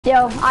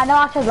Yo, I know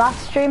I said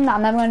last stream that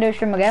I'm never gonna do a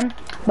stream again,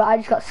 but I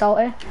just got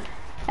salty,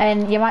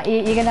 and you're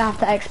gonna have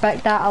to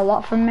expect that a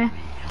lot from me,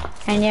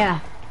 and yeah.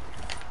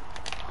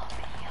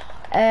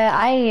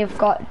 I've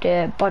got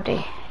the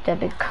body, the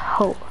big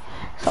coat,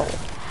 so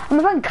I'm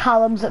gonna find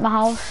Callum's at my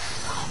house.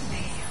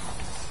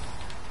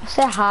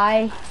 Say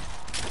hi.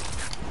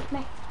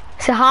 Me.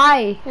 Say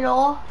hi.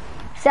 Hello.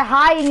 Say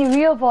hi in your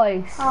real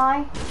voice.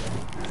 Hi.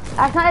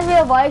 That's not his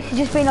real voice. He's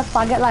just being a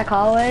faggot like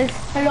always.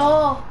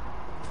 Hello.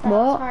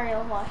 What? That's my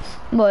real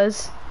voice.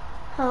 Was.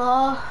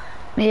 Hello.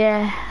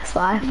 Yeah, that's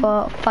what I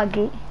thought.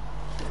 Faggot.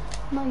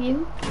 Not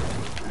you.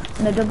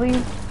 No W.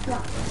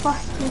 Yeah.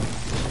 Fuck you.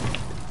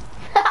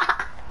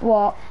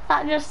 What?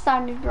 That just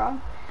sounded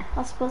wrong. I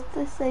was supposed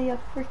to say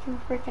you're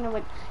freaking. I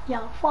went,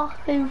 yeah,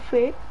 fucking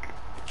fake.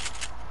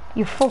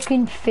 You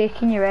fucking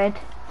fake in your head.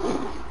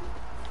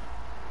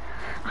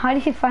 How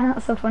did you find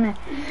that so funny?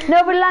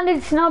 Nobody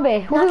landed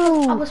snobby.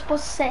 I was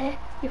supposed to say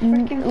you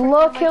freaking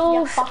low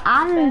kills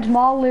and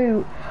more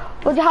loot.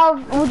 Would you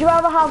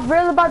rather have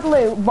really bad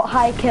loot but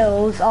high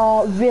kills,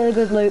 or really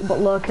good loot but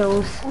low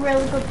kills?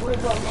 Really good loot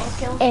but low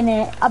kills. In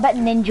it, I bet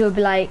Ninja would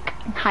be like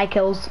high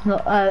kills.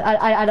 No,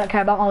 I don't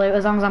care about my loot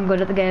as long as I'm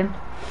good at the game.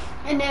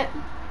 In it.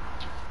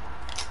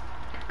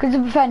 Because to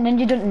be fair,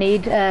 Ninja doesn't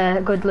need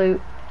good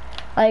loot.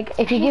 Like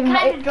if you give him,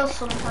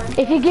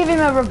 if you give him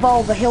a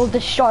revolver, he'll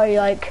destroy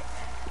like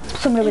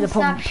somebody with a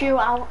pump. Snap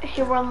shootout,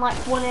 he were on like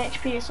 1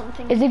 HP or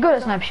something. Is he good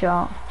at sniper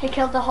shot? He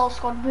killed the whole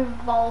squad with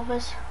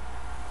revolvers.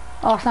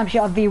 Oh, sniper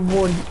shot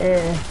V1.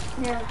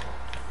 Yeah.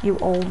 You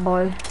old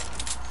boy.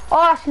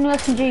 Oh, that's a new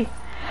SMG.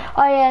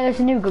 Oh yeah, there's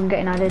a new gun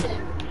getting added.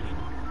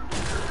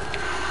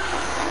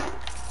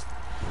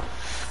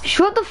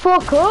 Shut the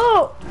fuck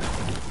up!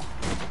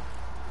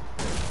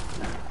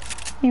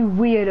 You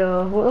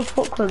weirdo. What the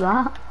fuck was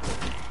that?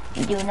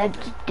 You doing them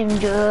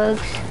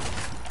drugs?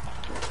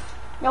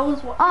 That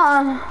was what?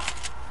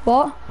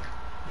 What?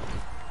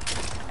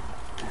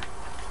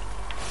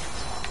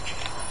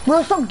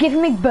 Bro, stop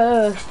giving me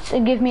bursts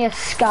and give me a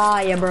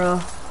scar, yeah, bro.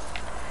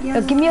 Yeah.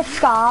 Yo, give me a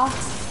scar.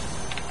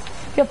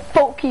 Yeah,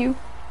 fuck you.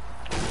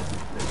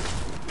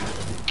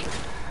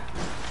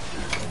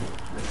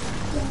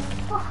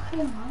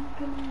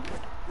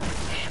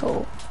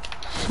 So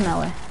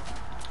smelly.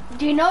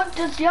 Do you know,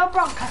 does your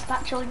broadcast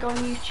actually go on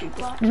YouTube?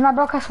 Like, Does my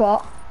broadcast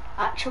what?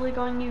 actually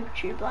go on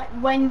YouTube? Like,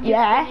 when you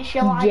finish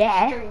your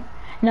live stream?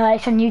 No,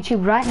 it's on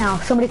YouTube right now.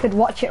 Somebody could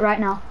watch it right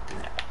now.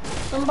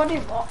 Somebody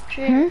watch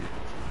it.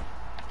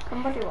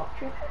 Somebody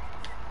watch it.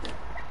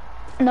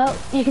 No,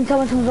 you can tell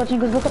when someone's watching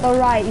because look at the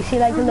right. You see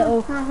like the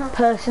little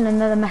person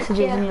and then the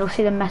messages, and you'll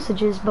see the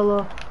messages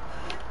below.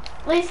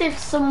 At least if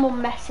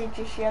someone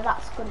messages you,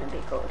 that's gonna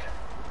be good.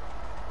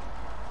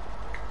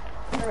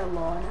 You're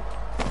alone.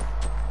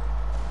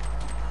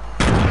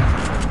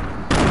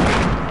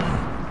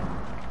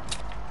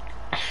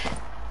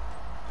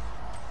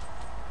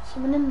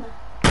 Someone in there?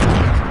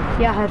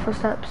 Yeah, I heard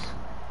footsteps.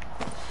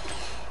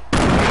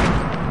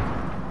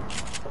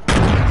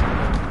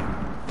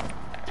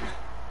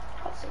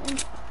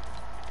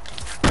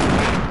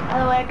 By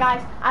the way,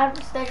 guys, I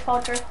have stage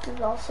 4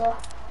 drifters also.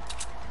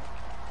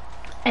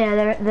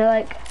 Yeah, they're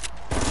like.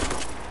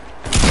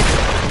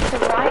 To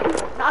the right?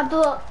 I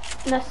don't.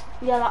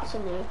 Yeah, that's a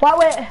new.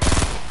 Wait.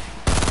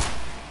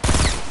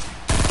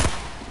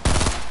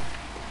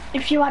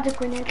 If you had a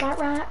grenade like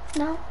right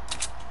now.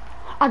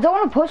 I don't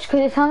want to push because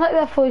it sounds like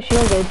they're fully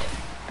shielded.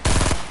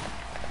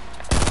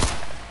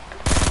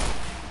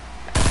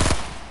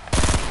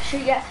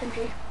 Shoot your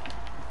SMG.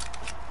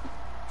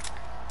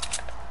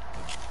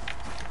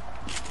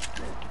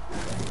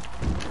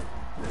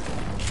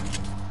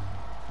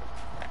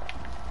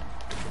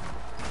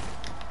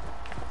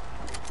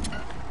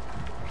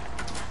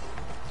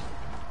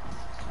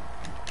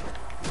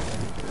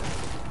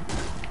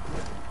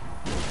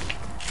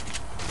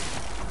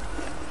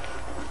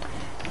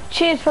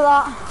 Cheers for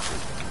that.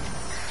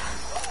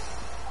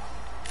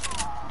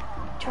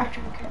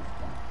 Charging kit.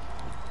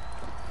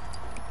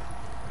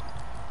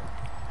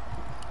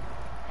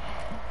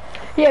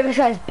 Yeah, this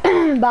guy's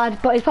bad,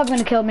 but he's probably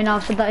gonna kill me now,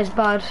 so that is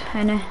bad,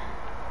 innit?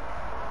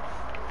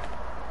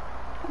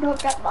 I don't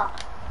get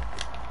that.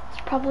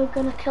 He's probably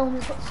gonna kill me,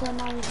 but so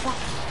now he's back.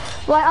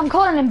 Like, I'm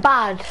calling him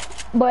bad,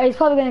 but he's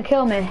probably gonna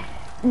kill me.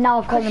 Now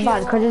I've called him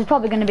bad, because he's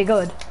probably gonna be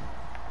good.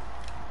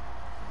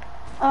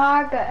 Oh,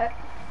 I get it.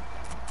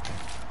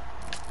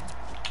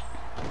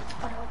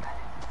 I don't get it.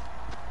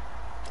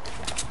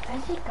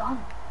 Where's he gone?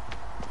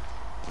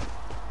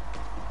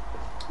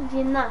 Is he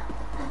in there?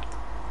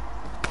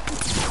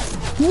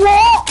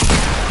 What?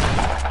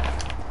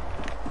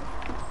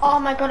 Oh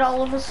my god,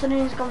 all of a sudden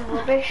he's gone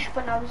rubbish,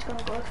 but now he's gone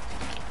good.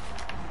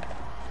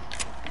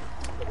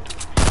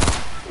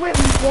 Wait,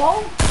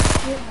 what?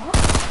 Wait, what?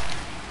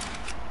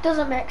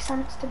 Doesn't make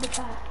sense, to be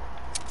fair.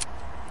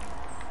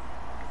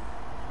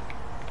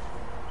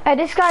 Hey,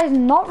 this guy's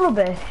not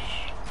rubbish.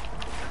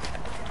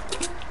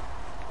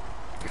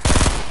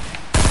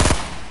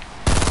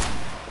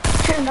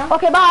 Shoot him down.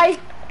 Okay, bye.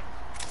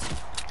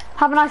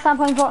 Have a nice time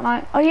playing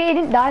Fortnite. Oh yeah, he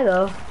didn't die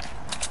though.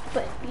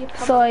 But you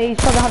probably... So he's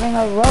probably having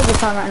a real good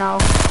time right now.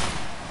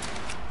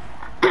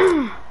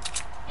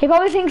 He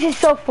probably thinks he's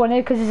so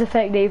funny because he's a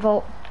fake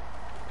default.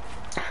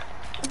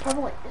 It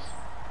probably is.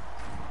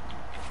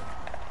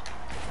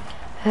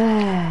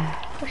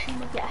 Pushing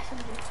with the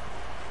SMG.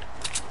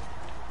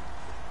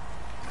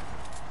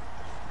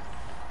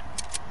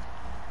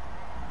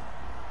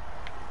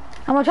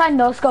 I'm gonna try and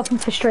no scope him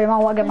for stream. I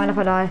won't get mad if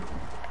I die.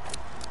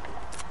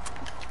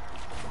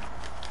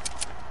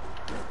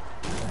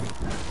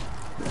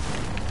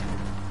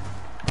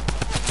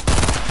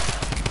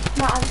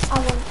 No,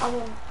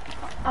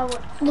 I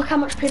won't. Look how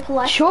much people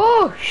like.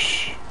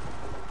 Shush!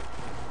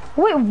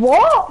 Wait,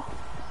 what?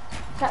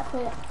 Get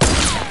clear.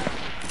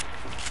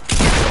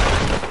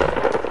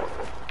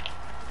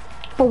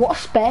 But what a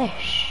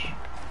space?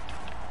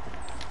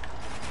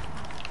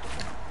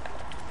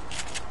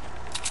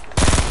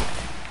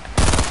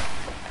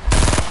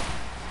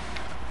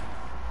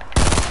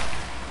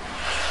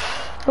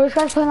 Well, this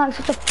guy's playing like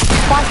such a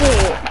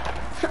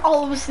faggot.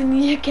 All of a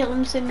sudden you kill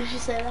him as soon as you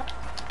say that.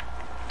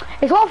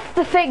 It's what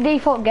the fake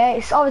default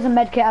gets. It's always a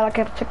med kit. I don't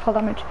care if I take full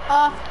damage.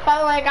 By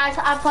the way, guys,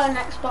 I play on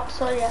Xbox,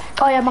 so yeah.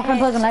 Oh yeah, my friend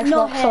plays on No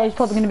Xbox, so he's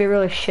probably gonna be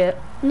really shit.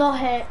 No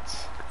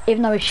hates.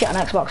 Even though he's shit on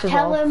Xbox as well.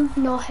 Tell him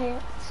no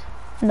hates.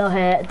 No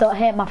hate. Don't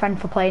hate my friend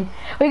for playing.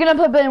 We're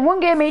gonna play one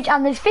game each,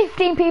 and there's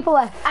 15 people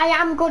left. I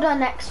am good on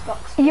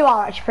Xbox. You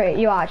are actually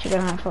good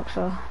on Xbox,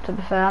 so to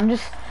be fair, I'm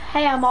just.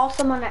 Hey, I'm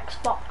awesome on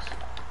Xbox.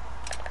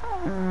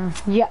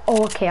 Yeah,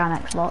 okay on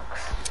Xbox.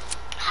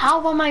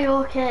 How am I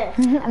okay?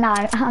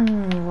 Nah,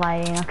 I'm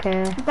lying,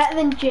 okay? Better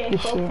than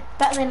Jacob.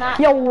 Better than that.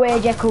 Yo, way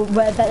Jacob,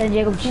 better than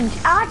Jacob.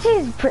 Actually,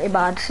 it's pretty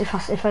bad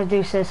if I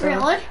do say so.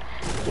 Really?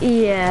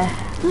 Yeah.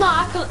 No,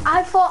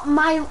 I thought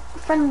my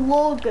friend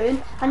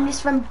Logan and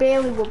his friend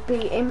Bailey would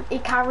beat him. He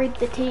carried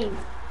the team.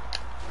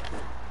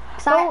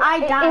 So Well, I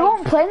died. He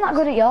won't play that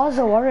good at yours,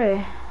 don't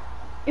worry.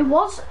 He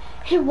was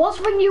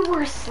when you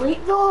were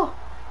asleep though.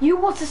 You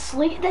was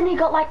asleep, then he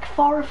got like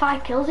 4 or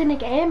 5 kills in a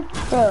game.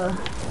 Bro.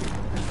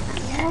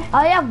 Yeah.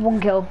 I have 1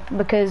 kill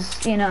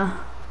because, you know.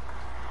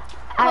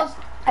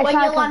 When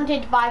you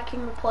landed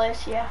Viking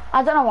replace you.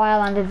 I don't know why I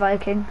landed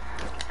Viking.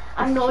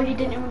 I know you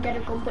didn't even get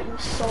a gun, but you were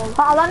so... But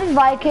I landed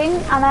Viking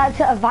and I had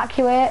to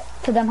evacuate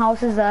to them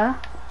houses there.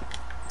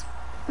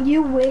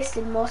 You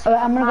wasted most of your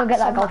I'm gonna go mats get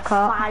that on golf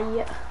cart.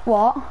 fight.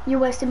 What? You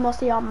wasted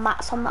most of your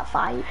mats on that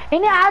fight.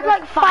 In it, I had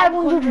like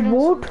 500 and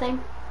wood. something.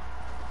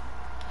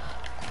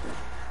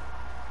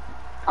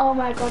 Oh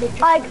my god, it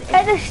just Like,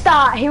 at the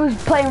start, he was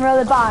playing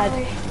really bad.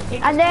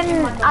 It And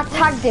then I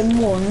tagged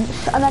him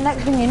once, and the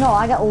next thing you know,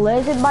 I get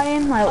lasered by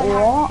him. Like,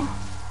 what?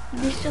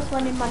 This just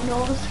went in my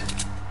nose.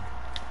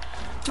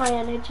 My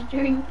energy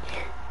drink.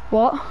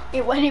 What?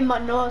 It went in my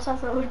nose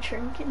as I was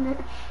drinking it.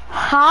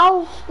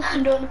 How? I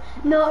don't know.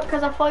 No,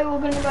 because I thought it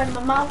was going to go in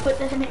my mouth, but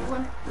then it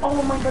went,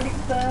 oh my god,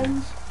 it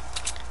burns.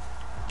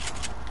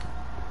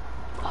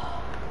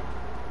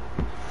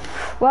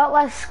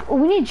 Well,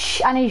 we need,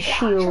 I need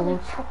shield.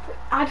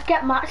 I'd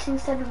get mats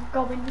instead of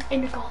going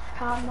in a golf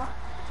cart.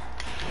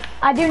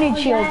 I do need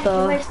shield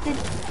though.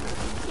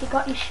 You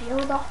got your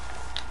shield off.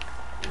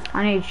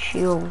 I need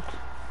shield.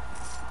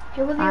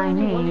 I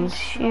need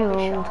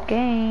shield.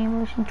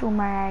 Game, listen to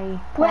my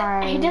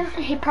Wait,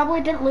 he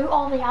probably didn't loot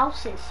all the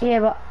houses. Yeah,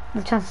 but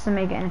the chances of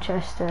me getting a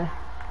chest are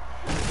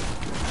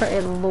pretty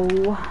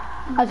low.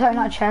 I'm sorry,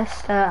 not a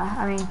chest.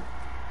 I mean,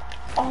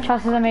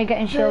 chances of me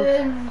getting shield.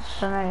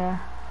 So yeah.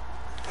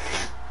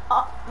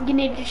 You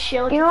need a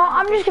shield. You know what?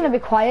 I'm just gonna be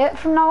quiet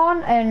from now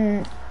on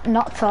and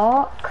not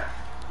talk.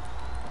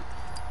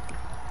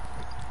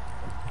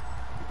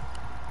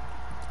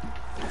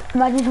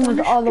 Imagine someone's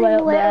all the way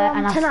up there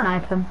and I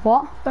snipe him.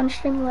 What? Gonna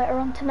stream later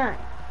on tonight?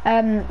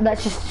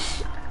 Let's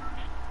just...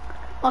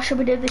 Or should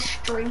we do this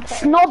stream?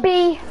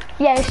 Snobby!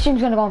 Yeah, this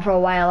stream's gonna go on for a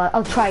while.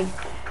 I'll try.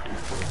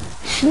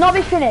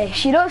 Snobby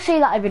finish. You don't see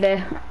that every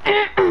day.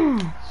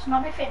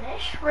 Snobby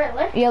finish?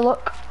 Really? Yeah,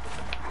 look.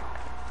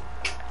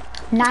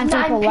 9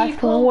 people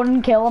left,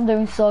 1 kill. I'm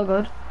doing so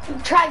good.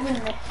 Try win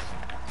this.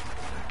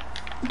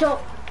 Don't.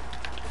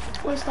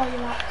 Where's all your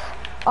mats?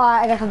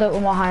 I guess I'll do it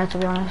with more higher, to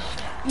be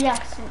honest. Yeah,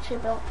 since you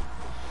built.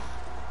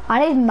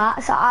 I need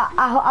mats.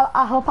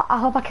 I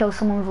hope I kill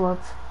someone with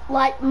loads.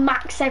 Like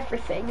max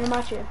everything.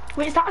 Imagine.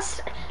 Wait, is that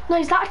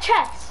is that a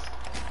chest?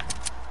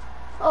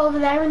 Over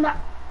there in that.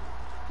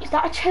 Is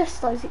that a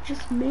chest or is it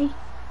just me?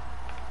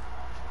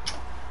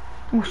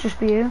 Must just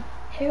be you.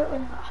 I hate it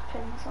when that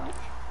happens. Like,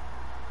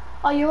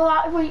 are you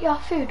allowed to eat your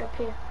food up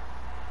here?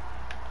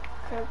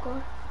 Okay,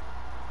 go.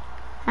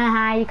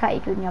 You can't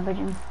eat food in your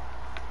bedroom.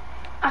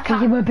 I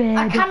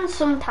can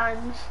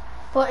sometimes,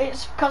 but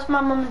it's because my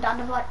mum and dad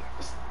have like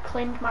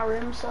cleaned my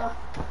room, so.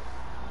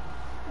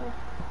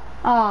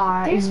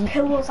 Oh, These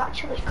pillows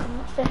actually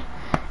comfy.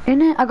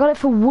 Innit? I got it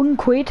for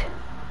 £1.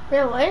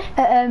 Really?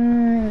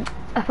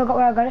 I forgot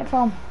where I got it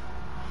from.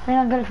 I think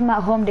I got it from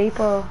that Home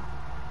Depot.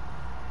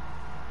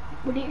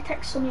 Would you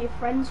text some of your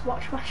friends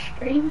watch my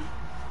stream?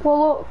 Well,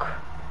 look.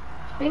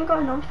 It's been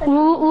going on for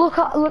Look,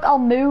 I'll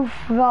move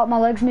without my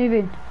legs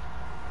moving.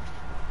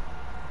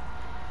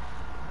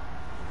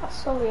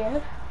 That's so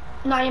weird.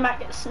 Now you might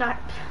get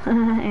sniped.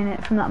 In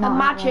it from that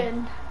mountain.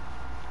 Imagine.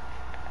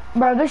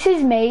 Bro, this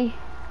is me.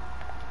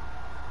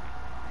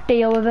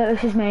 Deal with it,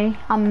 this is me.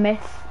 I'm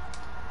myth.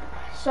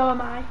 So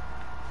am I.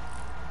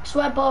 So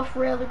we're both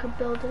really good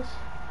builders.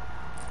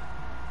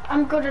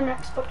 I'm good on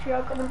Xbox,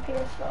 you're good on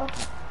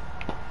PS4.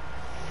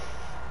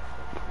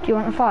 Do you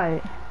want to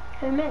fight?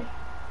 Who, me?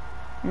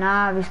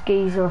 Nah, this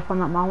geezer up on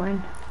that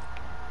mountain.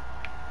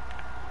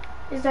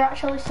 Is there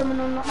actually someone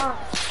on that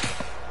mountain?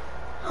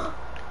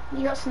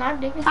 You got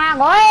sniped, didn't you?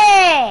 Hang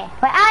on!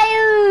 Where are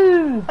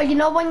you? Oh, you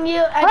know when you...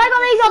 Have I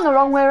got these on the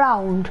wrong way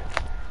around?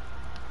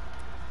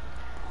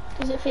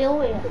 Does it feel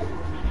weird?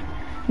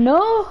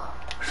 No.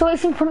 So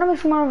it's in front of me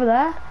somewhere over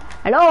there.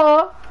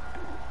 Hello?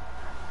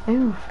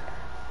 Ooh.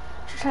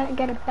 Just trying to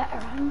get a better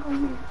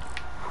angle.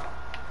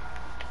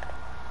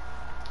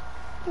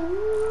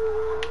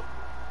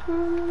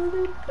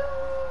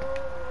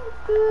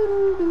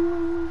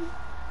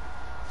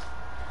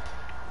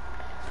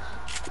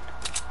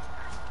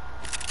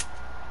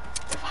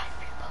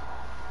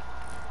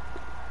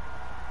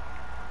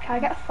 Can I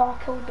get a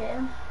 4-kill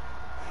game?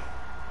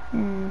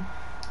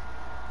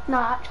 No,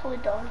 I actually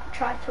don't.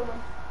 Try to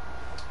win.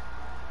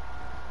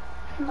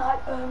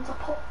 Like, I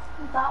put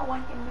that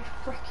one in my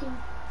freaking...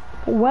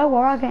 Where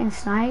were I getting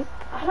sniped?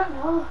 I don't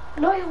know.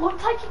 No, it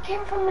looked like it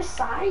came from the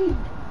side.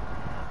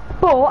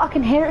 But I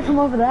can hear it from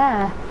over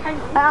there. Can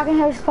you? I can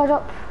hear a squad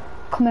up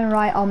coming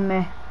right on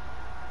me.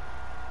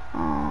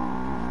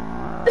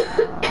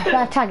 Should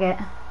I tag it?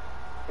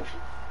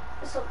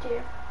 It's up to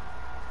you.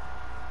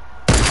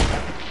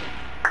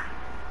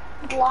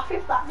 I'd laugh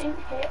if that didn't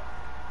hit.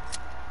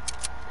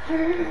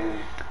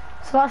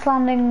 So that's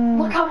landing...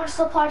 Look how much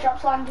supply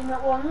drops landing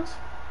at once.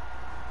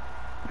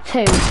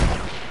 2.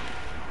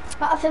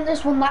 But I think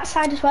there's one that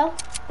side as well.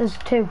 There's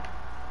 2.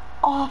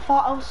 Oh, I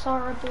thought I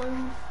saw a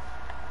blue.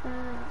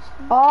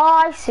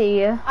 Oh, I see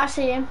you. I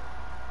see him.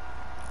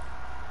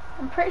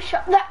 I'm pretty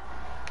sure that.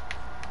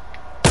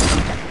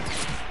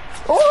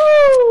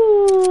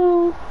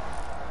 Ooh!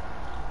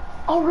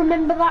 Oh,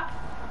 remember that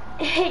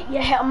hit you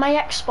hit on my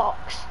Xbox?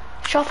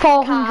 Shopping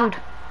 400. cart.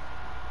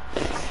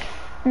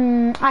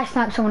 I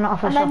sniped someone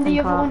off a And shopping then the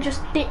other cart. one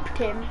just dipped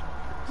him.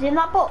 Is he in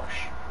that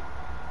bush?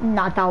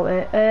 Nah, I doubt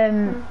it.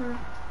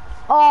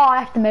 Oh, I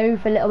have to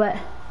move a little bit.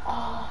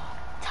 Oh,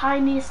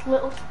 tiniest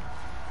little.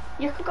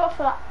 You could go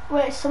for that.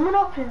 Wait, is someone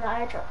opening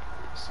that airdrop?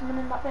 Someone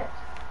in that bit?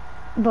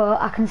 But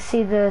I can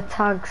see the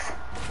tags.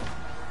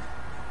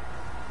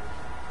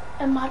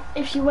 And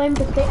if you aim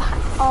the bit.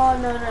 Oh,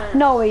 no, no.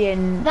 No, he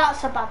in.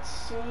 That's a bad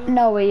scene.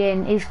 No, he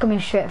in. He's coming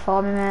straight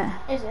for me, mate.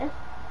 Is it?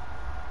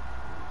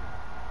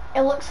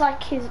 It looks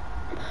like he's.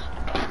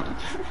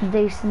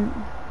 Decent.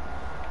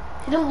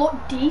 He doesn't look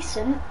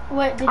decent.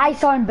 Wait, did I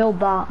saw him build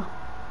that.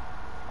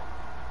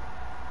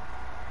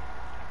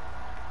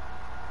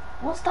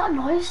 What's that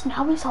noise?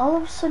 Now he's all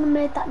of a sudden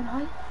made that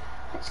noise.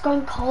 It's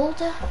going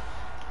colder.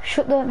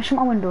 Shut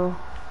my window.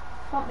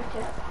 Want me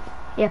to?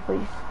 Yeah,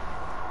 please.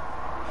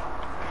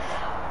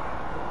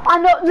 I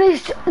know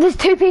there's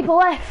 2 people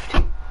left.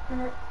 Do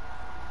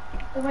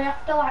we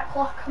have to like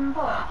lock them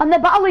both? And they're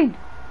battling.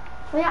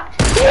 We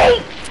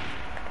actually.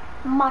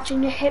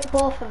 Imagine you hit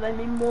both of them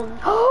in one.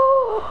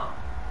 Oh!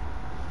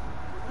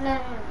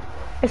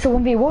 It's a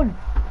 1v1.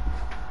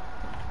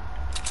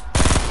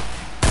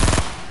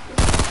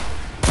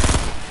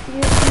 Who do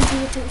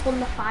you think won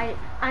the fight?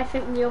 I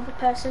think the other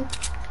person.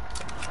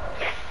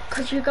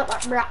 Because you got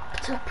that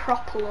raptor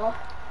proper.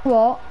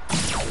 What?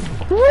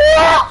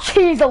 What?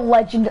 He's a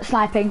legend at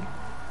sniping.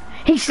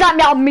 He sniped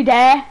me out of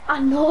mid-air. I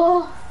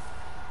know.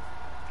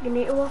 You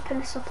need to open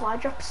a supply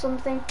drop or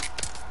something.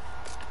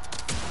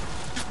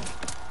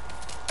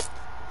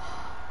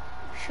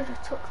 Should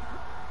have took that.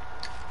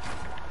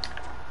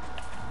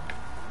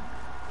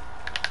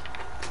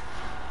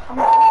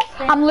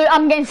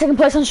 I'm getting 2nd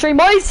place on stream,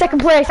 boys. 2nd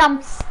place.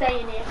 I'm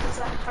staying here because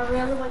I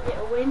really want you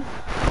to win.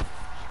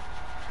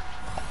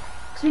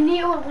 Because we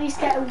need to at least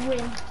get a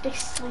win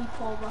this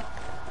sleepover,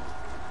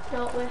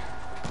 don't we?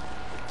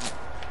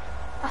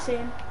 I see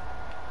him.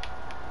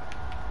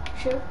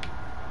 Shoot.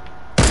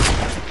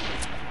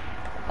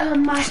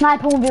 My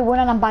sniper 1v1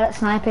 and I'm bad at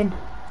sniping.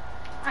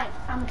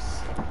 I'm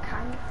sick,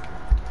 kind of.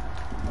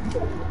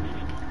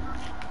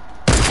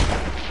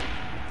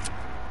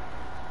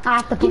 I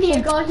have to push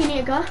him. You need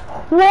to go.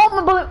 What?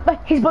 My bullet,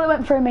 his bullet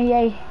went through me,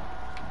 yay.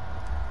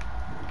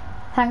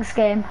 Thanks,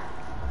 game.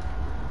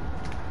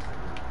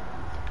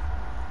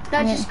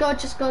 No, just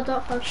go,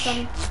 don't focus on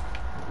him.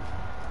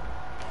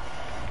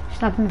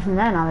 Sniping me from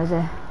there now, is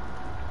he?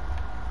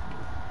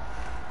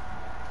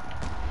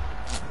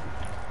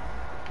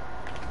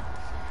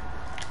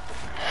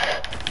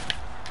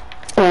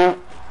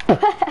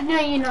 No,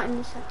 you're not in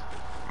the center.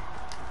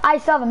 I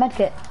still have a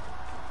medkit.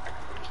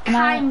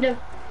 Kind of.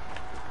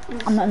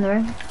 I'm not in the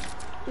room.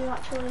 You're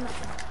actually not.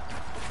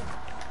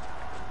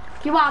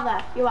 You are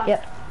there. You are.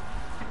 Yep.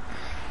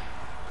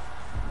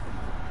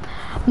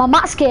 My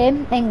max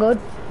game ain't good.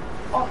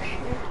 Oh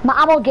shit. My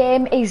ammo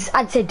game is,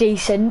 I'd say,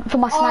 decent for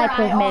my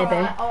sniper,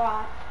 maybe.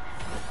 Alright.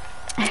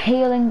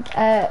 Healing,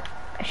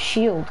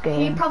 shield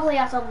game. He probably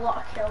has a lot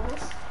of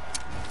kills.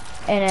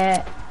 In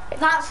it.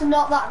 That's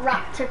not that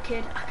raptor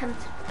kid. I can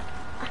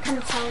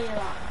tell you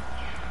that.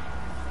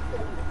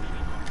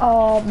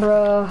 Oh,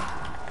 bro.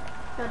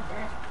 You're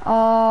dead.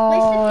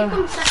 Oh. At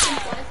least if you come second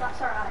place,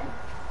 that's alright.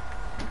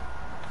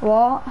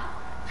 What?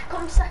 If you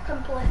come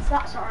second place,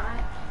 that's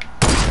alright.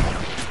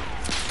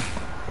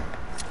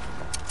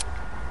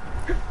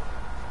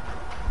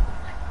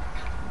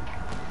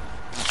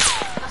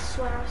 I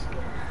swear I was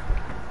scared.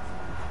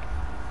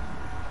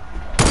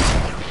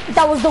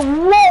 That was the.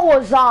 What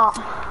was that?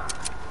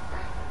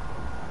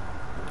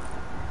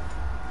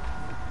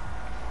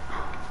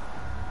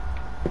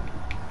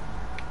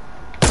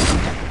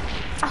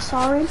 I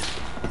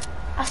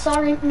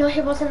saw him. No, he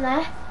wasn't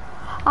there.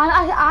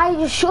 I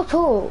just shut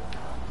up.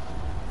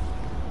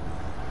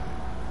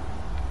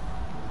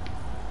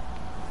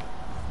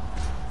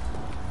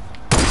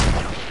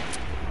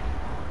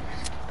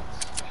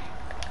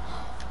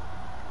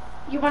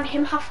 You and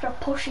him have to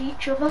push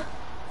each other.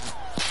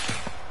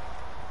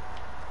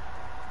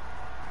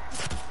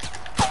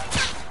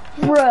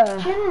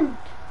 Bruh.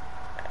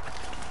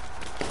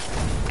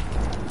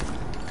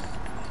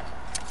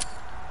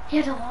 He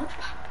had a launch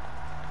pad.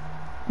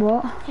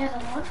 What? He had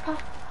a launch pad.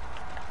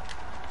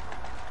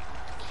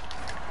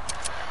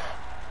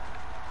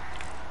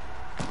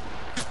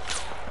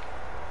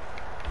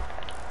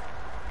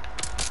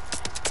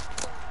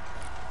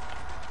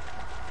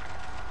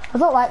 I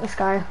don't like this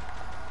guy.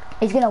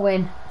 He's gonna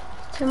win.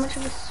 Too much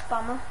of a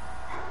spammer.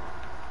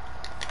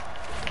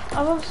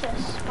 I won't say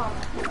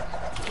spammer.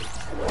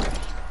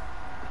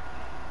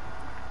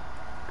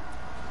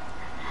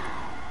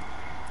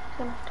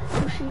 Gonna have to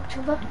push each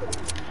other.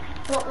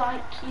 Look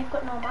like you've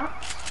got no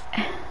mats.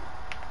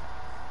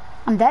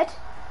 I'm dead.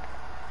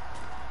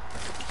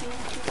 Do you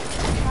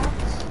choose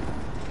mats?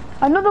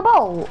 Another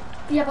bolt.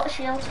 Yeah, but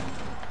shield.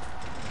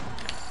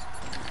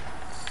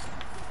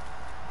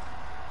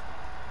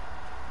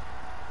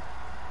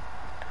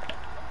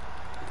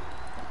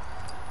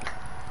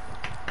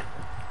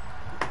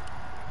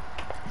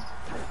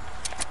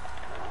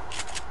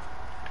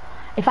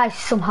 If I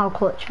somehow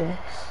clutch this.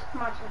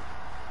 Imagine.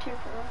 2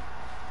 for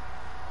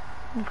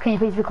 1. Can you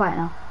please be quiet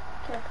now?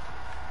 Okay.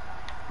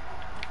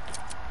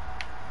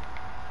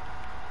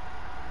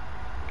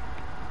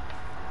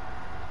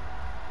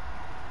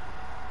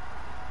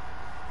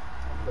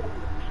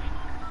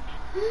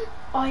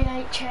 Oh yeah,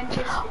 it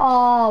changes.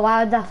 Oh,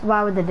 why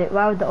would they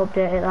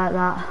update it like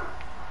that?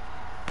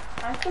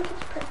 I think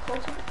it's pretty cool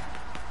to be.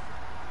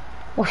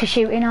 What's he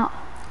shooting at?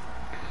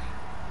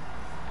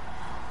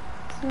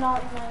 It's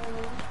not in my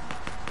room.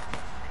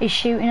 He's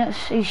shooting at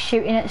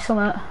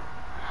something.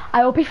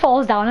 I hope he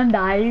falls down and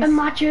dies.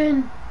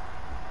 Imagine.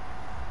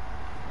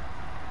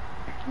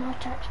 No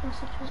text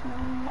messages, no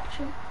one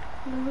watching.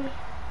 Louis.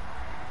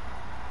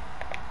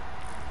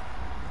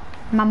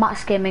 My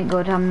max game ain't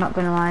good, I'm not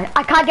gonna lie.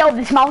 I can't get up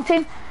this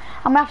mountain.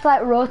 I'm gonna have to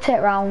like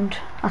rotate round.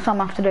 That's what I'm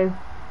gonna have to do.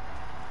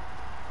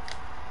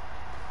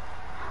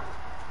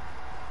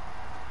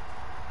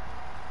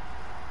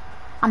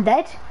 I'm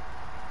dead.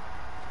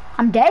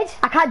 I'm dead.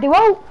 I can't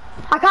duo.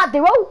 I can't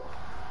duo.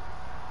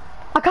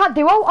 I can't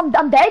duo.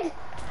 I'm dead.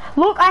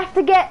 Look, I have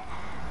to get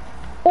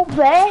up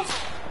there.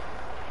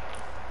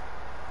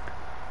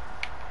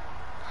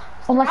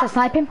 Unless I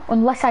snipe him.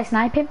 Unless I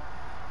snipe him.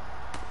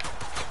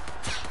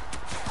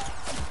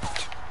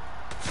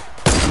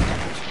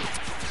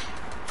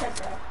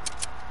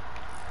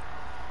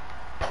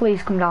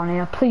 Please come down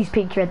here. Please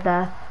peek your head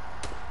there.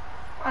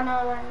 I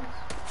know where it is.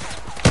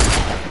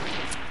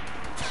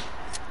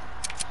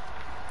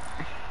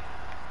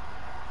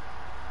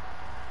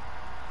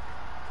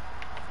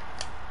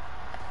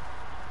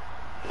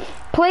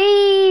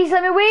 Please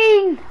let me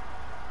win.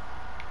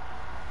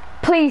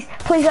 Please,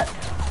 please.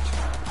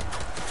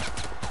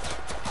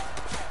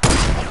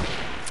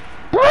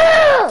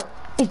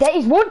 He's dead.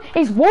 He's won.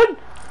 He's won.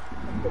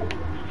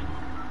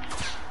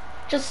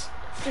 Just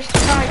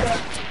try it.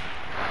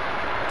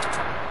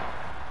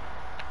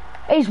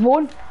 He's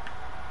won.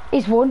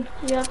 He's won.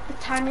 You have the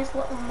tiniest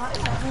little max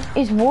ever.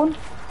 He's won.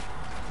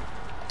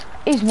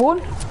 He's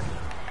won.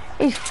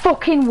 He's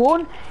fucking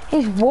won.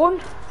 He's won.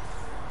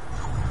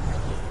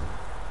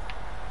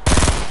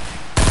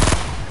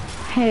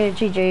 Hey,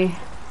 GG.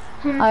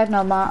 I have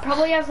no marks.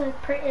 Probably has a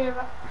pretty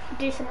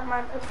decent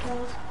amount of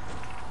kills.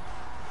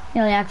 He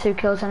only had 2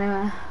 kills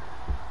anyway.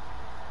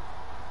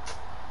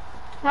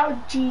 That was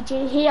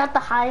GG. He had the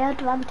higher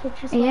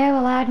advantage as well. Yeah,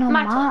 well I had no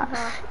Max marks.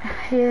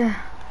 Yeah.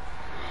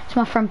 It's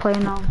my friend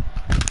playing now.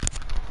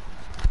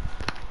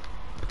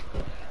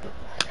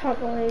 Can't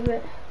believe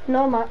it.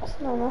 No max,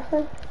 no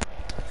nothing.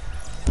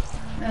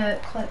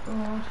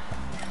 Clipboard.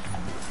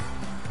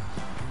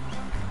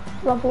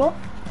 Level up.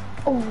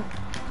 Oh.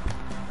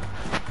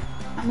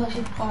 I'm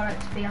literally 4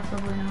 XP after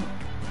leveling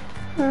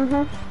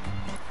up.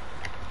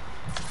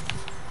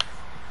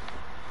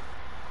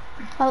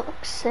 That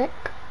looks sick.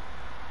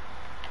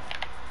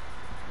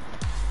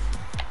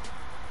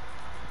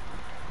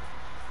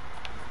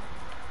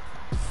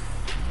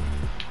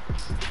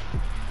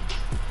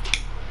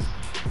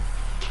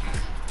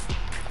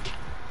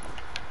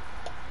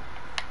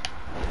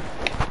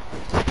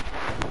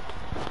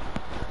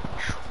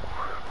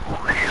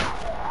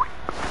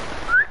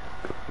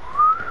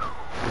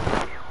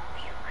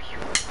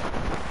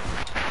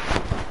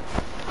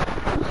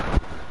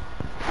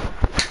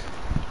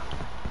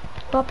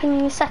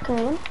 opening your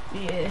second one?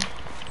 Yeah.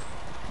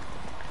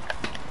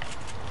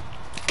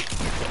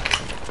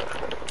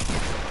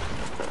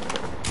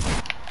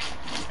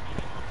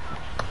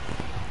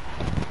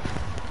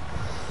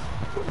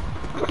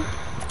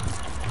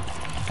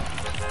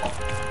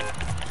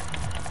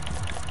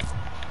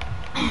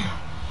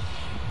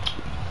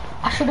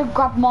 I should have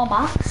grabbed more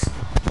mats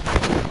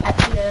at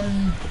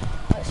the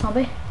at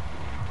Snobby,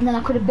 and then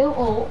I could have built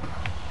up,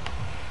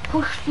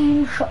 pushed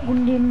in,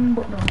 shotgunned him,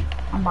 but no,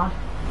 I'm bad.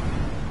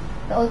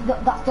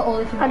 That's the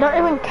only thing. I don't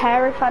even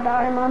care if I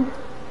die, man.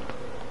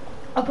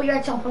 I'll put your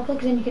head on properly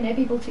because then you can hear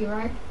people to your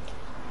right.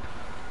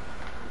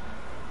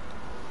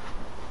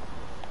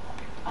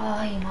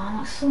 Oh, yeah, man,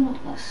 that's so much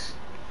less.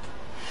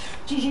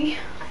 GG.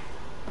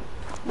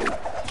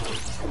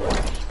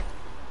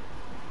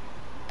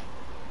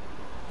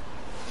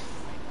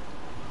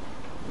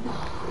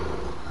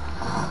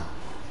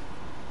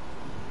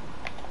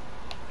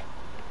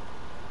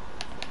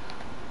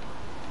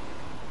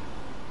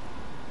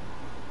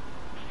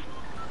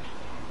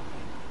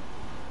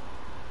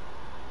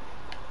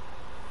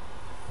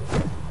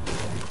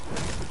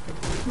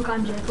 Look,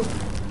 I'm Jacob.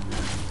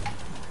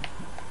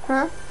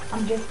 Huh?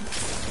 I'm Jacob.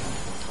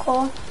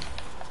 Cool.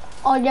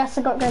 Oh yes,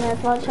 I got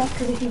grenade launcher.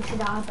 Because he thinks he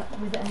died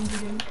with an energy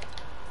drink.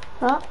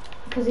 What?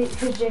 Because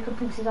Jacob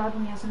thinks he died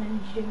when he has an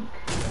energy drink.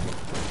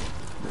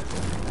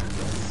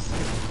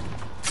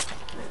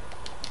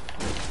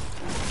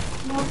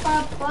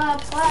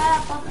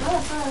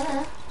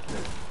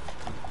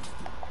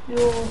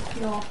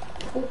 You're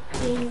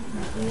fucking...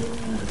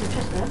 There's a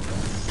chest there.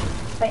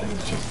 Wait, there's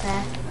a chest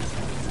there.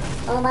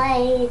 Oh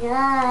my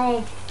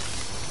god.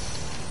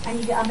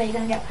 And I bet you're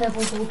gonna get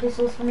purple gold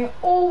pistols from me.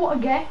 Oh, I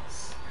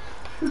guess.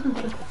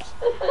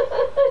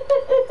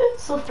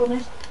 So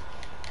funny.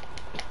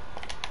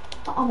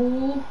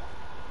 Oh.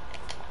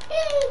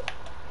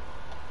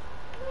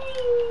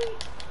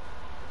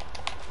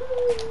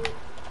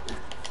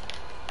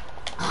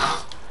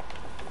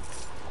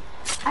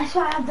 I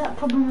swear I had that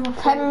problem with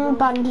 10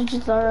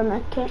 bandages or a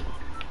medkit.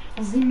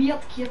 The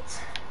medkit.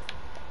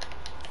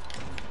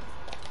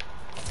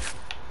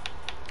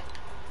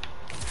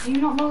 Do you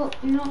not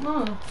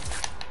know?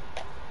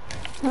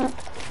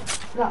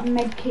 That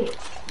medkit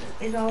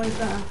is always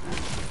better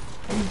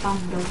than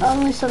bandages.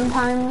 Only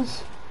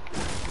sometimes.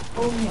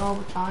 Only all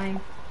the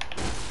time.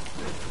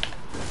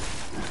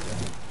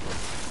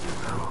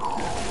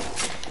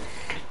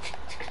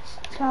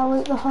 So I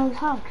loot the whole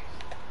house.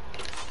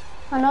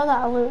 I know that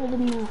I looted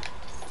in there.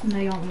 No,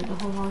 you don't loot the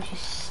whole house, you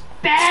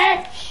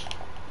bitch!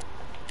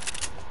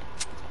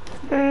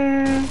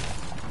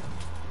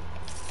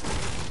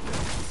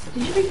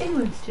 Did you go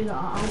inwards to that or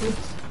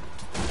outwards?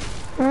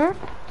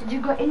 Did you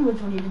go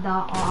inwards when you did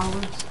that or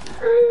outwards?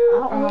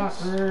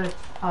 Outwards.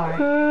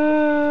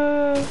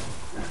 Alright.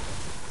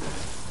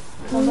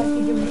 Sounds like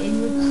you're doing it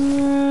inwards.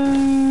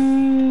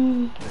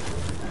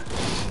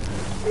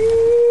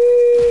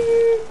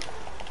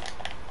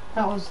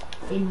 That was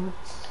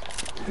inwards.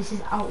 This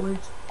is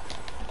outwards.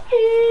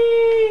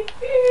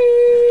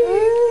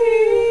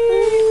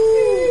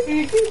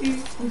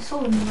 I'm so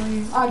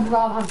annoying. I'd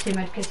rather have 2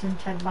 medkits and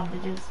 10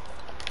 bandages.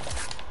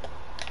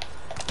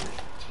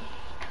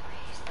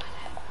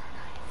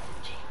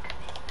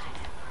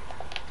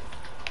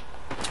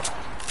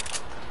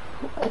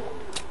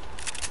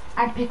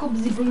 I'd pick up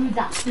the blue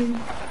that thing.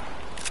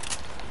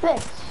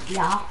 This?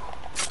 Yeah.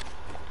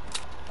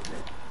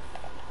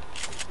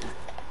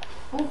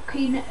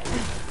 Fucking.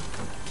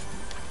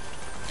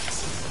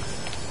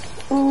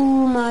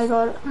 Oh my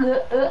god.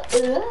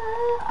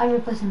 I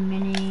replace a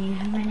mini.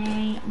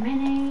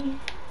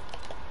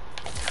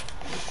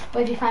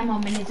 Where do you find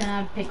more minis and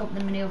I'd pick up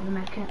the mini over the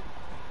medkit?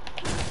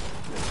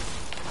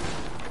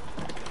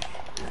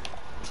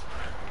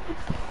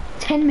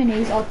 Ten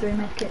minis or 3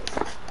 medkits?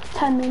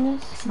 10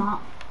 minis.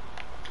 Smart.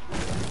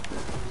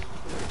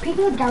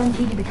 People are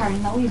guaranteed to be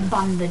carrying at least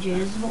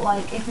bandages, but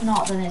like if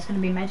not then it's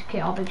going to be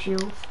medkit or big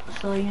shields,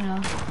 so you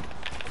know.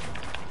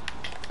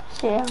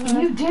 Yeah.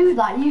 You do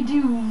that, you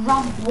do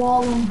ramp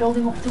wall and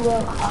building up to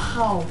a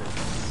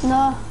house.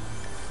 No.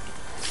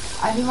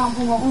 I do ramp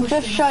wall. I'm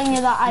just showing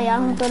you that I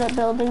am good at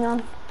building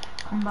on.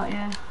 Combat,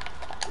 yeah.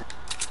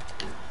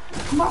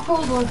 Combat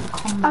pros loads of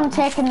combat. I'm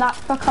taking that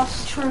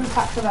because True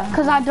tax event.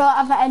 because I don't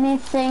have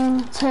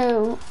anything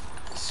to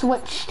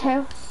switch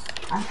to.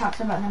 I'm tax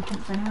event than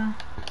pumps anyway.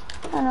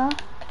 I know.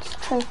 It's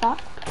true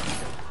fact.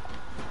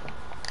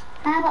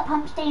 But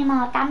pumps do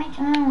more damage.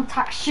 Oh,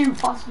 tax shoot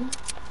possible.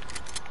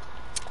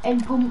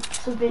 And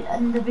pumps have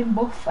been they've been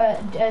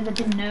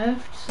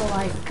nerfed, so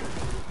like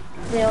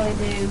they only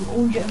do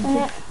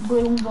 150.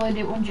 Blue ones only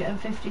do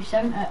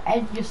 157.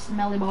 Ed just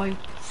smelly boy,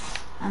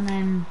 and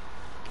then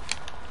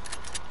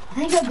I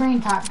think a green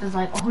tack does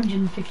like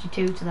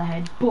 152 to the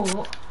head.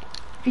 But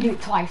if you do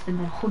it twice, then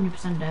they're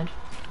 100% dead.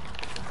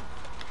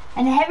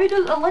 And a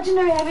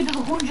legendary heavy does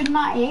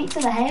 198 to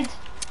the head.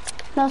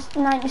 That's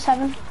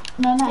 97.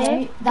 No,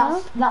 98.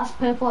 Yeah. That's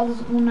purple. That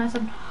does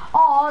 197.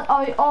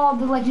 Or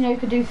the legendary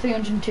could do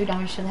 302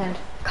 damage to the head.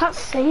 Can't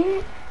see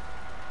it.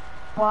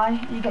 Why?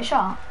 Did you get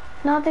shot?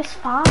 Not this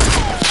far.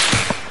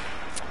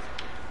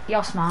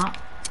 You're smart.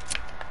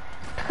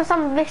 Because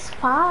I'm this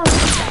far.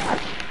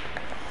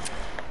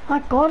 My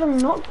God, I'm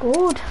not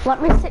good.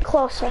 Let me sit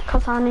closer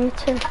because I need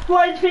to.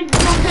 Why do you think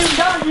something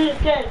down here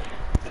again?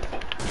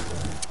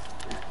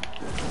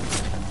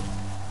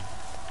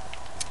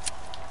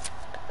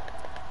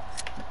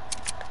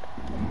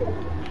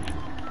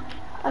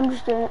 I'm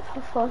just doing it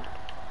for fun.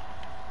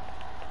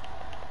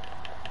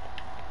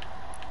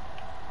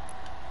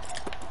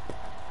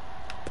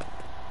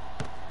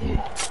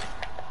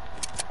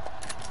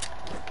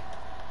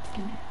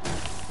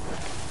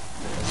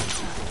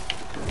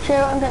 Shoot,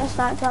 I'm getting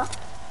sniped at.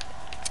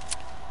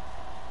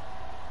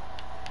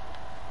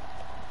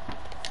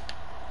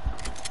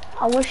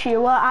 I wish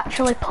you were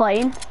actually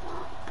playing.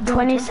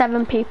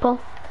 27 people.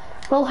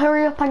 Well,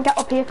 hurry up and get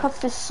up here because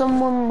there's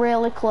someone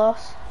really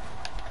close.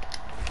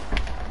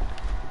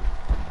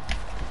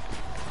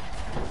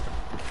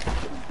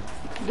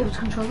 Give us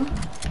controller.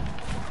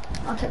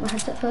 I'll take my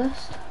headset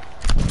first.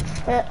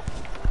 Yeah.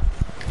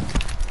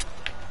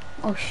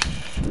 Oh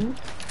shoot.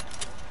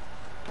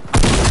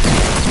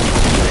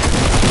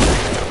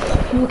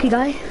 Lucky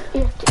guy.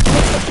 Yeah.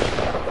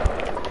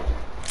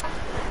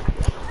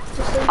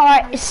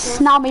 Alright, it's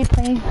now me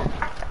playing.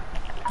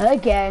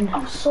 Again.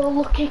 I'm so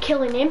lucky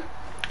killing him.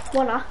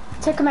 Wanna?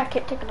 Take a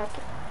medkit, take a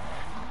medkit.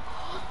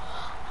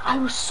 I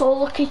was so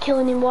lucky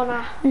killing him,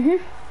 wanna?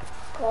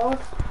 God.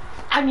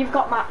 And you've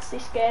got mats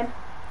this game.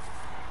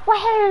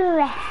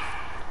 Woohoo!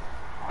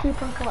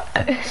 Keep on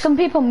collecting. Some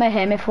people may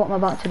hate me for what I'm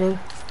about to do.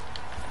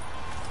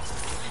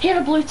 He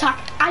had a blue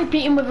tack. I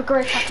beat him with a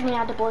grey tack and he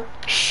had a blue.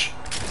 Shh.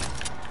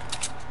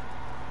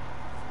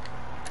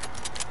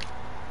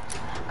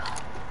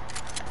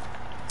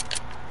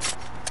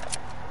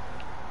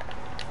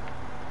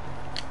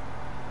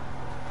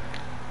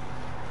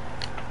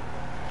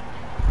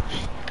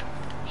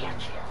 Yeah,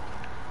 chill.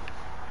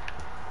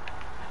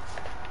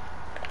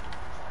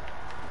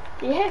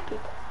 Do you hear people?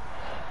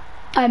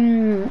 I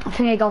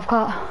think a golf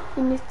cart.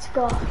 You need to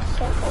go.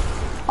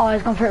 Oh,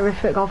 he's gone for a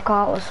roof golf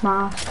cart or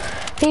smart.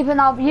 People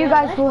now, you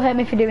guys will hate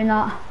me for doing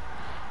that.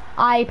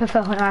 I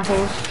prefer hunting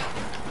rifles.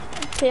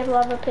 People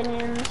have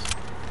opinions.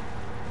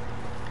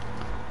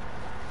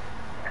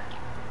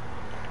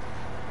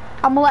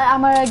 I'm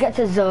gonna get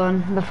to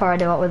zone before I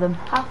do it with them.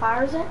 How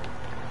far is it?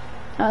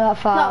 Not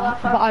that far, Not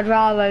that far. but I'd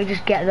rather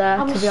just get there,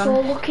 I to was be so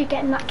honest. lucky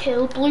getting that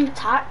kill. Blue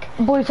tack.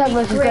 Blue tag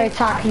versus grey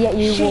tack, yet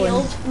you won.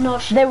 Shield. No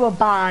shield. They were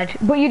bad,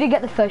 but you did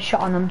get the first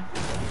shot on them.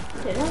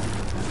 Did I?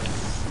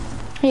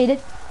 Yeah, you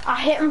did. I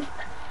hit him.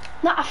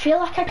 No, I feel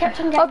like I kept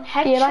on getting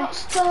yeah,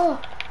 headshots though.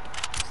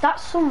 Is that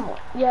somewhat?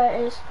 Yeah,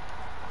 it is.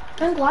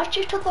 I'm glad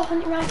you took the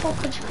hunting rifle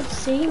because you could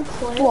see him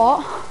clear.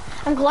 What?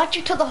 I'm glad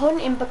you took the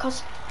hunting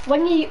because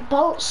when you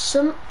bolt,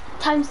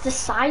 sometimes the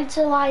sides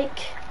are like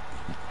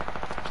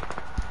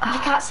you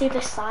can't see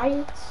the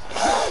sides.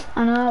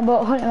 I know,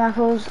 but hunting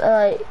rifles,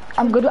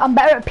 I'm good. I'm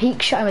better at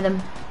peak shotting with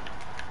them.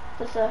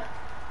 There's a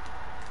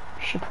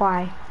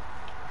Supply.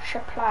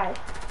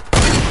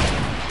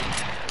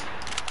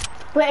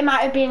 Wait, it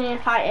might have been in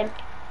fighting.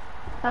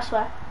 That's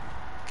where.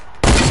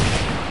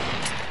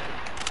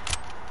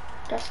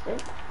 Guessed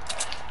it.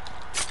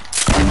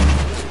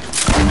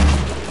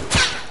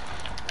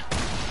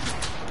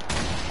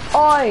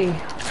 Oi!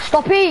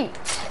 Stop it!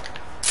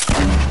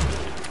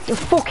 You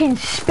fucking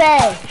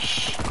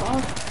space!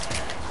 God.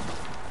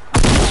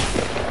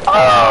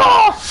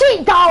 Oh!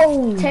 Sit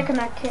down! Take a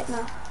med kit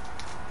now.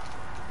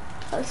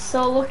 I was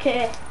so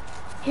lucky.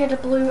 He had a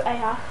blue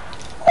AR.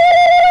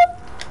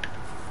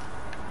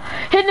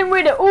 Hit him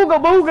with the ooga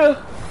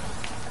booga!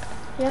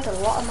 He had a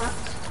lot of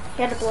mats.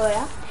 He had a blue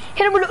AR.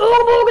 Hit him with the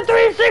ooga booga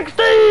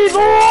 360!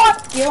 Boy!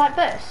 Do you like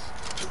this?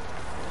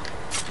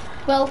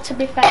 Well, to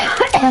be fair,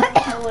 I'm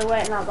probably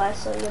waiting out there,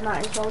 so you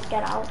might as well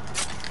get out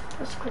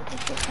as quick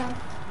as you can.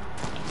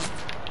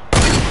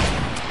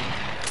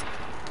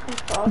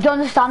 Oh, Do you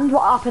understand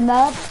what happened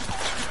there?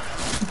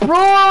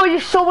 Bro, you're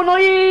so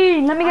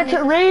annoying! Let me get to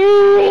the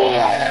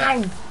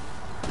ring!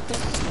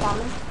 just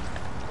spamming.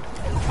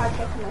 Try to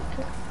take a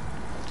medkit.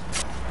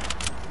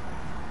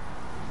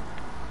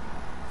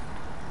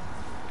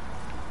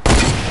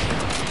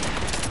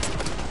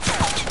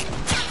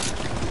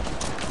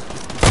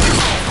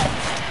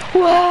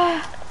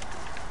 Wah.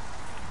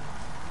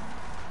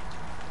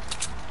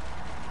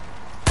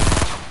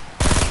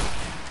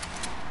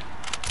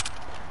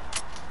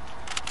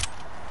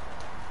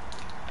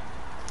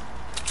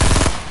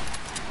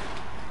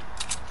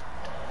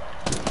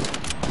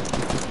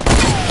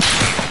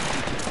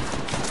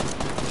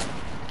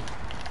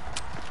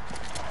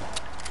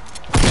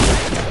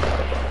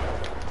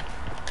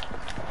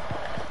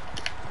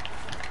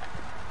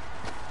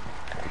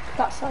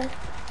 That side.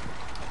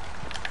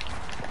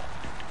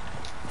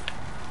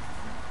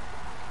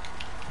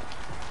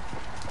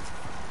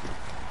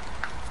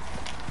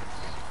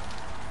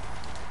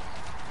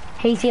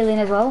 He's healing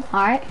as well,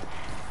 alright.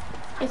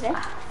 Is it?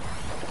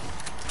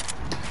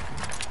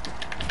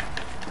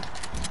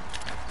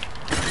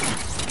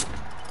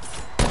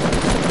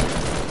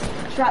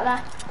 It's right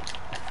there.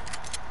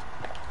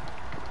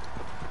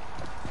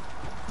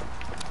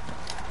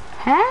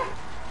 Huh?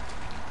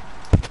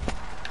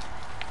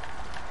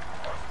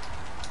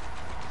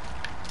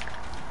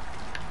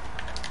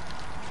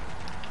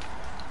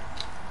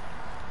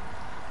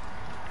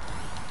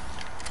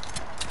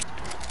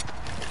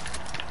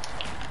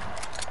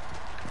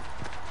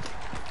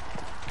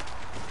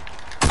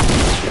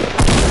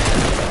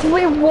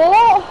 Wait,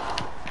 what?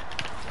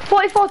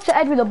 44 to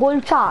Ed with a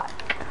blue tack.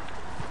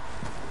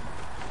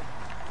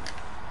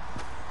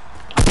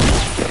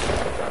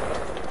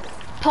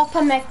 Pop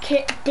a med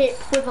kit dip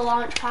with a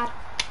launch pad.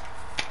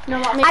 You know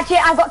what I mean? Actually,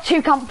 I've got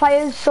 2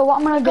 campfires, so what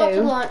I'm gonna Go to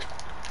do launch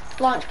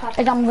pad.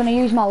 is I'm gonna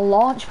use my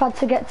launch pad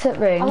to get to the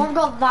ring. I won't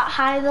go that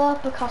high though,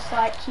 because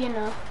like, you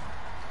know.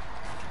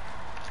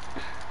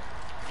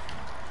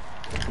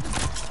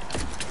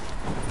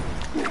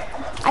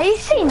 Are you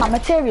seeing my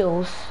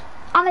materials?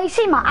 And are you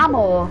seeing my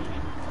ammo?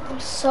 I'm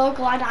so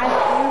glad I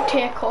let you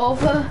take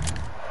over.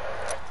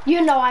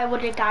 You know I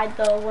would have died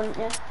though, wouldn't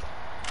you?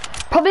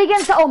 Probably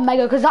against that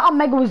Omega, because that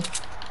Omega was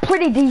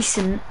pretty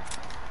decent.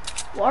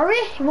 Worry,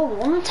 you were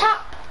one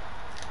tap.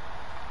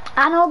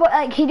 I know, but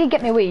like, he did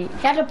get me weak.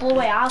 He had a blue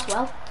AR as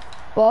well.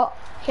 What?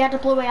 He had a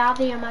blue AR,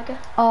 the Omega.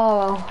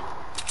 Oh.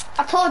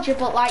 I told you,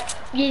 but like,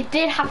 you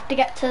did have to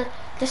get to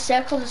the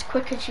circles as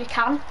quick as you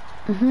can.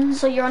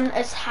 So you're on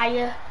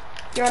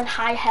you're on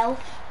high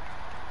health.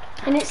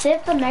 And it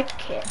saved the med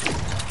kit.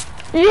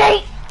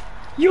 Yay!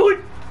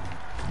 You.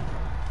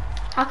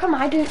 How come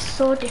I do it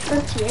so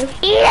different to you?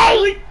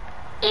 Yay!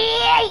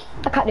 Yay!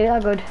 I can't do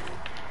that good.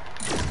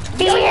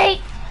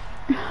 Yay!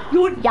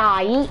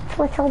 Yay!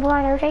 Little boy,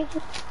 I'm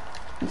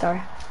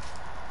sorry.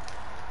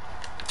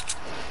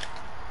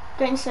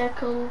 Go in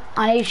circle.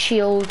 I need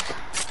shield.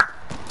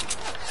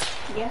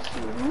 Yes,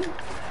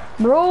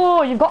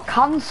 Bro, you've got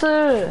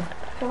cancer.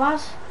 Who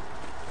has?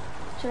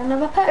 Is there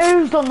another pet?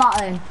 Who's done that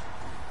then?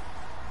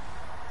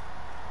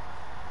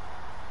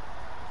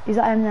 Is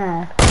that him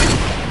there?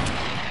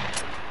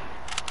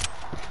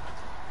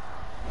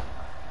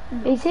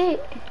 Is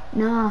it?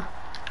 Nah.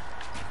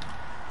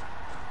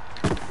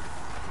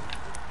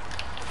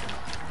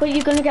 But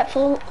you're gonna get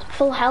full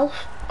health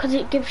because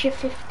it gives you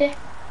 50.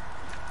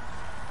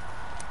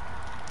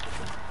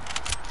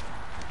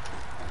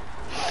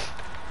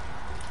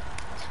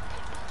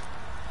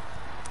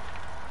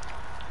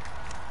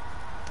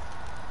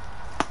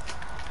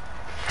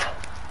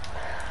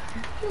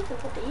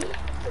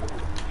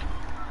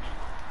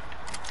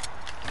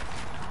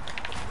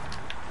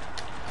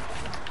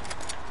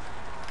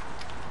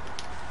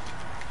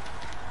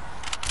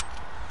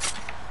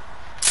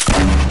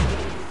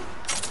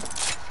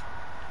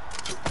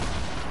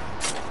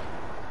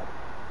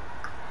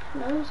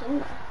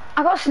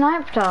 I got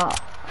sniped at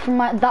from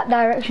like that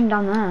direction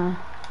down there.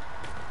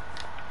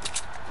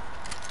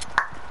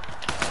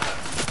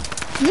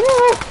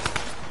 Yeah.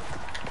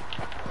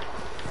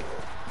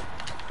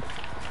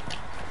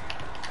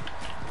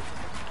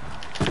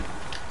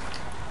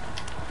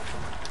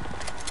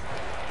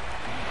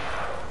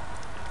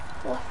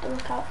 We'll have to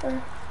look out for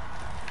her.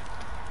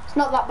 It's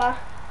not that bad.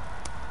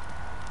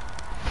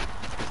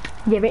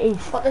 Yeah, it is.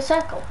 What, the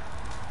circle?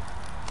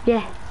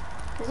 Yeah.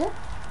 Is it?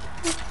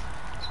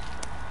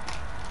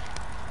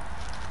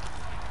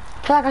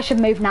 I feel like I should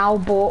move now,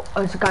 but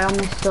there's a guy on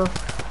this stuff.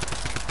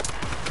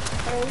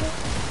 Where is it?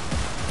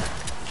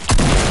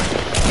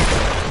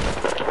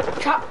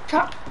 Trap,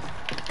 trap.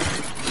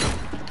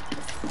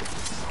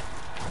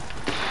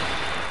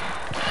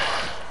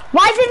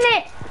 Why didn't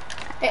it?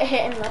 It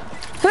hit him though.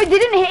 So it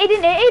didn't hit. It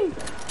didn't hit him.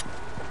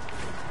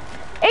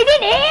 It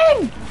didn't hit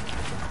him.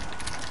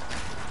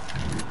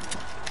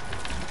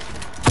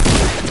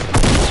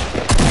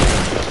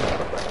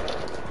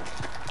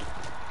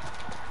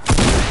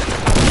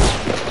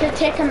 Should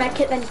take a med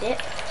kit then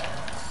dip.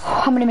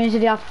 How many minutes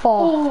did he have? 4.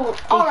 Oh,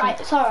 alright,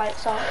 it's alright,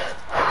 sorry.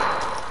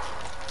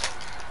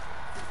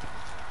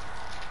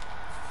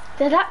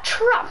 Did that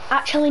trap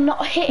actually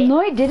not hit him? No,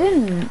 it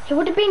didn't. He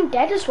would have been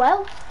dead as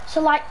well. So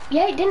like,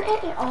 yeah, it didn't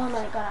hit him. Oh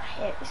my god, I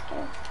hate this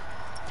game.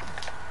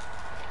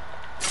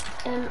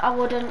 I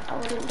wouldn't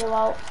do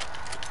out.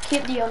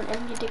 Keep the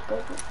hunting, you did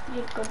good.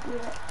 You did good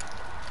with it.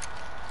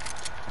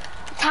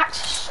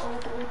 Attacks are so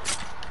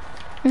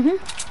good.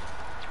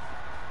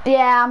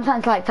 Yeah, I'm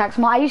starting to like tax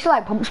more. I used to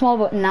like pump small,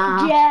 but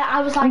nah. Yeah,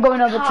 I was like, I'm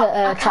going over to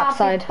I tap can't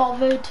side. be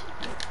bothered.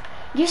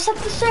 You said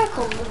the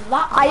circle was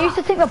that I bad. used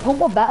to think the pump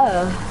were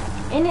better.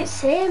 In it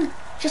same.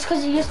 Just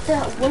because you used to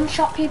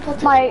one-shot people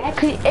to Like,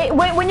 the head.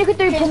 when you could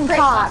do It's pump pretty tack,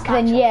 fast, then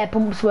actually. yeah,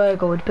 pumps were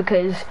good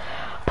because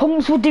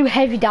pumps would do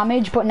heavy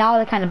damage, but now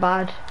they're kind of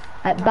bad.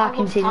 Like back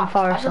in season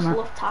 4 or I just something.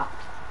 love tack.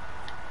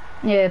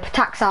 Yeah,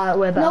 tacks are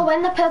way better. No,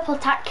 when the purple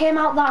tack came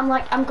out, that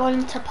I'm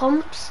going to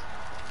pumps.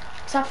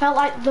 So I felt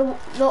like the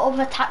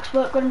other tacks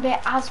weren't going to be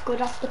as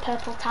good as the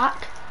purple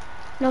tack.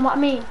 Know what I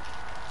mean?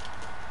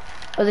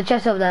 Oh, the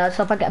chest over there,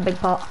 so if I get a big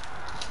pot.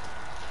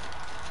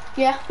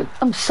 Yeah.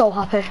 I'm so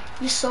happy.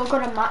 You're so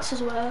good at mats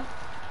as well.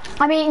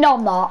 I mean, no,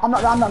 I'm not. I'm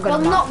not good Well,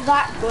 at that. not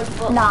that good,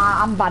 but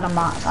Nah, I'm bad on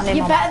that. I need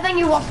you're more. better than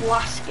you was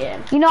last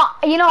game. You know,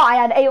 I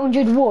had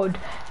 800 wood.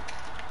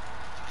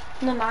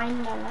 No,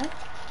 9.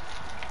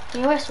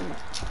 Can you waste from me?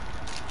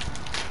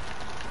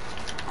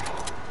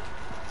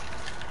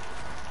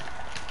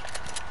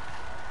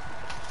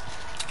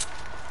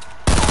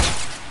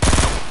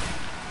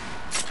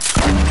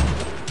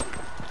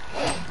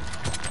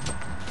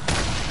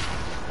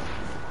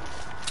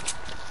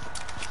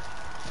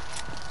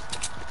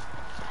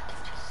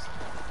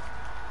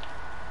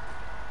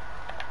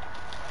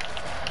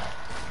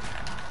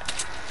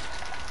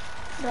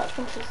 don't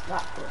think he's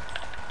that good.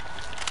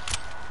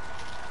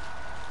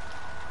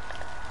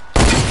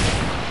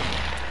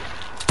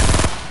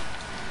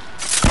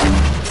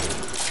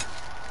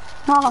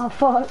 Oh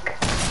fuck.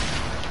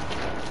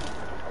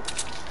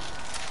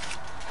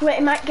 Wait,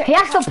 he might get. He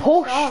has to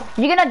push.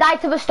 You're gonna die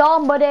to the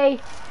storm, buddy.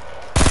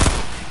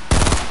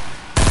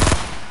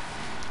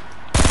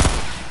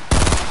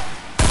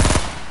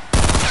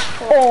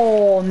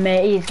 Oh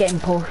mate, he's getting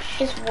pushed.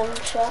 He's one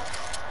shot.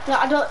 No,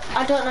 I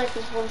don't know if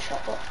he's one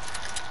shot, but.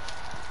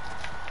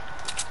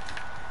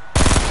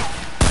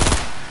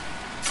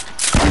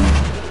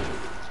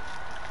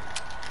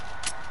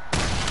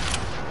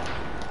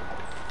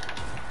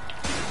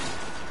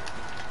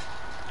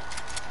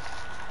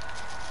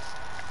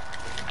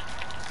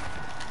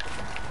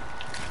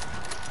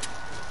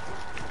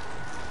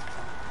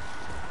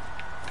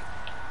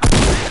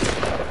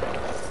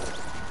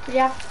 Do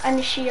you have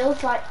any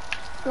shields, like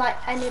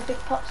any big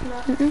pots?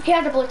 No. He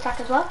had a blue tack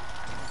as well.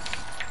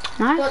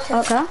 Nice,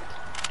 okay.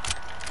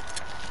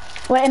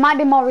 Wait, it might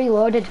be more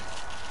reloaded.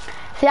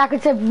 See, I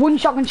could save one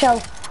shotgun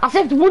shell. I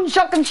saved one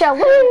shotgun shell,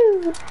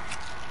 woo!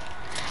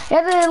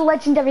 Yeah, the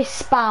legendary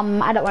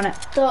spam, I don't want it.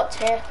 Don't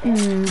take it.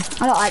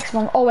 I don't like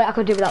spam. Oh wait, I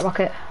could do with that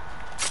rocket.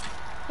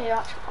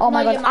 Yeah, oh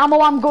my god, ammo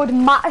I'm good,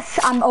 mats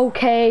I'm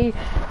okay.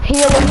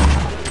 Healing,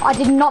 I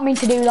did not mean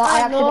to do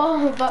that. I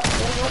know, but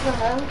what the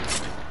hell?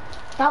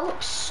 That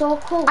looks so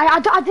cool. I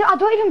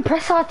don't even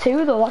press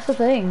R2 though, that's the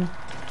thing.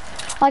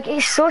 Like,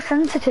 it's so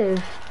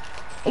sensitive.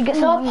 It gets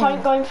no annoying.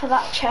 point going for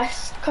that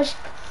chest, because...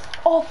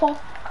 Oh, fuck.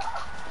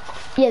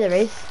 Yeah, there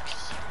is.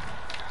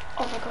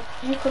 Oh my god,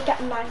 you could get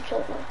 9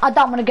 kills now. I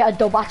don't want to get a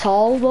dub at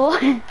all though.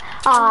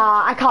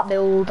 I can't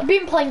build. You've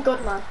been playing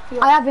good, man.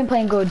 I have been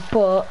playing good,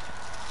 but...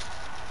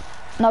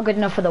 not good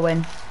enough for the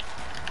win.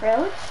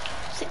 Really?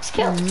 6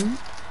 kills?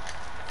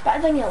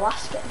 Better than your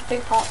last game,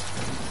 big pot.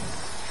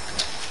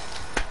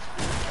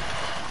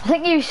 I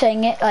think you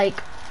saying it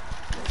like,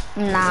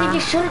 nah. See,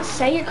 you shouldn't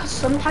say it because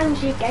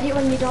sometimes you get it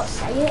when you don't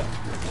say it,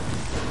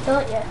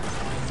 don't you?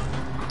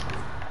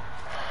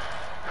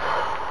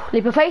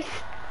 Leap of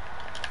faith.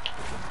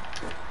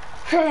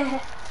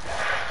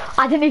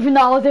 I didn't even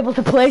know I was able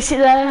to place it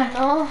there.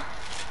 No.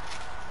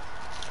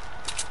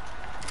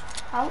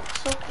 That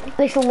looks so cool.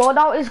 This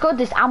loadout is good.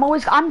 This ammo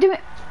is. I'm doing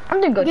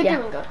good. You're yeah.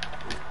 doing good.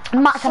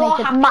 Max So needs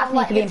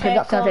to be improved.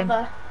 That's nothing.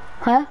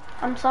 Huh?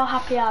 I'm so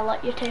happy I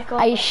let you take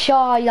over. Are you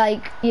sure,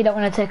 like, you don't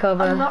want to take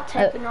over? I'm not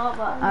taking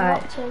over. I'm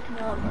alright. not taking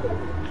over.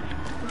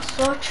 I'm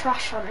so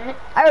trash on it.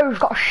 Oh, we've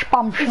got a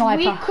spam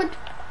sniper. If we could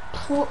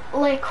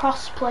play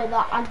cross-play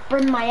that, I'd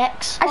bring my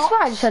Xbox. I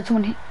swear I just said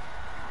someone.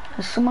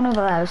 There's someone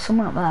over there. There's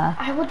someone up there.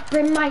 I would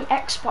bring my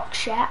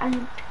Xbox, yeah,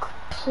 and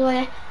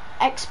play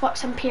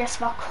Xbox and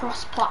PS4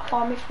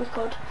 cross-platform if we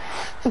could.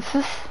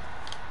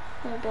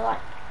 It'd be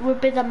like,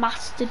 we'd be the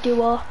master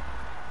duo.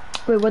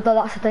 We would though,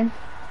 that's the thing.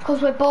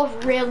 Because we're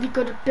both really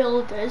good at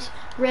builders,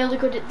 really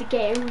good at the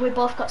game. We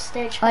both got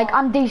stage 4. Like,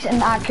 I'm decent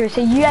in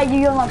accuracy. Yeah,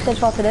 you unlocked stage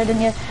 4 today,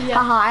 didn't you? Yeah.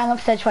 Haha, I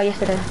unlocked stage 4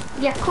 yesterday.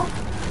 Yeah, cool.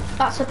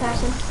 That's the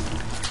person.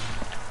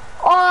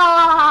 Oh,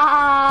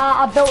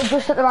 I built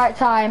just at the right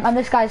time, and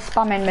this guy's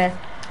spamming me.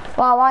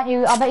 Well, aren't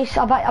you? I bet you're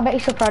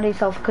so proud of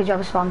yourself because you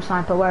have a spam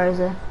sniper. Where is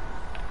he?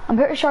 I'm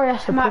pretty sure he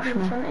has to push Might be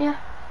in me. front of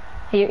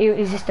you.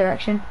 He's this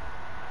direction.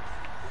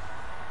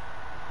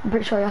 I'm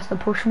pretty sure he has to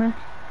push me.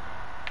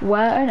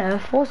 Where on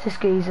earth was this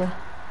geezer?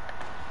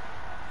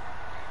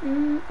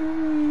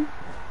 Oh,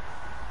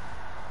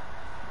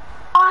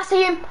 I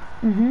see him.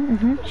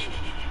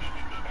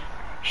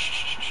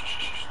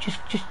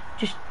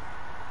 Just.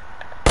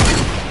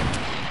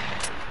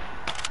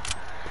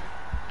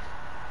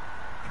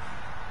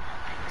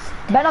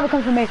 Better not be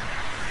coming from me.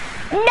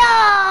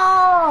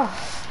 No!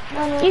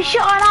 You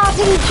shot an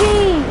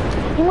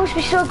RPG! You must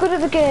be so good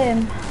at the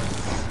game.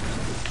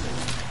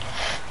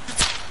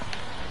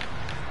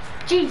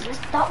 Jesus,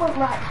 that went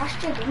right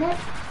past you, didn't it?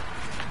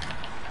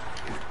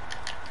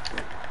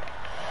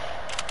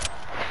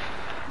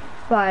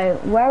 Right,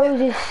 where was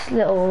this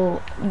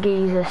little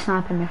geezer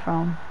sniping me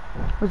from?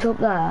 Was he up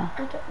there?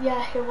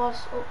 Yeah, he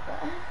was up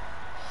there.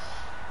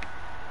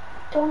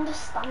 Don't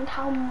understand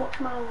how much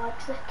my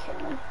legs are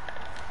killing.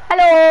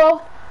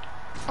 Hello!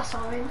 I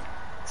saw him.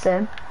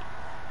 Same.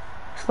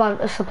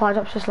 A supply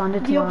drop's just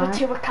landed to The my other right.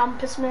 two were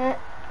campers, mate.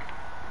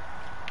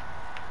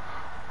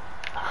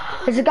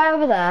 There's a guy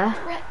over there.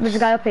 There's a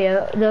guy up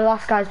here. The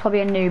last guy's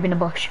probably a noob in a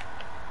bush.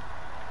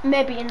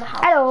 Maybe in the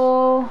house.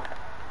 Hello!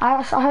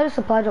 I heard a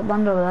supply drop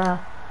land over there.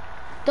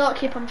 Don't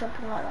keep on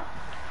jumping like that.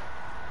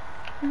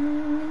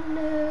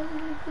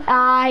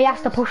 He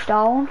has to push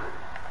down.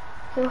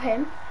 Who,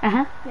 him?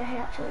 Uh-huh. Yeah, he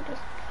actually does.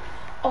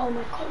 Oh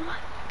my god, my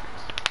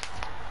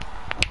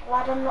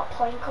glad I'm not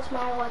playing because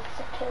my legs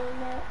are killing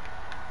me.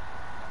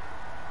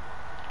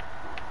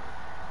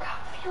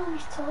 Can't feel my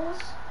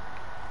toes.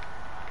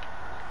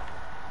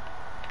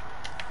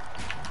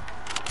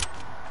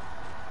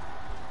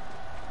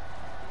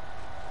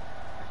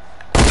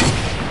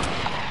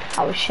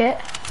 That was shit.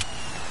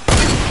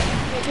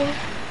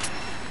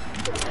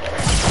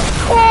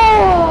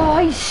 Oh,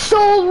 he's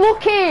so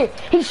lucky!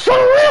 He's so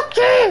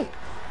lucky!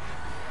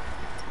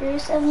 You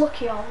say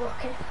lucky or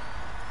lucky?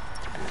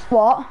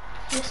 What?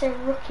 You say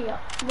rookie or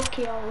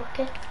lucky?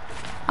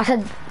 I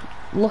said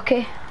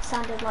lucky.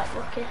 Sounded like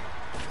lucky.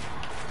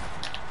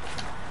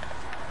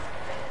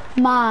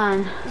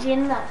 Man. Is he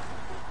in there?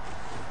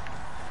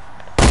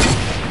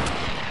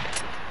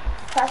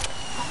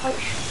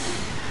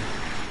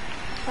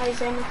 Why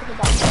is aiming for the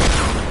back?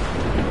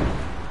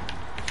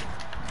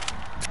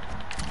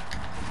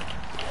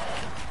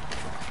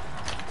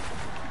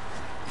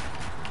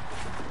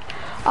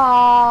 Oh,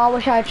 I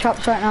wish I had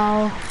chops right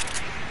now.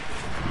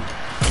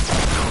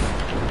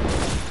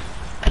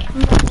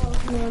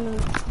 No,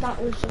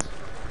 that was just...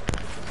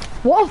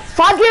 What a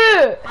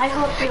faggot! I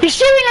hope You're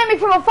shooting at me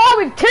from afar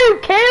with 2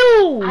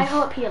 kills! I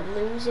hope he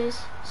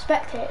loses.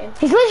 Spectating.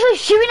 He's literally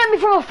shooting at me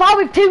from afar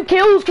with 2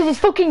 kills because he's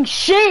fucking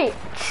shit!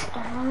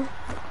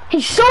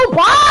 He's so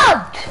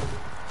bad!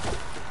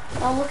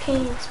 Oh look, he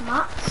needs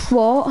mats.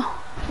 What?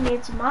 He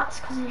needs mats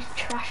because he's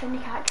trash and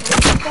he can't kill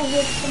people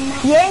with some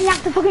mats. Yeah, and you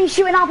have to fucking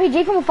shoot an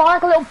RPG from afar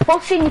like a little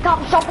pussy and you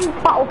can't stop him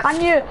battle, can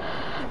you?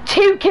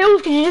 2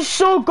 kills because you're just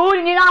so good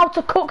and you know how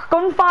to cook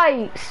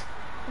gunfights.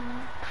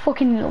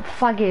 Fucking little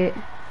faggot.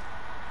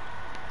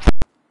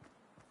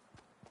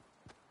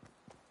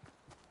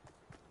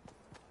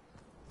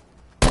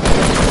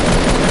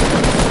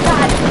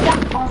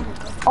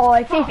 Oh,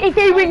 if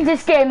he wins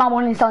this game, I'm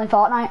uninstalling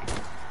Fortnite.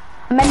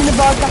 I'm ending the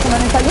broadcast and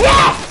uninstalling.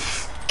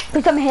 Yes!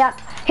 Please tell me he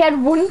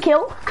had 1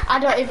 kill. I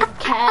don't even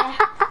care.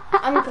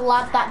 I'm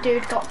glad that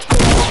dude got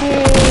killed.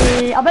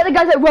 Hey, I bet the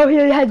guy's like, well, he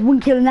only had 1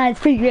 kill and I had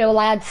 3 kills.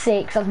 I had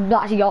 6. That's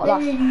actually got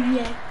that.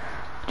 Yeah.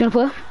 Do you wanna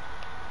play?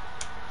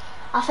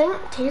 I think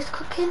tea's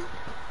cooking.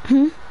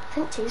 Hmm? I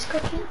think tea's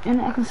cooking.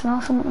 And I can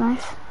smell something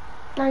nice.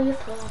 No, you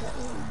play it. I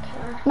don't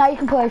care. Now you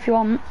can play if you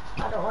want.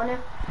 I don't want to.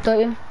 Don't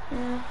you?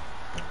 Yeah.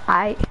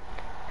 Aight.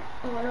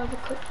 I want to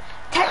cook.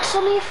 Text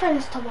some of your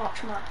friends to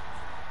watch, man.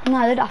 No,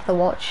 I did have to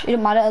watch. It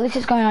doesn't matter. At least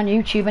it's going on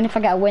YouTube. And if I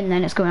get a win,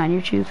 then it's going on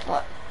YouTube.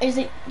 What? Is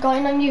it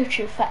going on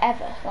YouTube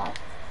forever?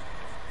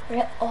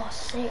 Like, oh,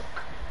 sick.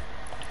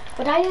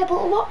 Would I be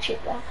able to watch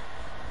it then?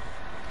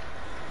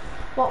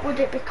 What would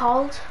it be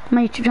called?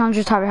 My YouTube channel is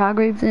just Harry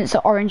Hargreaves and it's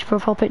an orange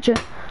profile picture.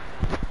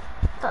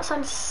 That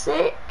sounds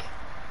sick.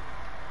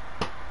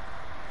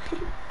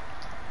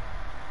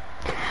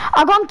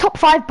 I got on top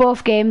 5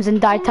 both games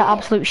and died to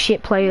absolute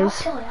shit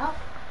players.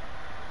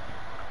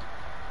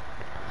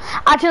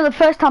 Actually, the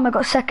first time I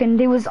got second,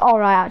 he was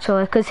alright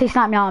actually, because he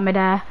sniped me out of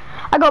midair.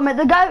 I got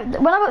the guy,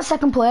 when I got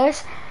second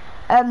place,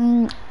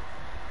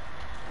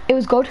 it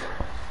was good.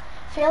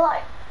 I feel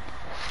like,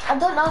 I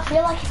don't know, I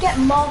feel like I get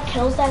more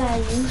kills than I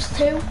used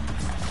to.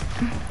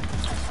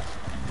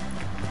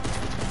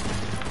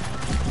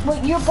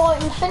 Wait, you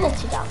bought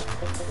Infinity down?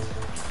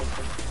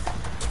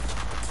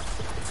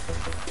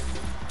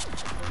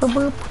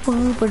 Where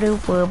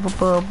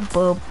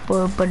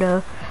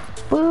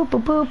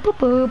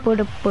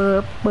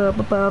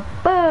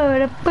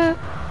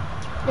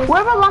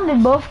have I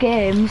landed both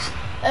games?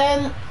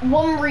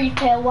 One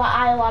retail where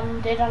I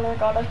landed and I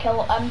got a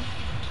kill,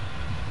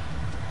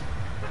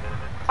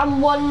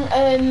 and one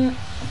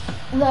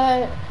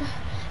the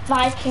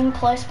Viking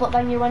place, but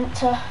then you went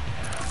to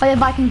Oh yeah,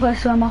 Viking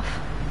place where I'm off.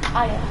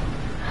 oh yeah,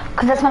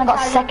 Because that's when I got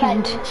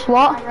second.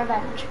 What?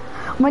 Revenge.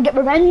 I'm gonna get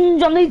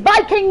revenge on these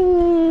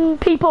Viking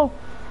people.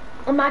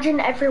 Imagine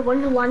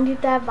everyone who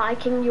landed there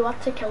Viking, you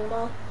had to kill them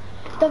all.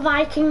 The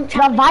Viking That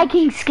challenge.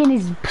 Viking skin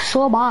is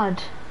so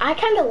bad. I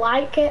kind of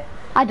like it.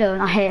 I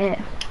don't, I hate it.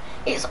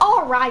 It's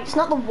alright, it's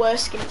not the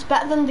worst skin, it's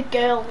better than the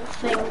girl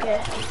thing.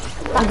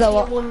 That girl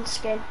tier what? 1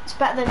 skin. It's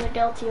better than the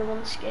girl tier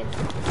 1 skin.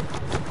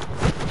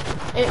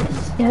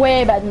 It's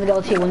Way better than the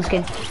gold tier 1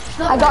 skin.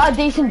 I got a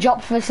decent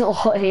job for this little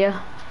hut here.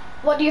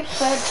 What do you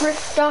prefer,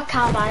 drift or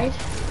carbide?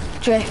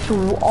 Drift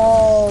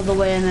all the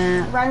way,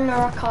 mate.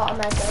 Ragnarok or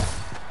Omega?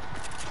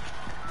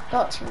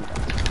 Don't tell me that.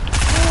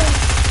 Oh,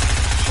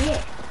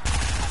 shit.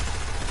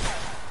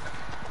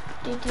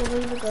 Did you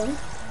leave a gun?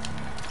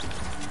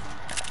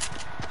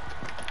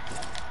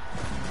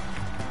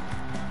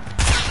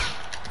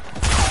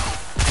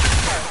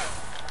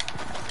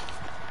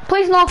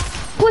 Please no,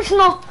 please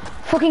no.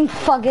 Fucking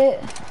faggot.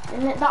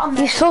 Isn't it that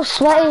Omega? You're so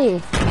sweaty. You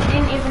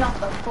didn't even have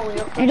the fully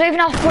up. You don't even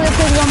have to put it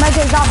through your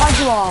Omega, is that bad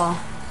you are?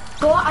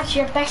 Go as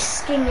your best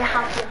skin, you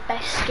have your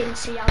best skin,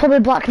 see how. Probably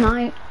Black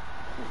Knight.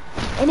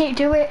 I need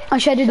to do it. I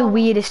should do the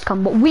weirdest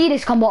combo.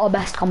 Weirdest combo or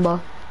best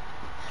combo?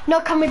 No,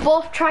 can we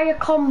both try a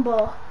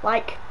combo?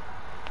 Like,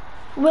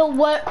 we'll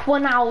work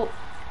one out.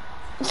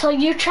 So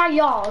you try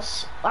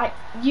yours. Like,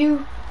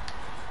 you...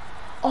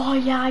 Oh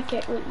yeah, I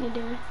get what you're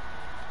doing.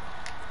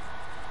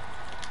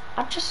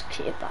 I've just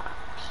keep that.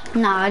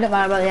 No, I don't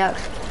matter about the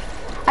axe.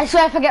 I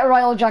swear if I get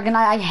Royal Dragon,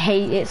 I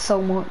hate it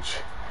so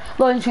much.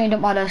 Loading screen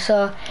don't matter,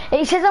 so...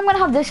 It says I'm going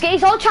to have this skin.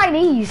 It's all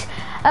Chinese.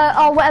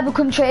 Or whatever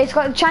country. It's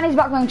got Chinese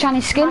background,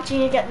 Chinese skin.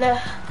 Imagine you get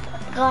the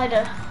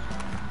glider.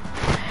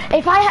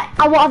 If I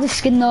won't have the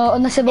skin though,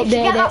 unless I've If you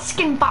get updated that it.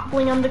 skin back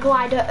bling on the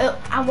glider,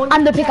 I want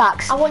And you the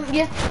pickaxe. I want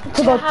you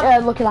To go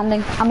Lucky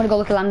Landing. I'm going to go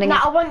Lucky Landing.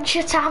 I want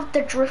you to have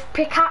the drift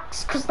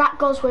pickaxe, because that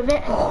goes with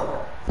it.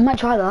 I might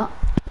try that.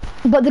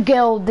 But the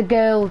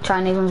girl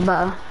Chinese one's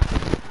better.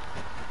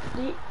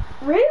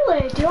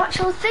 Really? Do you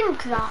actually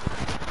think that?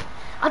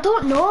 I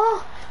don't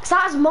know. Because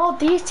that has more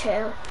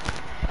detail.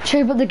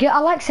 True, but the girl, I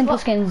like simple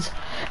skins.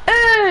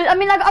 I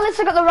mean, like, at least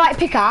I got the right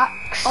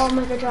pickaxe. Oh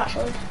my god,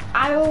 actually.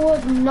 I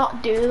would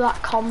not do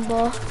that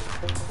combo.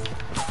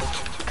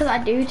 Because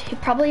that dude, he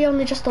probably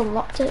only just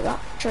unlocked it, that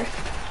drift.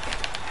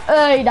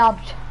 He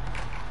dabbed.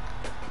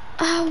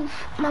 Oh,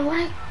 my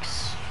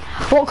legs.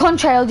 What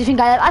contrail do you think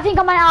I have? I think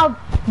I might have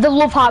the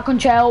Love Heart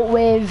contrail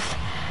with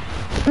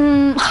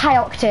high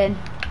octane.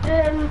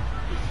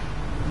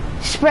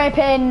 Spray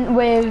paint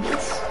with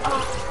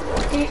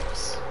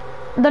Oops.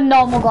 the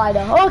normal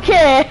glider.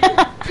 Okay.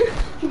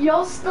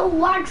 Yours still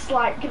lags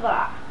like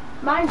that.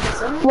 Mine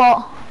doesn't.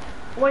 What?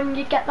 When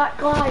you get that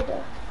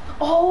glider.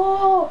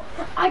 Oh,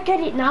 I get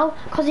it now,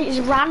 because it is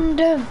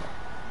random.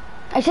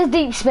 It says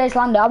Deep Space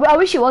Lander. I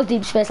wish it was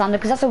Deep Space Lander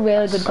because that's a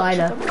really good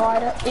glider. Good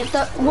glider. It's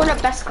one of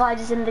the best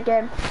gliders in the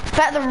game.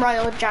 Better than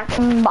Royal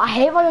Dragon. But I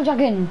hate Royal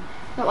Dragon.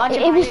 No, I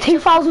It was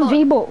 2,000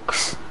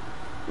 V-Bucks.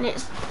 And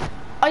it's...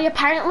 Oh,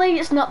 apparently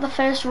it's not the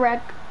first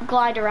red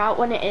glider out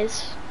when it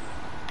is.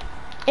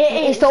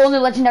 It's the only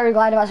legendary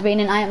glider that's been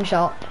in Item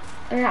Shop.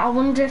 Yeah, I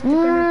wonder if they're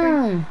gonna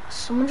bring...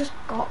 Someone just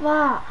got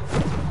that.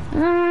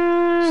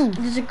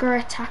 There's a grey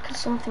attack or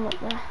something up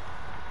there.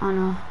 I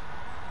know.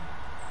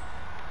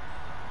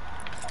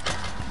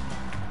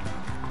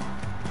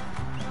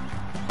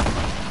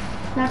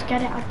 No, I'd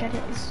get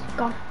it, it's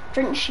gone.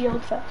 Drink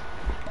shield first.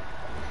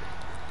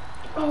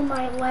 Oh,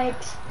 my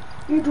legs.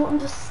 You don't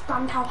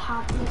understand how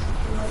hard these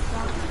are like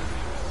that.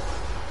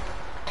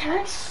 Can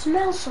I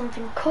smell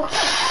something cooking?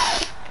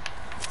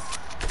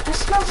 I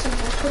smell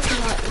something cooking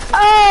like this.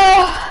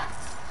 Oh!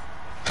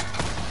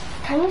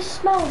 Can you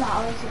smell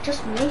that, or is it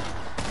just me?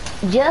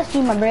 Just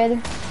you, my brother.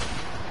 Can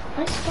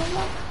I smell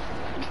that?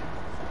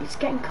 It's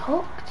getting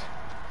cooked.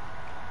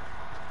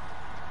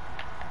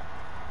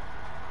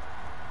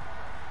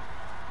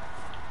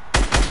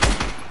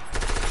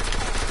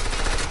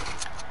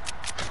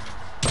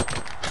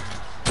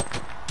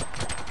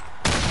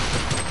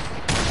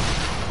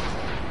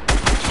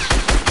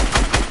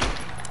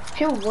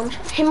 Who won?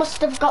 He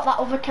must have got that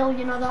other kill,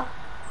 you know that?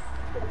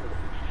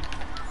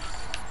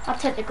 I'll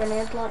take the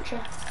grenade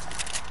launcher.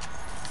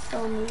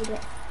 Don't need it.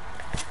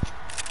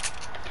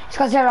 It's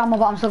got 0 ammo,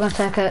 but I'm still going to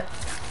take it.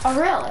 Oh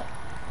really?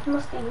 You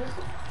must have used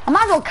it. I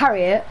might as well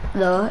carry it,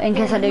 though, in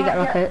case I do get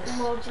rockets.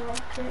 Loads of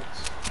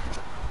rockets.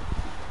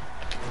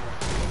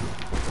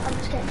 I'm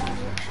just getting down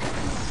here.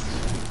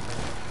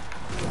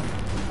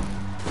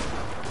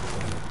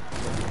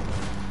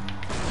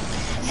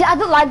 See, I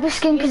don't like this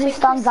skin because it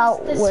stands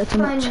out way too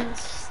much.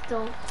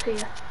 Still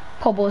here.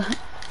 Probably.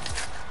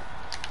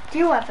 Do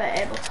you ever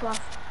able to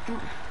have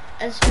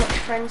as much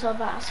friends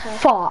over as her?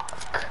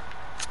 Fuck.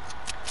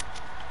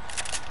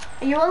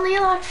 Are you only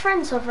allowed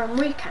friends over on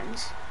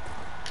weekends?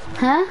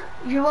 Huh?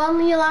 You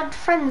only allowed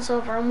friends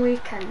over on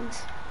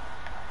weekends?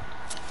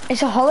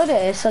 It's a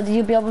holiday, so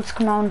you'll be able to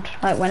come around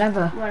like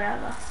whenever.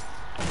 Whatever.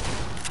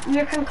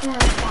 You can come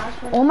around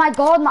twice. Oh my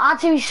god, my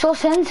artery is so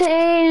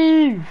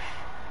sensitive.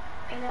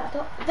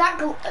 That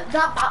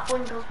back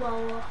one goes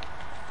well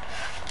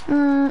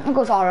though. It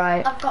goes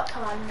alright. I've got to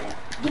land it.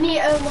 You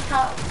need to look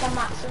out for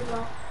mats as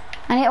well.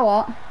 I need to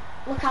what?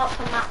 Look out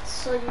for mats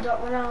so you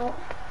don't run out.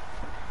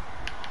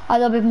 Oh,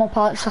 there'll be more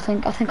pallets, I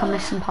think I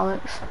missed some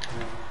pallets.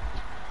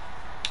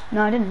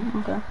 No, I didn't,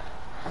 okay.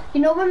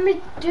 You know when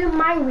we do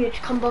my weird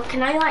combo,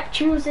 can I like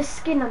choose this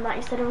skin on that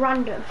instead of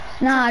random?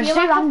 Nah, I just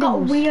feel do like I've got a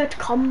randoms. weird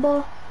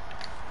combo.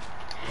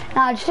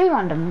 Nah, just do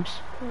randoms.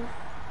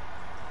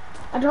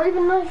 I don't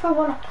even know if I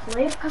want to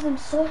play because I'm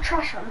so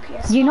trash on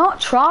PS5. You're not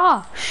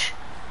trash.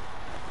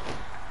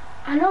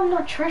 I know I'm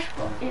not trash,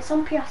 but it's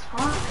on PS5.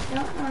 I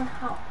don't know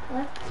how to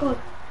play. Good.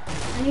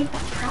 I need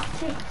that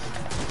practice.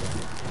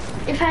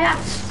 If I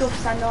had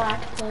stuffs, I know how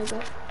to play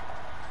good.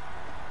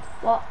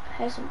 What?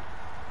 Here's some.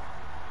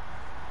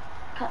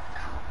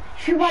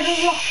 If you had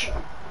a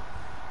rocket.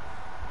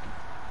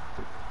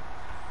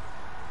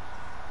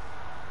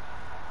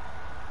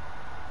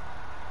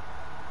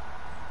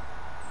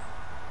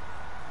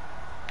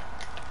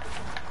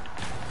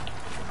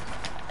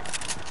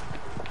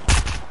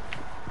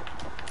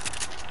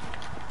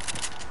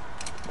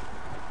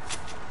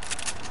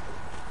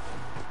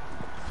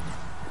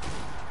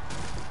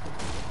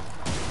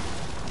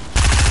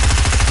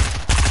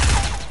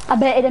 I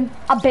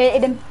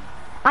baited him.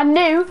 I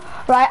knew,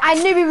 right, I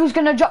knew he was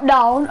going to drop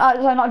down,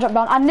 sorry, not drop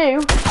down, I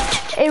knew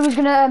he was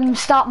going to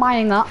start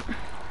mining that.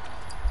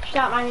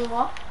 Start mining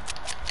what?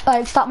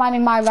 Like, start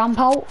mining my ramp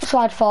out, so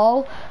I'd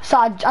fall. So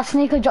I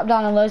sneakily dropped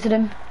down and lasered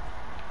him.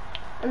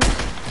 And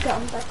get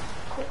on bed.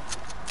 Quick.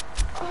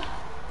 Oh,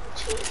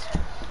 jeez.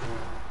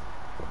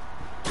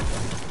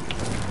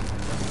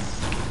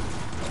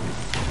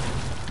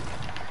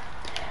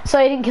 So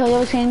he didn't kill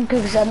your team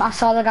because I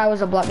saw the guy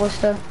was a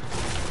blockbuster.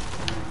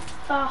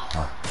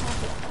 Oh.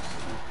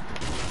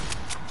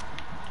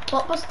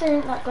 Blockbuster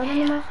ain't that good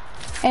anymore.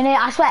 And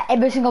I swear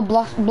every single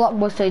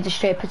blockbuster is a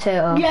straight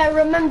potato. Yeah,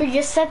 remember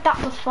you said that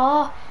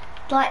before.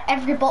 like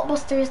every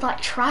blockbuster is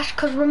like trash.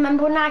 Cause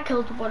remember when I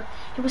killed one,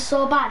 it was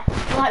so bad.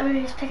 Like with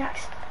his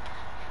pickaxe.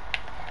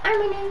 I'm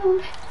a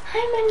noob.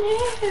 I'm a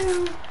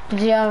noob. Did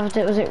you have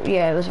it? Was it?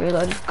 Yeah, it was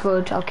reloaded.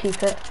 Good. I'll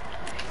keep it.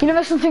 You know,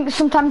 there's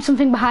sometimes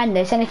something behind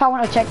this, and if I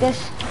want to check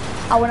this,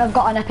 I wouldn't have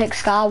got an epic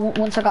scar.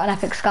 Once I got an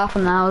epic scar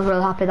from there, I was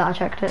really happy that I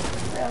checked it.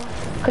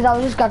 Because I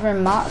was just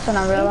gathering mats, and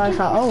I realised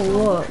that, oh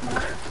look,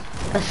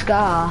 a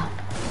scar.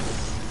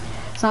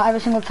 It's not every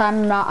single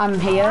time I'm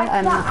here,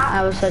 and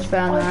I will search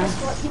behind there.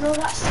 Guess what? You know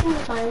that skin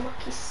is my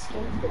lucky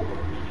skin.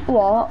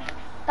 What?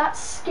 That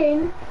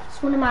skin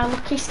is one of my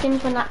lucky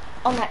skins when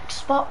on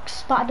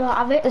Xbox, but I don't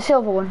have it. The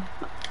silver one?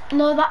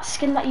 No, that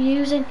skin that you're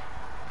using.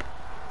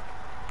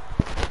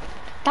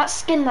 That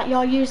skin that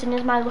you're using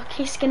is my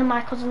lucky skin on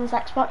my cousin's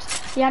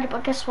Xbox. He had it,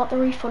 but guess what? They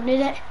refunded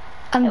it.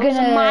 It was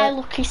my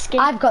lucky skin.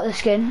 I've got the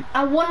skin.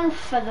 I won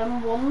for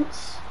them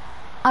once.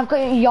 I've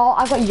got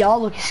your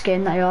lucky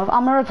skin that you have.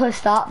 I'm gonna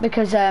replace that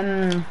because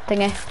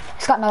thingy,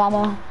 it's got no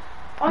ammo.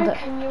 Oh,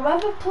 can you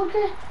ever plug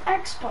an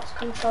Xbox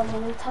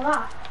controller into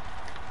that?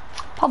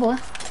 Probably.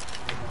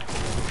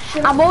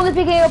 I'm only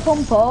picking it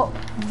pump up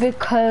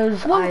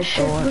because what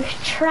should we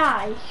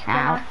try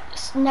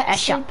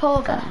next sleep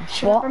over?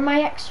 Should I bring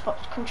my Xbox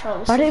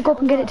controller? Why don't you go up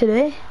and get it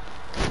today?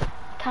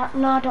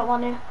 No, I don't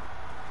want to.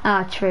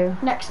 Ah, true.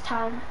 Next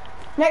time.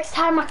 Next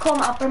time I come,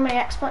 I'll bring my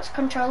Xbox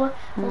controller.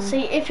 We'll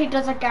see if he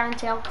does. I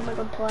guarantee I'll come a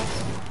good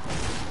place.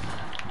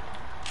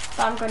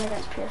 But I'm going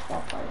against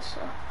PS4 players,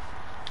 so.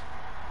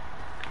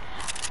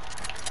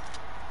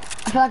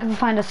 I feel like if I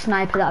find a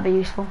sniper, that'd be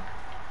useful.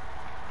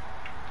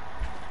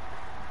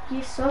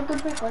 You're so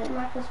good with hunting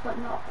rifles, but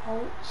not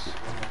bolts.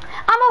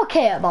 I'm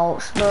okay at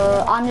bolts,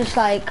 but I'm just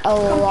like a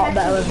lot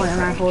better with hunting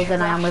rifles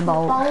than I am with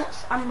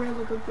bolts. I'm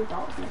really good with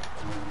bolts.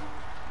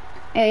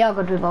 Yeah, you're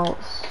good with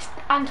bolts.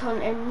 And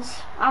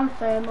huntings, and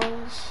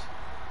thermals.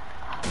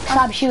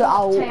 Stab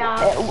shootout.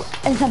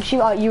 In Stab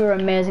shootout, you were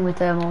amazing with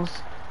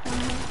thermals.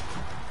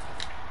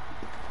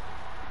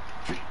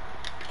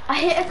 I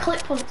hit a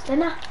clip once,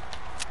 didn't I?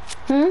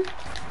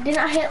 Didn't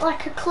I hit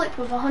like a clip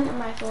with a hunting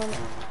rifle on it?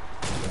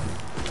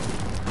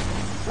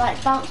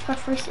 Like bounce per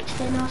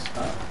 360 no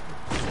scope.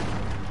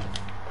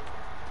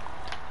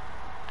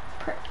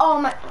 Oh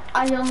my!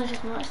 I only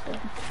just noticed it.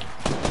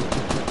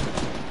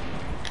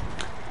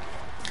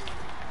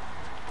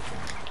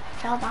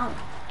 Fell down.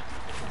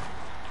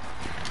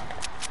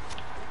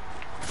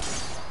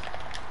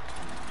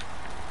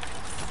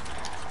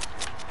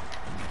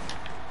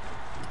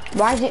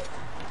 Why is it?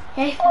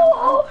 He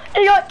fell down.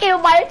 He got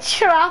killed by a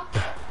trap.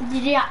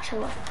 Did he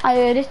actually? I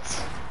heard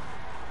it.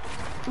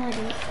 No, I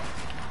didn't.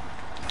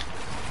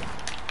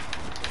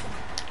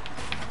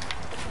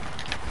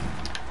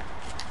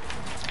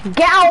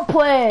 Get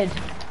outplayed!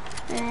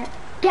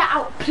 Get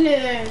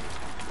outplayed!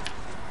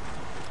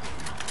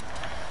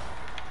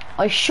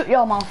 I shut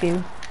your mouth,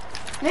 you.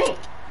 Me?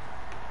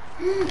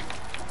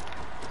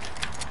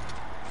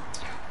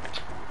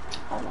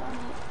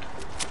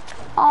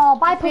 Oh,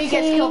 bye, pussy. He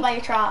gets killed by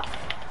a trap.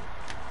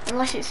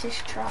 Unless it's his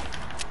trap.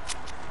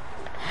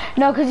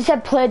 No, because he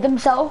said played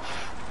themselves.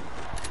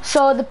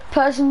 So the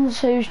person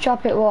whose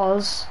trap it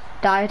was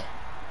died.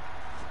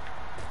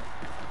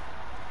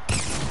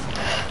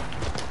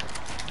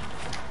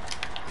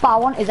 But I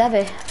want his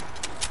heavy.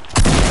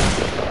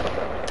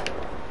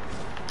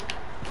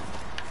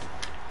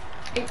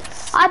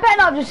 I better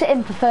not just hit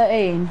him for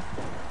 13.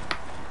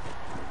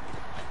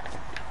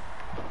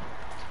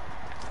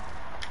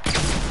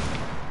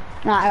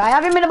 Right, I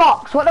have him in a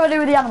box. What do I do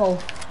with the animal?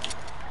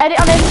 Edit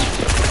on him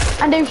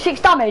and do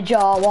 6 damage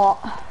or what?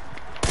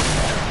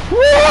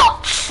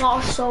 What? That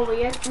was so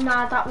weird.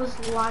 Nah, that was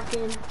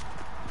lagging.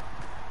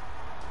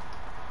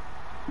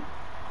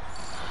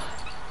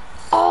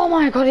 Oh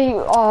my god,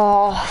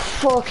 oh,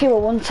 fuck, he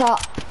will one tap.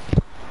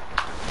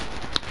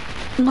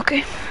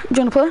 Okay, do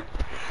you want to play?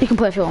 You can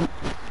play if you want.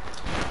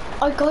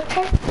 I go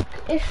check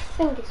if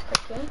thing is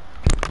cooking.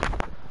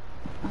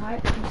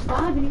 Alright, I'm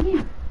starving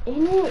you.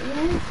 In it,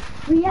 yeah.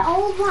 We get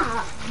all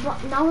that,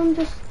 but now I'm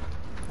just...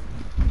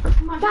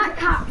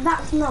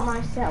 That's not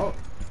my setup.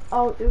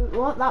 Oh,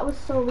 what? That was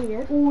so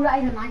weird. Oh,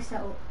 that is a nice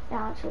setup.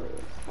 Yeah, actually it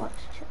is.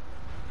 Let's check.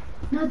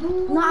 No,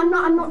 don't. No,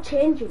 I'm not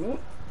changing it.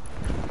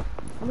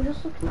 I'm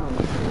just looking at all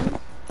the skins.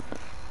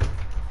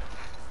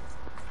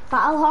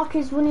 Battlehawk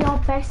is one of your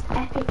best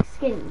epic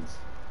skins.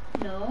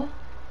 No.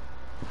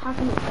 How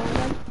can it go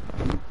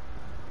then?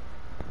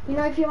 You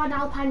know, if you had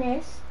Alpine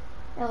Ace,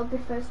 it'll be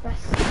first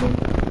best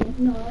skin.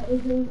 No,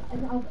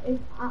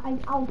 it's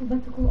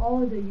alphabetical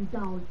order you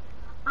down.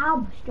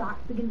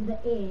 Abstract begins with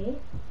an A.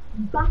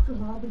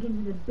 Battlehawk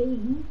begins with a B.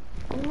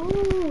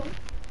 Ooh.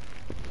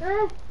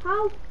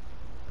 How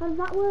does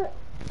that work?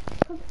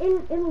 Because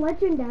in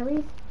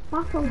legendaries,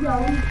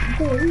 Battlehawk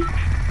B.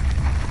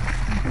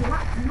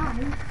 That's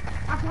nice.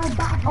 That's why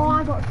Battlehawk. Oh,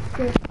 I got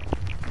 6.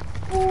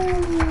 Oh,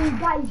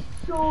 that is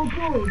so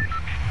good.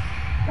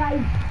 That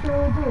is so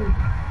good.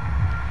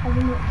 How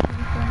much?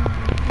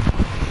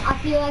 I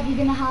feel like you're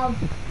gonna have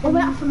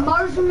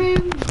tomorrow's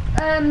moon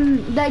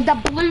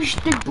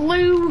the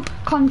blue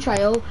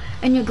contrail,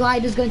 and your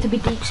glider's going to be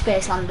Deep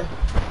Space Lander.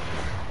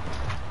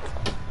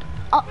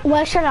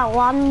 Where should I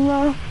land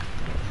though?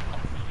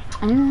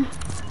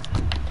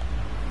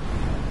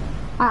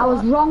 I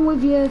was wrong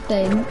with your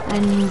thing,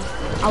 and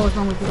I was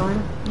wrong with your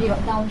glider. You got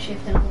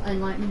downshift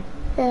and lightning.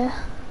 Yeah.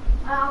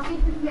 I'll see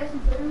if we can get some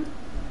food.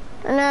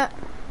 And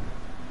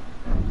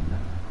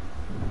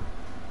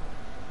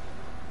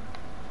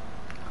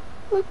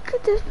look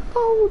at this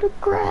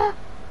photograph.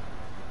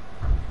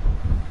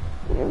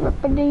 You're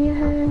ripping in your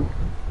hand.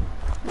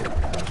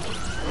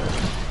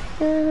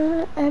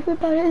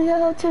 Everybody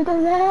go to the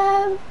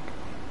left.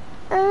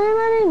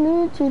 Everybody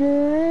move to the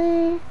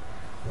right.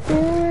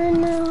 You're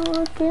now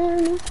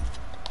again.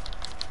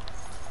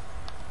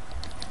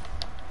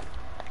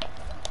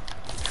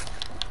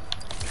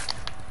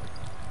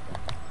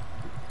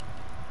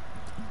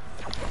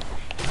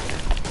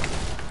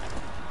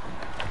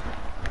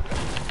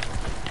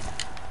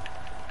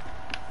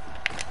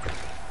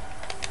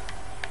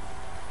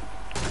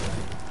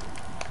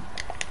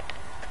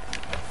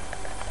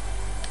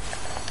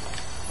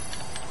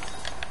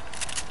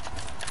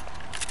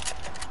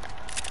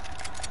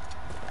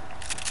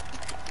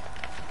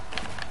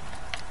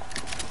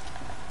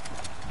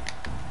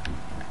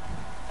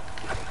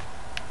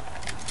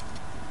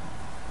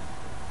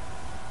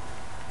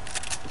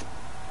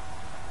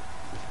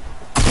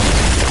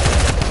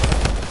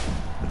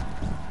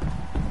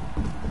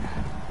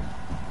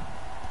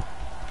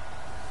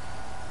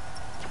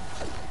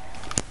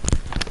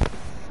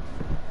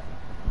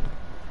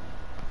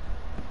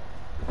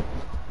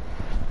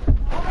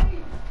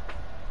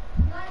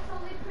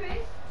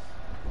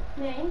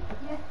 Name?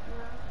 Yeah.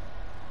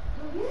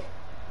 Do you?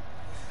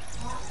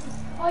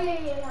 Oh yeah, I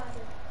did.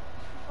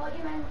 What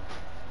you meant?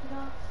 No,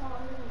 sort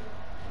of really.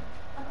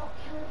 I got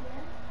killed,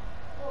 yeah.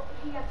 But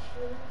he had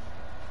shields.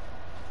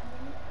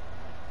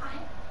 I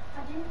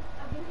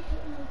didn't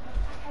hit him with the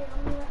attack. I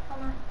only went for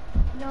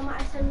my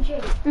SMG.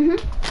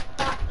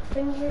 That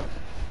thing.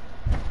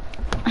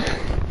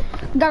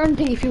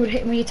 Guarantee if you would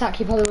hit me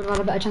attack, you probably would have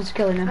had a better chance of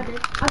killing him. I did.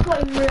 I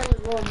got him really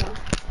low, man.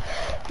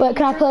 Wait,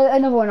 can I play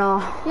another one or?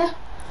 Yeah.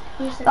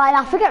 Like,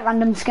 I forget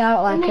random skin, I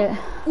don't like it.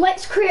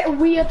 Let's create a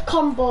weird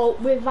combo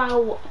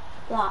without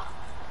that.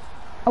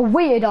 A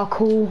weird or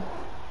cool?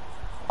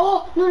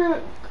 Oh, no,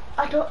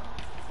 I don't.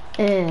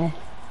 No,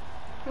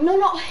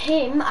 not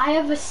him. I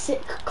have a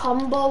sick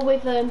combo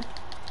with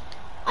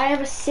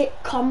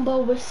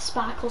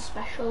Sparkle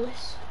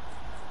Specialist.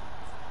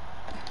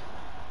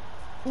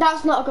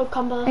 That's not a good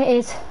combo. It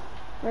is.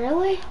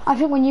 Really? I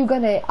think when you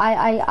got it,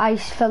 I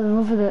fell in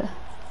love with it.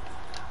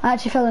 I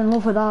actually fell in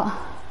love with that.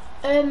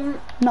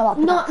 Not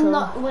that.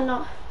 We're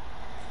not.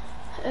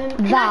 Can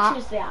That. I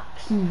choose the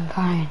axe?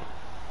 Fine.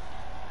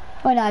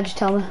 Why not? Just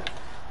tell me.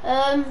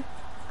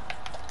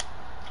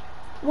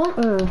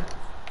 Wouldn't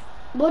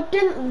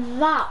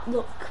that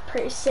look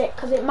pretty sick?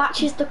 Because it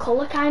matches the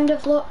colour kind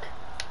of look.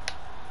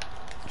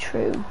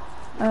 True.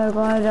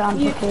 Glider, I'm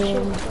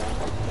picking.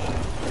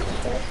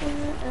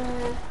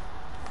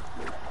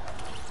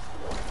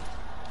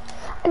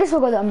 I guess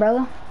we'll go with the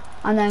umbrella.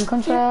 And then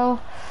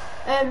control.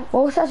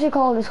 What's it actually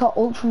called? It's called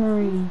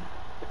Ultramarine.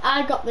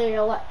 I got the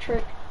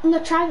electric. No,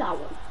 try that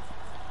one.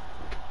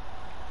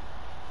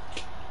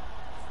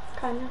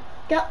 Kinda.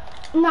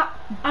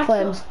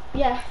 Flames.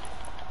 Yeah.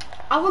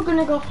 I was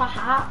gonna go for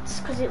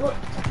hearts because it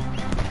looked.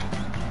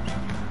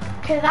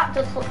 Okay, that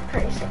does look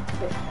pretty sick to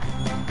me.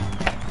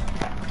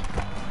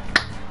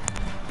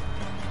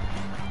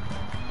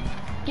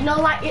 You know,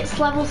 like it's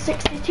level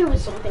 62 or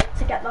something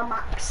to get the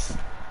max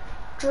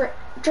drift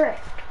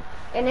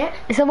in it.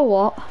 It's level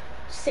what?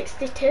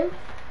 62.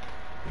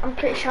 I'm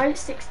pretty sure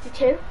it's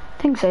 62. I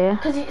think so, yeah.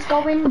 Because it's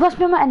going. It must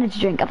be my energy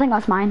drink. I think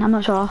that's mine. I'm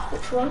not sure.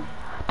 Which one?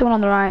 The one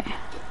on the right.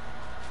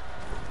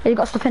 You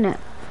got stuff in it?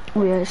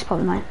 Oh yeah, it's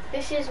probably mine.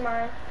 This is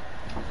mine.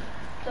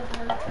 The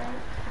blueprint.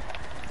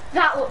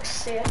 That looks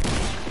sick.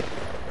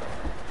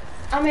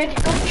 I made a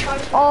good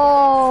choice.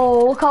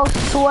 Oh, look how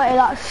sweaty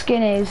that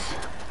skin is.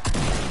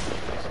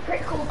 It's a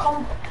pretty cool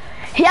combo.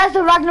 He has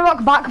the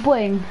Ragnarok back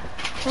bling.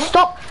 What?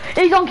 Stop.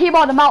 He's on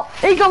keyboard and mouse.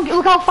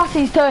 Look how fast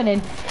he's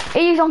turning.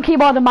 He's on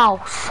keyboard and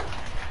mouse.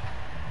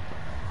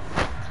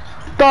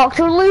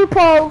 Dr.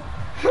 Lupo.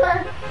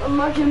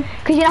 Imagine.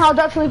 Because you know how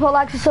Dr. Lupo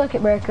likes a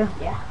circuit breaker?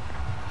 Yeah.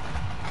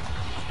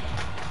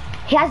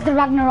 He has the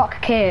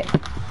Ragnarok cape.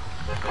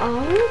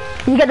 Oh.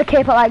 You get the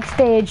cape at like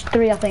stage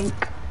 3, I think.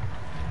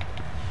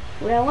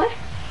 Really?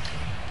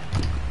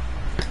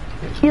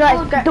 You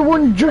like the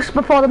one just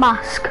before the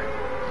mask.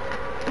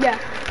 Yeah.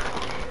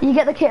 You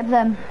get the cape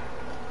then.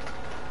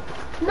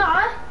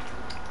 No.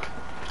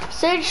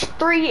 Stage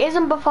 3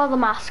 isn't before the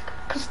mask.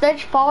 Because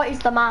stage 4 is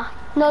the mask.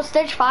 No,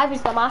 stage 5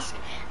 is the mask.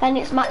 Then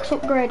it's max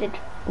upgraded.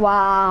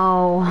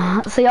 Wow.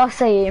 So you're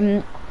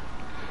saying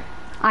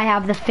I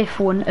have the 5th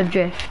one of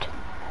Drift?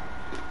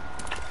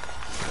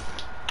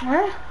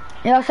 Huh?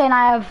 You're saying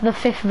I have the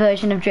 5th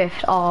version of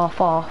Drift or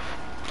 4th?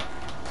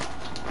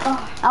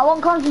 Oh. I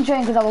won't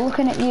concentrate because I was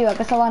looking at you. I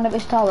guess I'll end up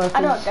this tower.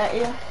 I don't get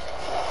you.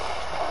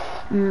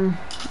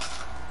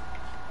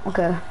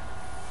 Okay.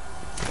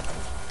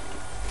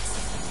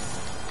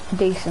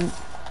 Decent.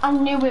 I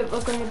knew it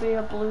was going to be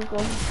a blue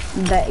gun.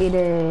 Bet you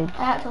did.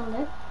 I actually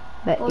did.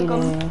 Bet Blue you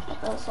gun. did.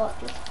 That's like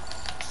this.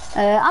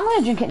 I'm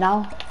gonna drink it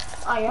now.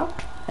 Are you?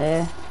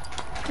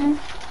 Mm.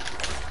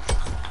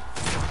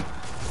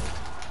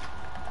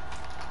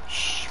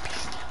 Shh,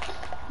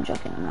 I'm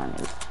joking, I'm not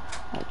new.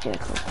 Like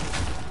Jacob.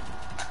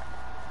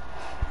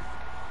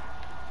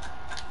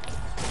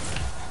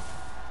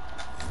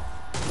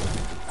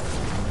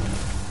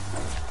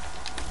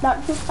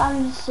 That just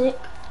sounds sick.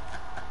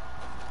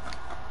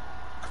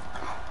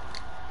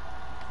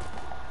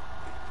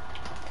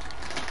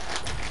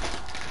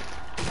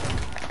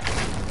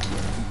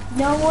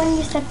 No, when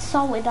you said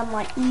salted, I'm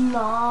like,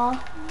 nah.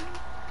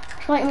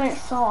 It's like when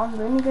it's salt and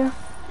vinegar.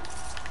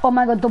 Oh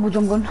my god, double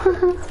jump gun.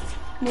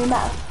 No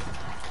matter.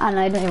 I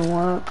know, it didn't even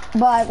work. But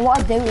like, what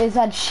I'd do is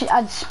I'd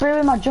spray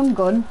with my jump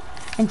gun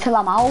until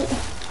I'm out.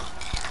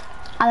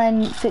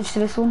 And then switch to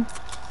this one.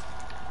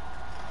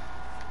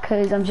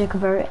 Because I'm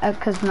Jacob Verity,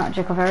 because not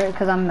Jacob Verity,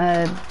 because I'm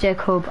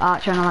Jacob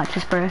Archer and I like to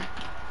spray.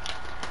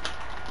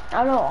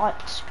 I don't like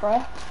to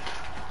spray.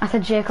 I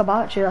said Jacob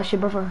Archer, that's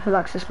your brother who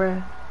likes to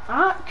spray.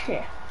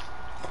 Archie?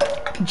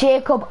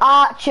 Jacob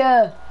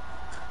Archer!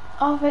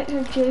 Oh, I think it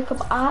was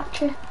Jacob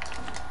Archie.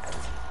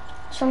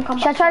 Should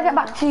I try to get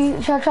back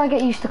to, should I try to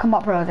get used to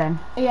Combat Pro again?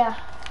 Yeah.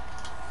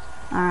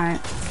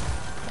 Alright.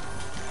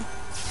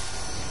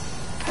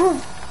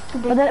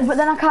 but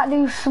then I can't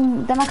do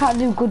I can't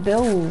do good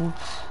builds.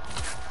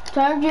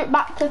 Turn it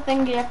back to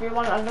thingy if you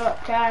want, I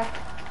don't care.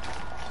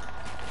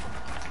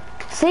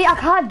 See, I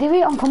can't do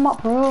it on Combat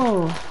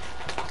Pro.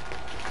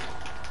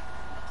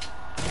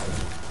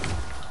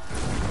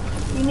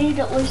 You need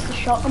at least a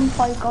shotgun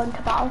before you go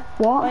into battle.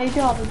 What? Or you do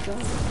have a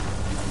jump.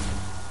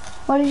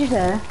 What did you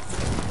say?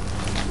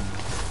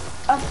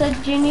 I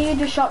said, do you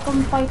need a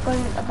shotgun before you go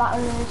into battle?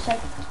 And you said,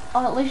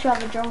 oh, at least you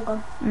have a drum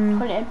gun.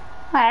 Put it in.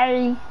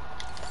 Hey.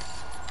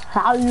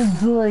 How you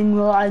doing?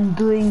 Well, I'm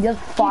doing just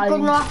fine. You're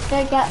gonna have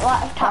to get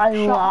like a tap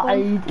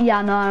shotgun.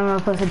 Yeah, no, I'm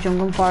gonna put a jump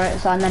gun for it.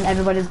 So, and then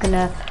everybody's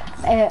gonna,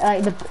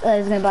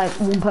 there's gonna be like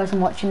one person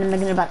watching and they're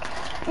gonna be like,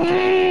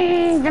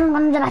 jump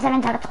guns and I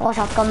said tactical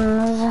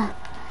shotguns.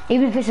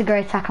 Even if it's a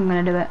great attack, I'm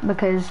gonna do it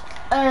because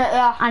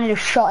yeah. I need a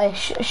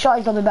shottish.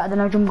 Shotty's gonna be better than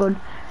a jump gun.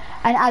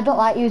 And I don't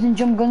like using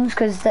jump guns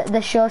because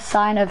they show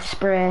sign of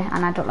spray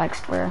and I don't like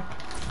spray.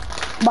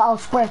 But I'll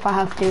spray if I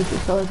have to, if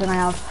it's the only thing I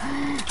have.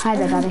 Hi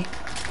there, Daddy.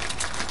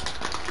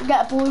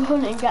 Get a blue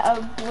hunt and get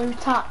a blue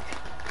tack.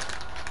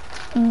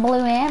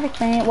 Blue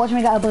everything. Watch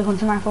me get a blue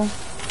hunting rifle.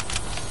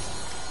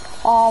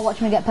 Oh, watch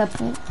me get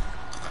purple.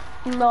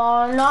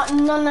 No, not,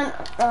 no.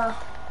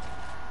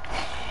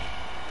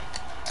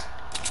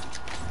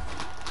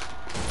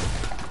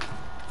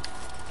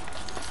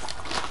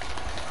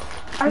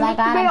 I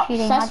used to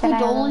be obsessed with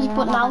dollies,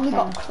 but now they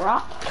got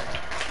crap.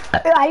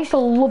 I used to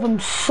love them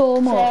so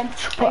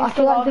much, but I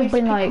feel like they've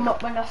been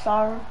like... When I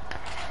saw them.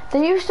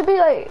 They used to be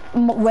like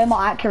way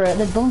more accurate.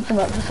 They've done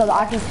something so the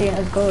accuracy isn't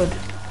as good.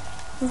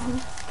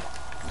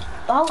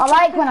 I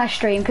like when I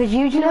stream because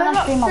usually when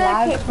I stream I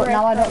lag, but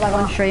now I don't lag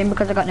on stream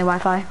because I got new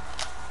Wi-Fi.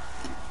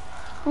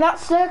 That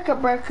circuit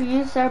breaker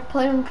you said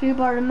play on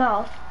keyboard and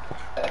mouse.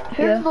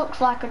 His looks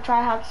like a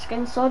tryhard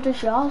skin, so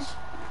does yours.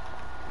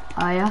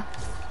 Oh yeah.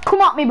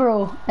 Come at me,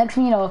 bro. Next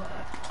thing you know,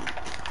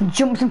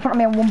 jumps in front of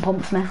me and one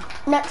pumps me.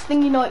 Next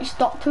thing you know, it's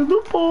Dr.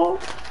 Lupo.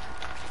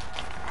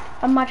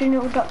 Imagine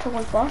it was Dr.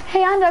 Lupo.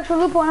 Hey, I'm Dr.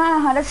 Lupo and I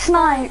had a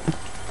snipe.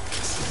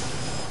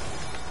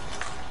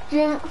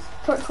 Jinx,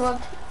 touch wood.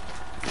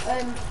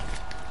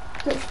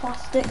 Touch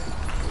plastic.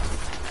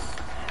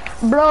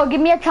 Bro,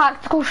 give me a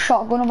tactical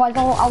shotgun, otherwise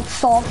I'll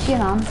sort you,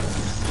 man.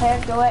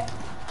 Here, do it.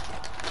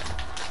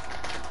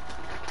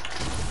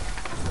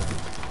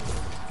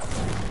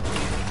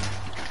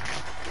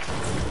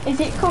 Is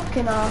it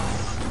cooking or?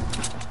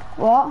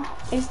 What?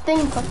 Is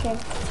thing cooking?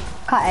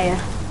 Can't hear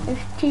you. Is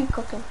tea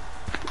cooking?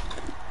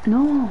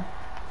 No.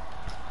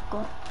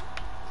 Good.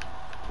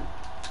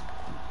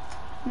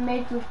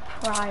 Made with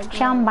pride.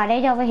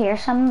 Somebody's over here,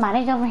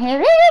 somebody's over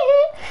here.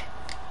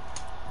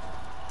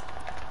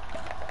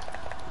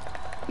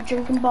 You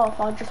drinking both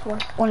or just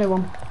one? Only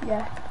one.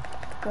 Yeah.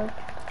 Good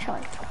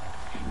choice.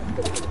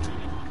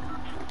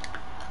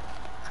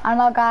 I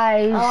know,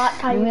 guys. I like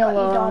how you got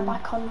your door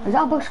back on. Is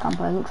that a bush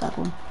camper? It looks like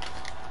one.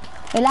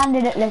 He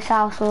landed at this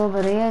house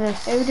over here.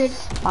 This. Who did?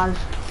 Man.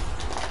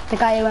 The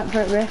guy who went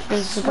for it rift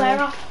is the Swear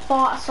guy. I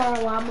thought I saw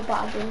a llama, but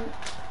I didn't.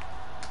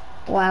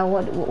 Wow,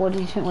 what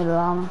did you think with the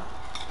llama?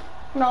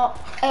 No,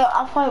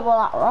 I thought it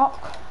was that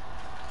rock.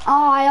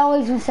 Oh, I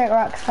always mistake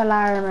rocks for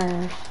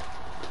llamas.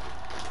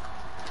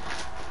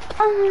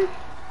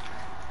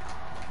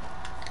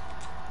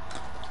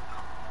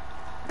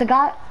 The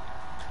guy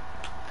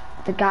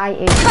is bad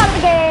at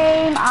the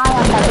game. I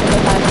am bad at the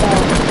game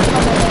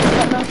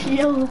myself. No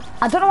shield.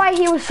 I don't know why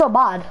he was so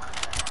bad.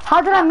 How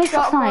did I miss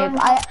the snipe?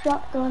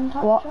 Shotgun,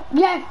 What? shot.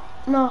 Yeah.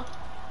 No.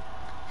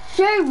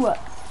 Shoot.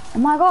 Oh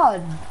my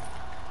god.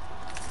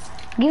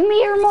 Give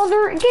me a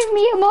mother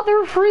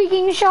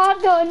freaking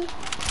shotgun.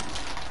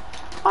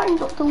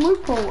 find up the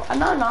loophole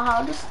and I know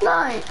how to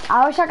snipe.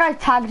 I wish that guy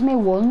tagged me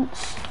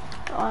once.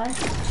 Why?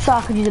 So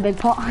I could use a big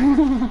pot.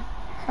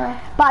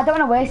 But I don't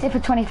want to waste it for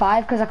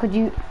 25 because I could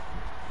use...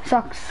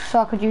 So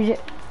I could use it.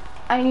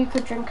 And you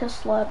could drink a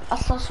slurp. I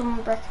saw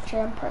someone break a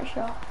chair, I'm pretty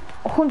sure.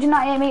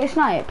 198 meter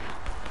snipe.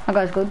 That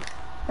guy's good.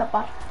 Not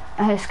bad.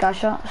 I hear sky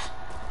shots.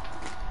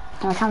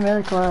 Oh, I can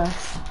really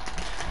close.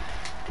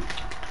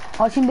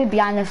 I seem to be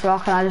behind this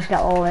rock and I just get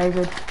all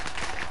lasered.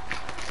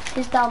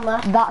 He's down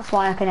there. That's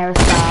why I can hear a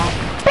star.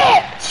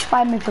 Bitch!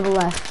 5 minutes to the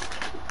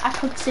left. I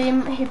could see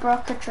him, he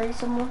broke a tree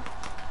somewhere.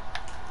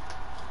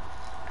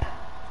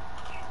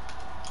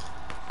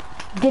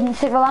 Didn't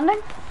stick the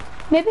landing?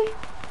 Maybe?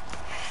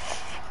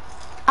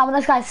 I want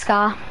this guy's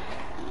scar.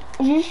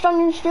 Is he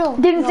standing still?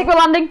 Didn't stick the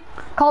landing.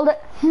 Called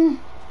it.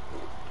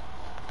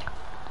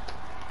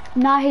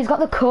 Nah, he's got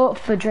the coat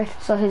for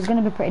drift, so he's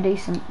going to be pretty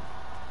decent.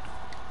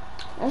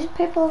 Those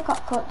people who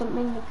got caught don't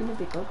mean they're going to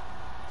be good.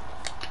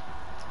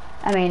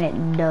 I mean,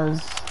 it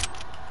does.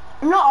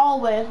 Not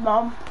always,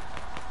 Mom.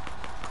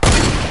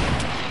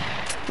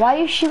 Why are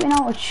you shooting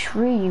out a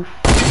tree, you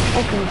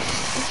fucking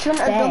You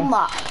shouldn't have done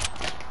that.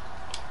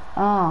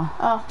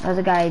 Oh, there's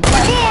a guy.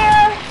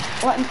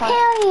 Let him fight.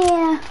 Hell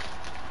yeah.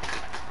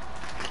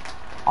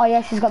 Oh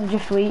yes, he's got the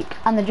drift weak,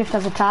 and the drift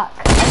has attack.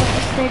 I want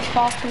the stage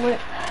 4 to loot.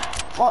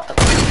 What?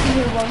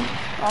 New one.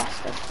 Oh,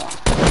 stage 4.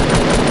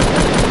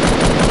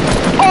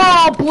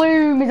 Oh,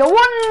 Bloom is a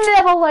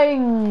wonderful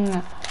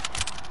thing.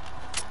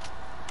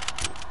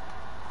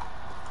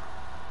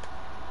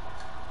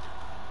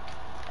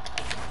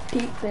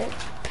 Peek, bitch.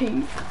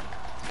 Peek.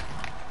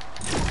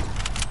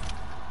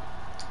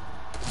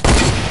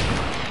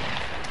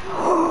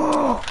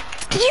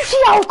 Did you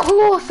see how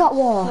close that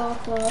was? So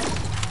close.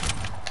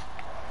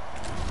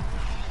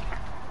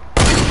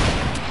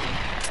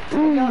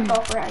 Don't go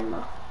for it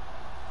anymore.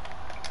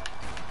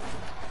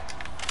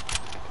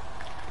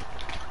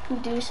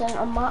 Decent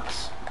on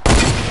max.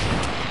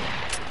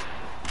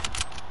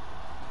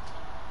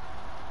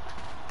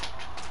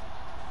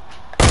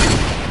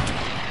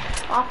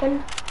 What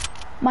happened?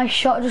 My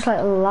shot just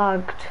like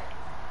lagged.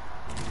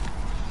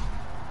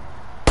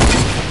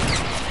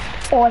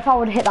 Oh, if I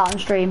would have hit that on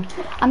stream.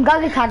 I'm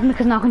glad they tagged me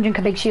because now I can drink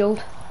a big shield.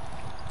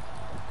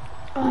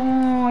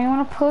 Oh, you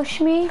want to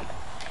push me?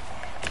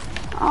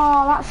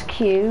 Oh, that's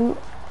cute.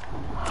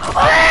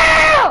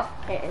 Oh!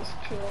 It is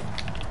cute.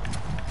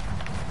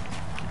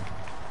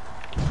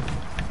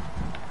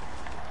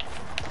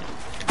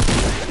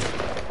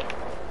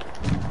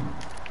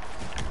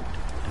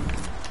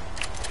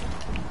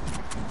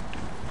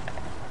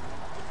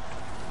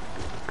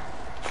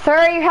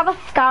 Sir, you have a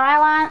scar I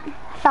want?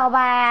 So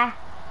bad.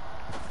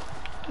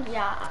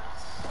 Yes.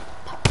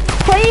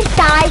 Please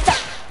die.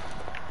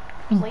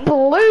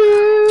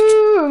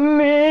 Bloom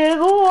is a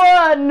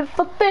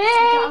wonderful thing.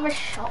 I have a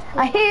shot.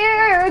 I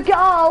hear a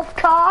golf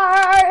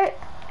cart.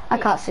 I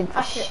can't sing for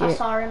Actually, shit. I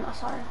saw him. I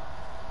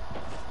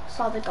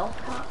saw the golf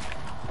cart.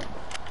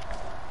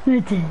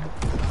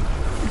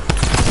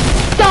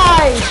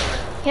 Die!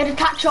 He had a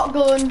cat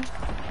shotgun.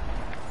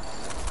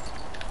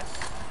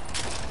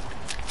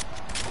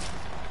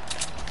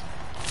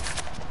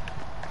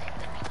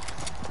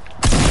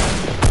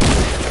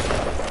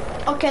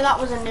 Okay, that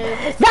was a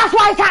noob. That's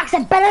why attacks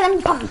are better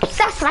than pumps.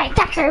 That's why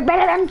attacks are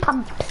better than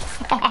pumps.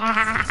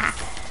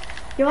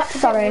 You had to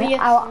Sorry, get weird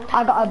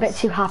I got a bit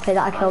too happy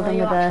that I killed him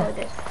with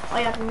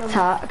a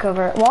attack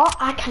over it. What?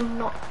 I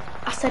cannot.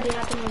 I said he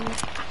had a number.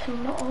 I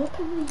cannot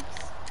open these.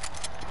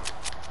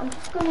 I'm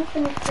just gonna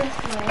finish this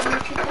now.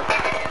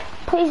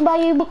 Please buy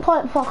you book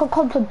point so I can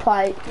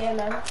contemplate. Yeah,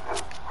 man.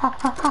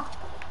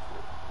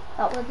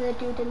 That was the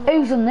dude in the.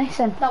 Who's done this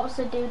then? That was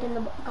the dude in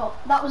the.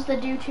 That was the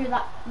dude who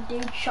that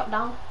dude shot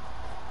down.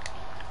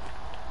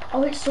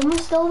 Oh, it's someone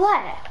still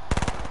there?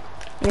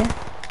 Yeah.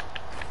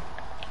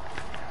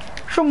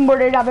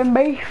 Somebody's having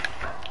beef.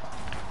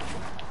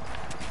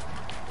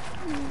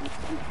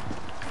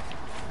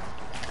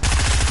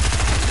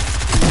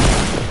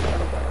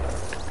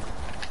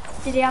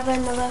 Did he have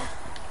another?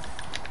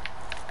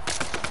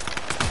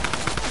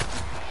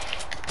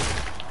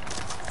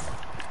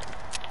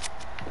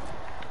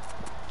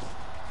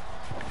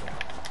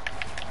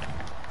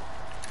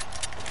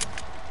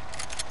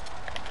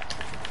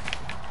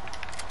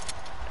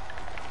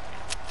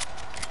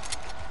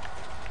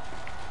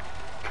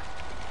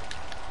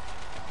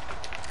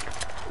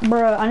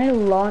 Bro, I need a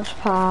launch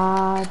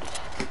pad.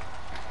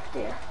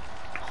 Dear.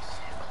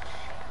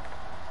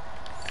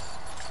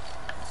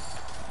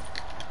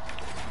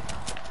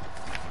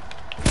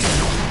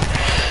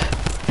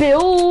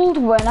 Build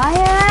when I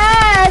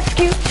ask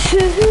you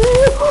to.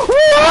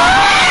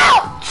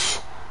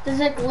 What? There's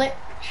a glitch.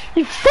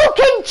 You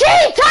fucking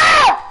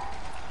cheater!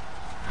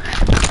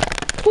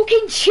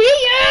 Fucking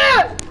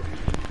cheater!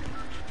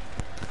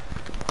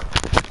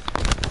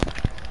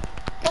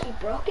 But you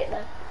broke it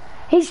then.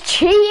 He's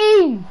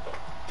cheating!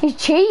 He's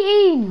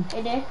cheating!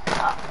 He did.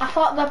 I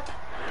thought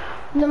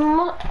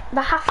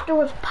the have to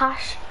have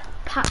patch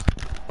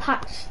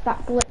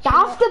that glitch.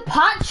 That's the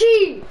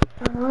patchy!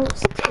 No,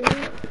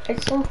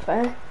 it's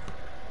unfair.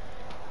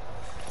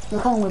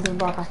 Look how long we've been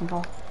broadcasting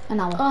for. An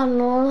hour. Oh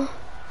no.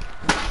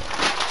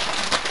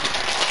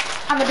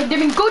 And I've been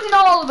doing good in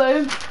all of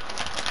them.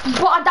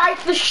 But I died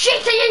to the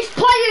shittiest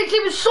players.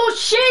 It was so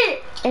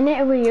shit. In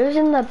it, we're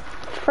using the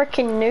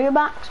freaking new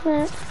backs,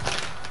 mate.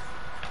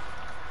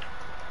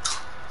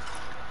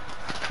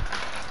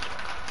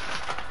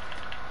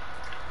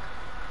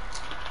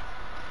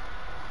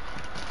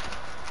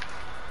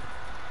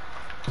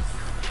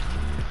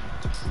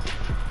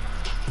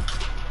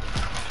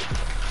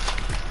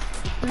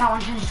 Now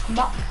I'm just come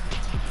back.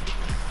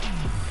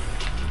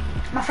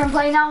 My friend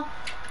playing now.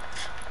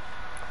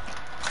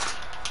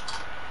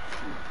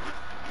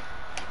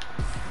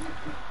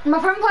 My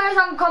friend plays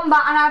on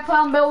combat and I play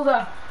on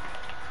builder.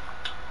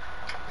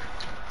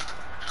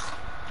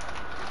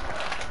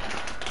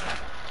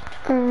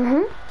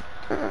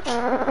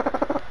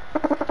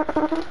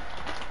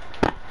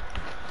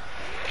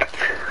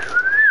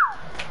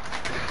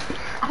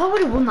 I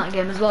would have won that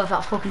game as well if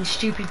that fucking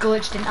stupid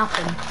glitch didn't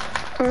happen.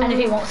 And if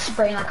he won't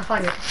spray like a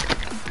faggot.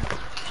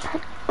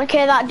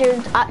 Okay, that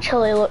dude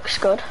actually looks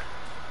good.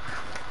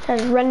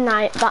 There's Ren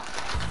Knight,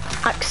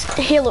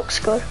 he looks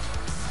good.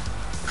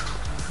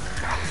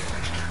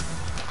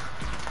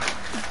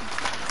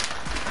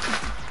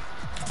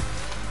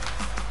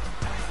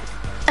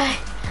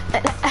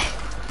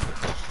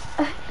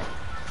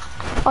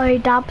 Oh, he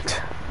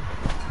dabbed.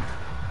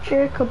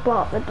 Jacob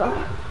bought the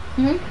dab.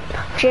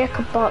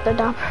 Jacob bought the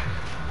dab.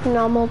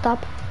 Normal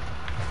dab.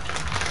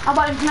 I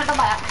bought infinite dab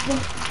by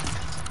accident.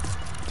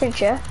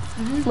 Did you?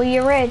 Were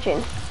you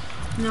raging?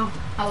 No,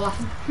 I was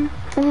laughing.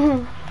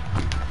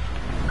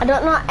 I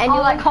don't know anyone.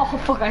 I was like, oh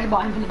fuck, I just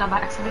bought infinite dab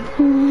by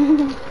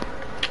accident.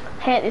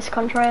 Hate this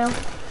control.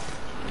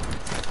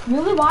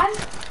 Really, why?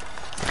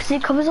 Because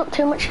it covers up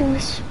too much in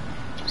this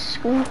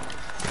screen.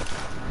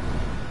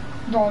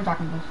 No,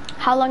 Dragon Balls.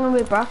 How long are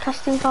we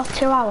broadcasting for?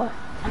 2 hours?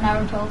 An hour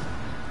and 12.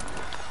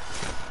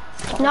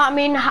 No, I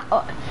mean,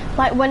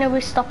 like when are we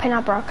stopping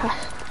our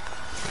broadcast?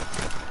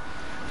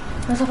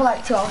 It's for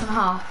like 2 hours and a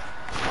half.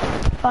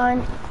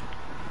 Fine.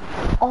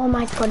 Oh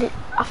my god,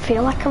 I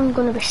feel like I'm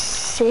gonna be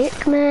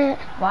sick, mate.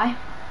 Why?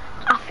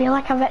 I feel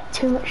like I've ate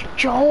too much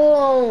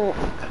junk.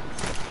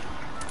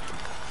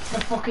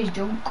 The fuck is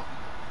junk?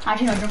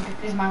 Actually, no, junk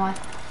is my life.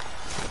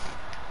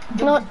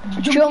 Not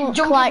junk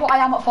like is what I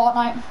am at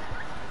Fortnite.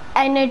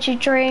 Energy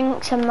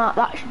drinks and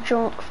that's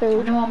junk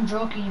food. No, I'm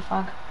joking, you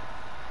fag.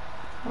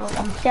 Well,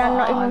 Yeah, I'm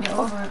not even get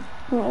over it.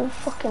 No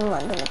fucking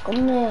landing a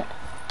gun, mate.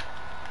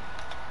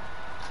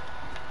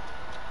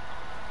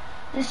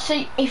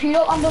 See, if you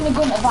don't land on a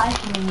gun at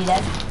Viking, then you're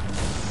dead.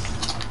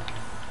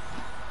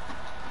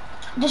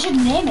 They should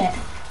name it.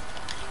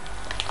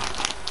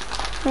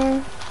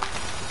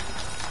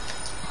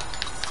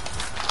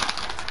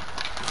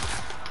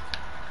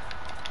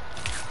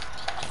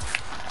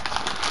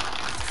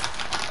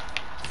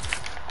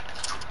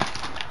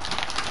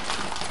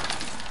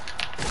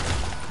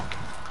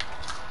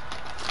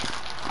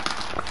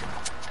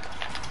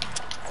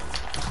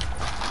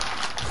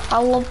 I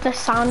love the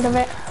sound of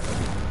it.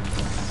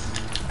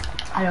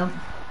 I don't.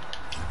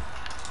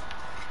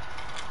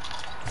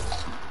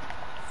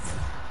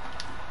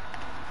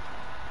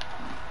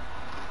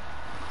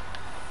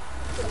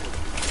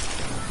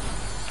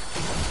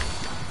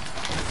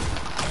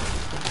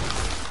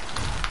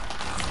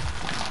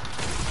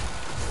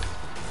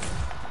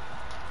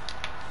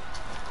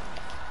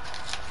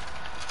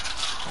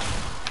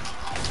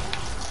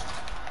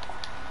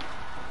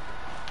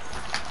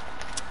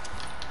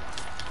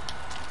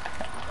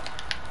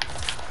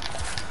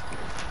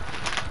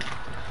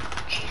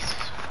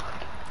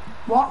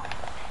 What?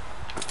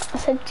 I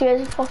said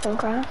Jesus fucking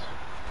Christ.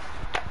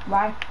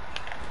 Why?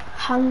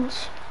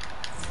 Hands.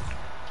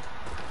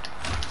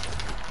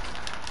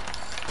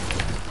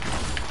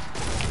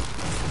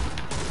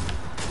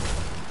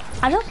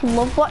 I just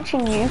love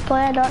watching you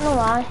play, I don't know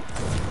why.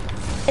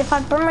 If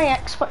I bring my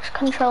Xbox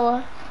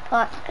controller,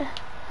 like,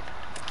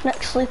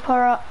 next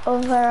sleepover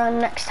over and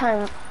next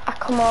time I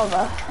come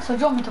over. So do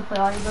you want me to play,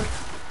 are you good?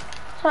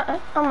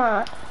 I'm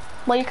alright.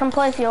 Well, you can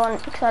play if you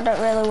want, because I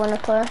don't really want to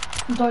play.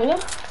 Don't you?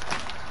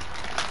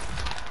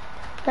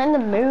 I'm in the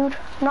mood,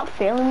 I'm not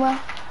feeling well.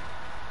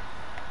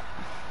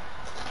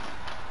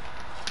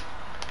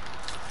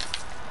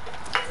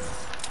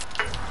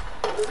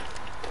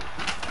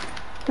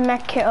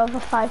 Make it over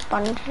 5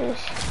 bandages.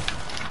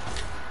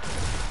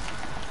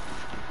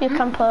 You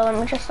can play, let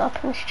me just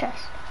open his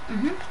chest.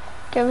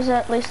 Give us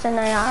at least an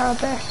AR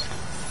base.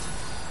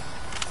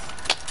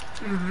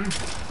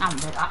 I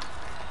won't do that.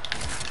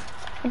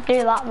 We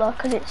do that though,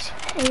 because it's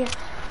here.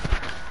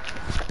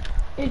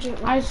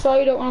 I saw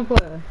you don't want to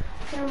play.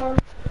 Come on.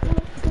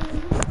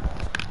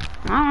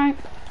 Alright.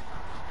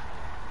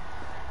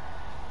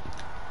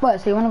 What,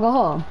 so you want to go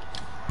home?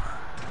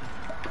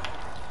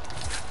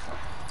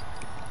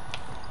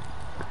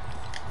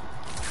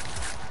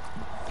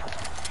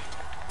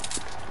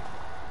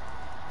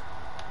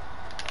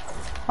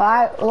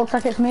 Alright, looks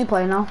like it's me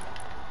playing now.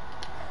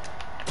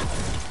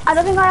 I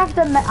don't think I have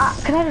to.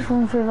 Can I just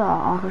run through that?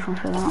 Oh, I can just run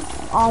through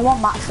that. Oh, I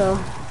want Max though.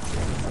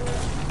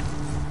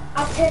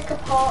 I'll take a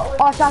portal.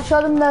 Oh, shall I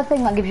show them the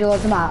thing that gives you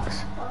loads of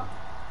mats?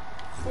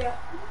 Yeah.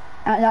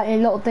 That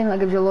little thing that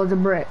gives you loads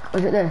of brick.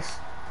 Was it this?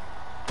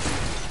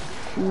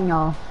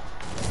 No.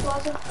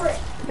 Loads of brick.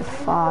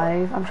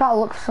 5. I'm trying to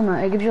look for something.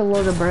 It gives you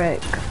loads of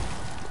brick.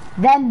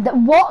 Then,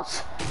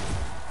 what?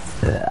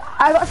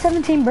 I got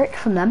 17 brick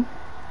from them.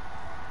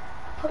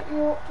 Put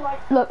you up like...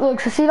 Look,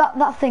 so see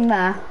that thing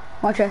there?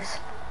 Watch this.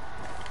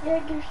 Yeah,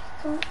 give you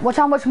some... Watch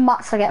how much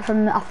mats I get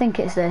from, I think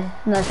it's this.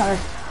 No, it's not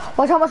this.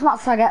 Watch how much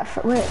mats I get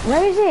from, wait,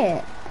 where is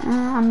it?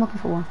 I'm looking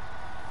for one.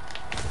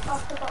 I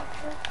forgot to.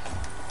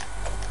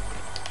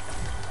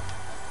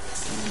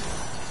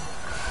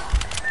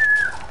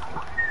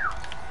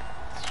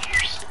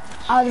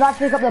 I was about to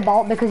pick up the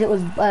bolt because it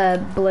was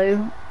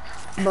blue,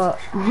 but...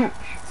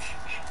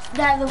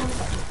 They're the ones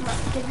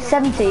that give you...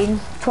 17,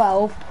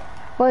 12.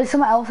 Well, there's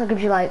something else that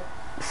gives you like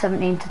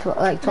 17 to 12,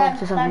 like 12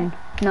 to 17.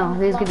 No,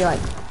 these give you like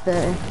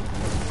 30.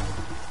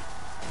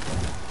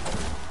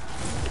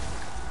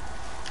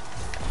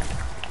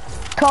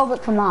 $12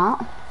 from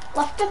that.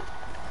 Left it.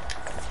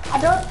 I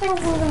don't think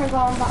we're going to go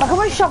on that. Look how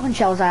many shotgun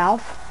shells I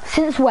have.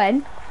 Since when?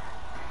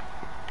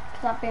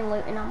 Because I've been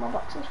looting ammo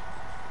boxes.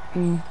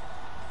 Hmm.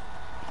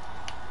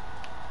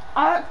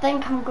 I don't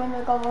think I'm going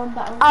to go on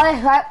that.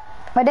 Alice, right,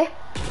 ready?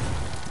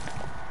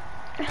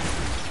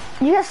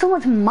 You get so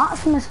much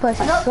mats from this place,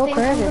 it's so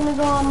crazy. I don't think I'm going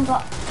to go on,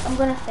 but I'm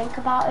going to think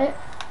about it.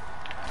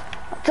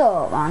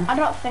 Don't, man. I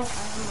don't think I am,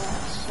 I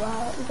swear.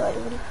 I don't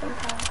even think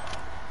I am.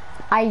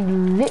 I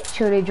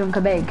literally drunk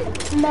a big.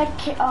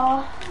 Medkit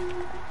off.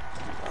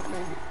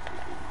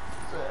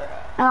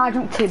 And I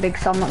drunk 2 big,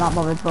 so I'm not that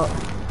bothered, but...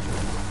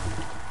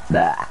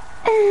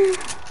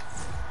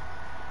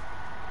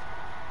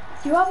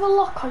 Do you have a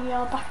lock on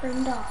your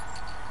bathroom door?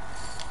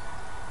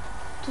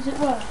 Does it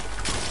work?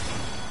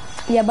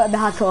 Yeah, but they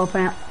had to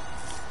open it.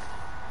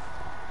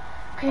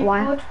 Okay,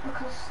 Why? good,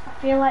 because I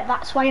feel like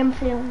that's why I'm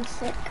feeling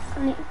sick.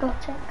 I need to go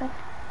take a...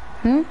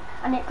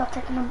 I need to go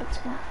take a number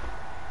 2.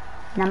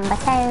 Number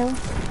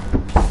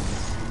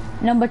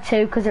 2. Number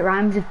 2, because it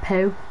rhymes with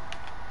poo.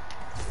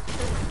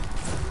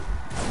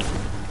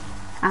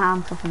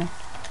 I'm so funny.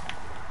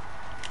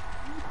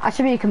 I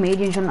should be a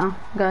comedian, shouldn't I,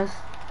 guys?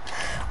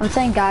 I'm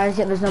saying guys,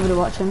 yet there's nobody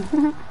watching.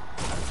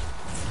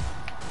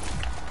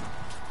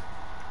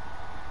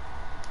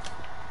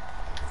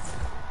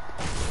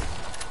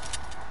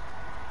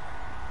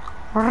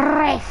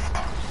 Rift.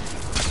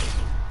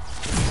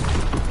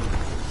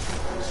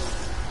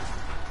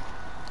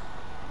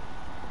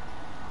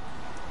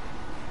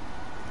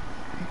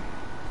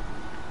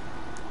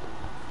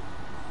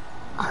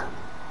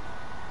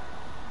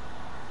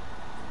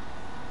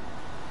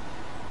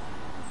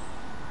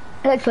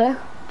 Literally,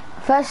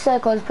 first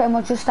circle has pretty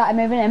much just started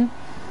moving in,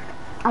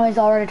 and there's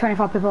already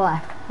 25 people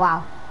left.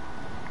 Wow.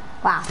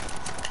 Wow.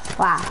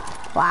 Wow.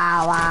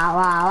 Wow, wow,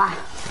 wow, wow.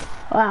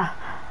 Wow.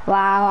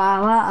 Wow,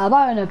 wow, wow. I'm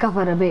on a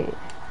cover a bit.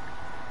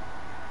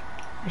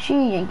 She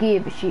ain't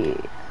give a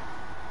shit.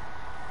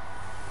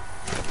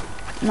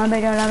 No,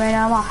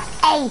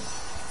 hey!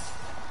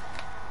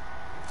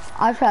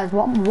 I just realised,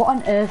 what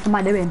on earth am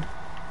I doing?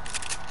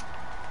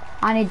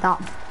 I need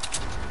that.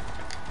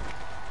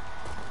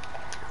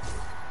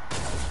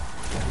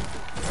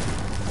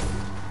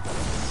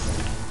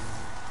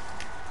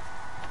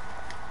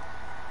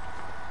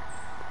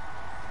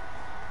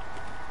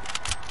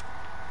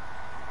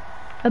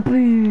 A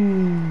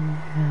boo.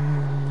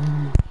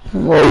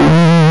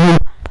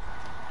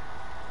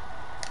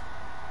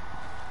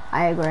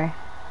 I agree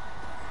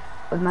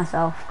with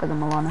myself because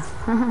I'm a loner.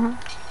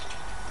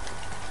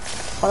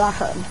 Well,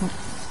 that's what,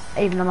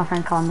 even though my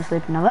friend called me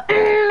sleeping over.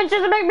 It's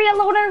just make me a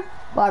loner.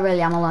 Well, I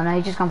really am a loner.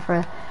 He's just gone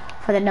for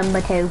the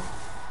number 2.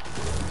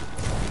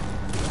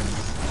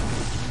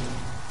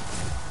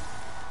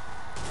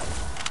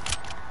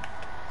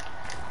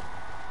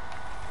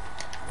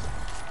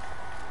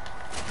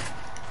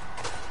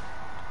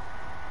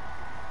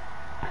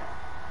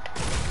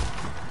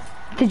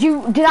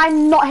 Did I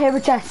not hear a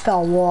chest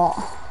or what?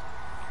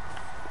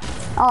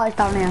 Oh, it's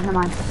down here, never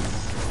mind.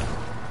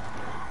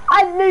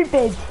 I'm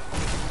looped.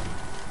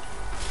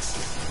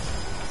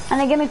 And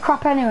they give me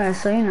crap anyway,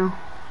 so you know.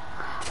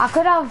 I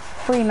could have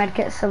 3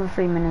 medkits over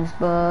 3 minutes,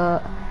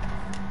 but...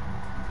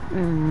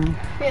 Feeling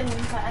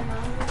better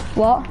now.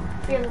 What?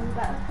 Feeling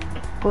better.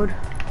 Good.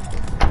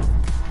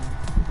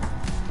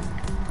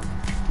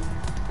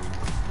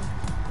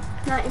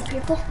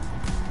 People.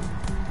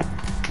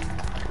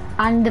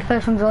 And the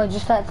first one's already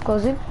just started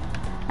closing.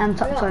 I'm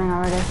top 20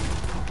 already.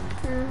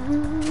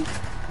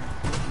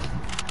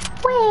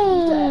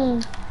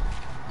 Whee!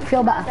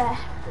 Feel better.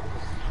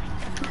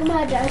 Look at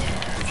my dad.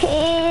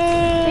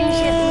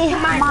 Hey,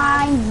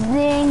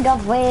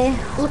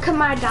 Look at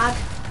my dad.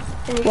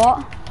 Finish.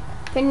 What?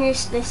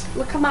 Finish this.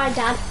 Look at my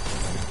dad.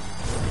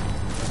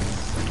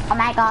 Oh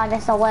my god,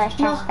 that's the worst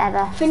chest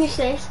ever. Finish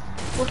this.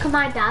 Look at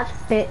my dad.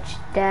 Bitch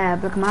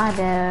dad, look at my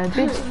dad.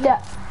 Bitch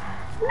dad.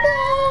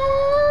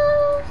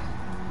 No!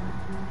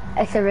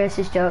 It's a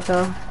racist joke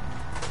though.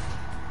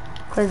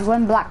 Because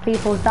when black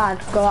people's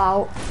dads go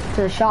out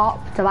to the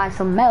shop to buy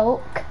some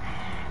milk,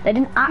 They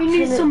didn't actually. You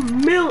need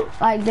some milk.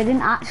 Like they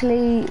didn't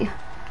actually.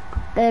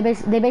 They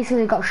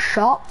basically got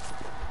shot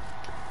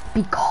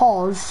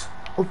because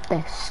of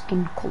their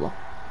skin colour.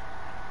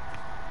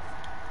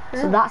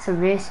 So that's a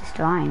racist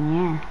line,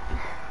 yeah.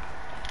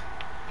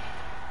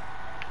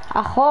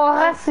 A whole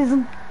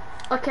racism.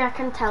 Okay, I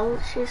can tell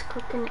she's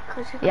cooking it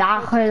because she's Yeah,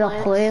 I heard a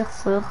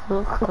place.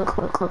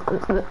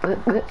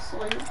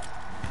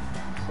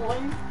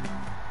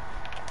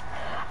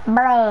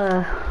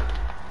 Bruh.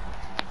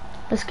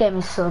 This game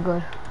is so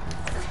good.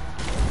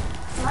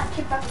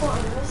 Actually, I bought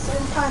it the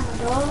same time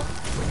ago.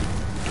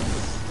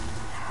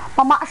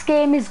 My max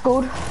game is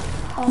good.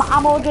 My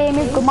ammo game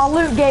is good. My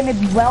loot game is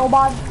well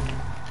bad.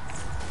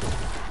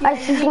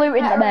 It's just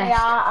looting the best.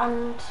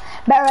 And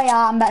Better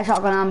AR and better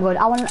shotgun, I'm good.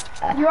 I want.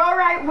 you're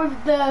alright with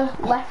the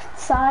left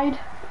side?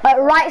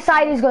 Right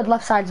side is good,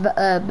 left side's not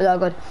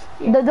good.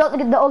 Yeah.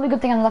 The only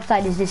good thing on the left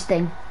side is this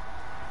thing.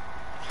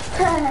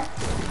 Yeah.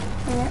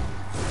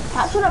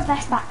 That's one of the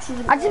best backs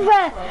is. I just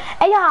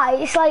AI,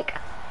 it's like,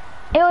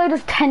 it only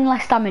does 10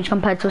 less damage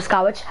compared to a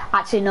scout, which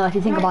actually no, if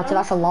you think about it,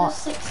 that's a lot.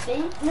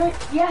 60. No,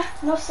 yeah,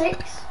 no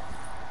 6.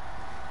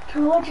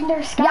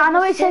 Legendary scout. Yeah, I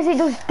know it says it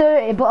does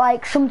 30, but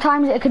like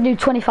sometimes it can do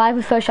 25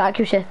 with first shot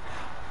accuracy.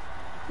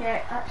 Yeah,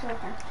 it actually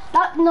can.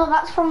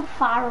 That's from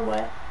far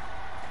away.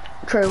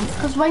 True.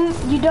 Because when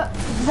you don't,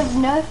 they've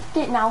nerfed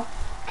it now.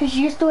 Because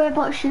you used to be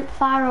able to shoot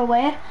far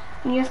away,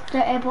 and you used to be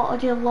able to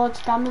do loads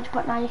of damage,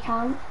 but now you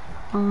can't.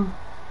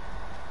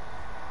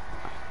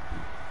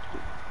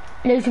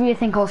 There used to be a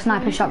thing called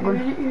sniper shotgun.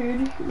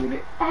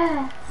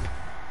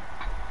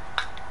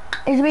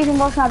 There's a reason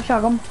called sniper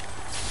shotgun.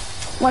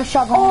 What's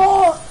shotgun?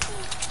 Oh!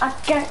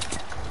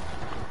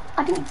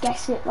 I didn't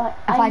guess it, like...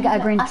 If I get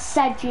a green... I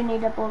said you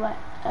need a bullet.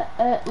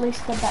 At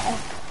least a better...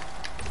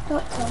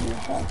 Don't tell me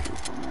here,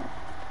 people.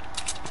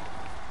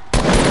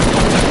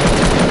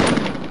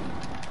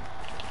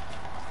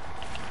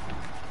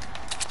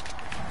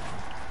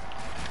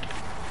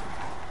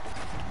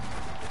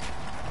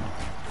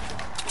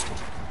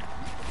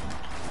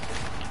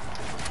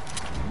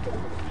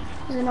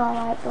 He's an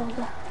alright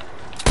builder.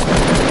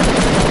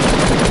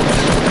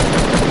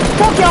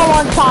 Fuck your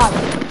one time!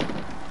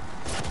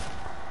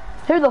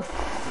 Who the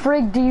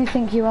frig do you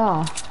think you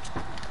are?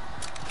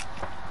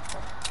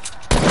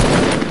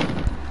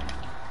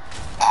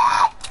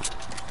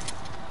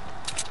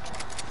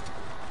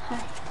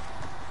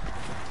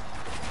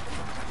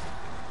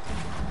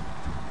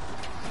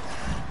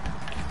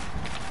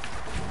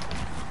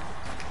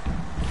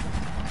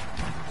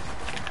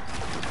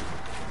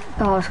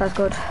 Oh, this guy's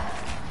good.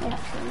 Yeah,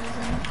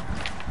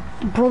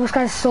 Bro, this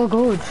guy's so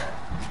good.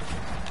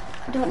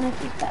 I don't know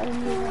if he's better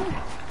than you.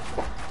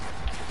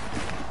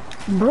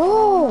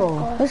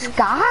 Bro, this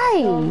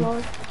guy. So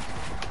good.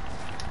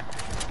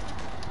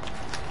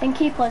 I think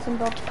he plays in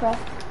Build Pro.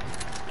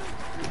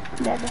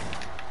 Maybe.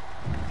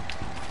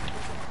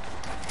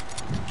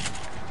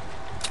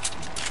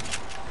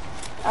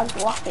 I'd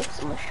laugh if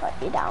someone shot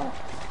you down.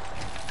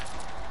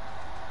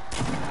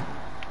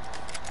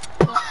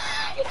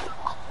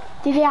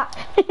 Did he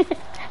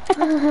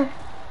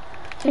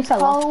It's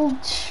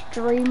called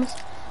streams.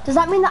 Does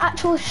that mean the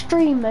actual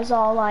streamers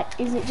or like,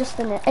 is it just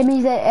in it? It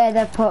means that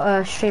they put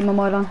a streamer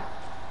mode on.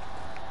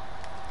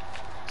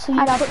 So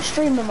you put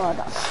streamer mode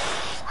on?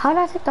 How did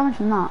I take damage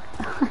from that?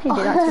 You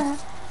did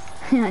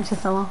actually. Yeah, it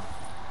just fell off.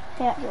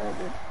 Yeah, you really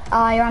did.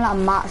 Ah, you ran out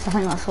of mats, I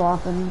think that's what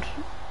happened.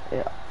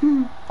 Yeah.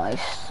 Oh,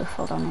 he's still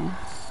fell down here.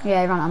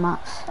 Yeah, he ran out of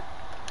mats.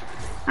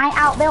 I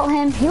outbuilt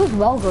him, he was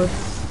well good.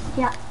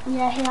 Yeah, he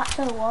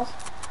actually was.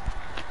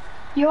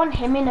 You want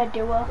him in a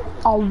duo?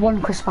 Oh,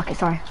 one crisp packet,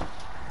 sorry.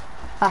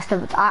 That's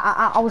the,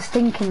 I was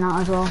thinking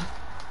that as well.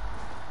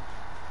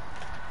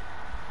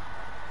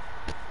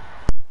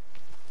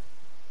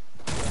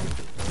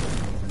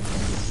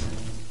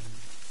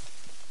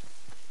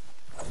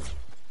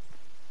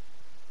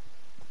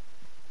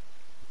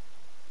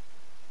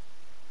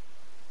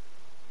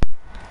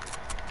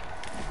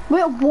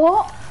 Wait,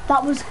 what?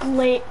 That was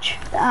glitch.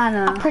 I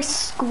know. I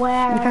pressed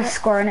square. You press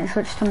square and it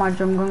switched to my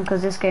drum gun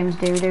because this game's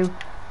doo-doo.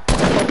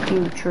 Fuck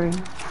you, true.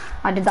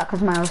 I did that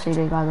because my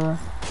LCD, by the way.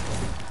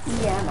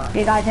 Yeah, man.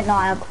 You guys didn't know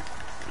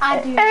I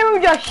do.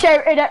 Who just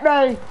shouted at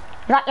me?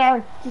 That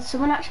you? Did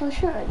someone actually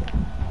shoot at you?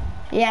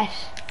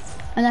 Yes.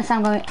 Unless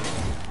I'm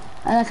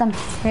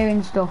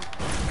hearing stuff.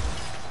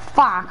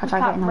 Fuck, I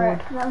tried getting the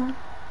wood.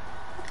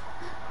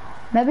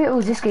 Maybe it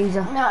was this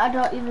geezer. No, I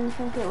don't even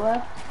think it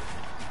was.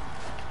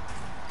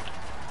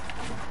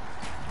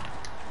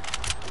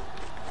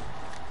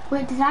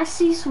 Wait, did I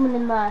see someone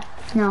in there?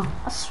 No.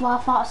 I swear I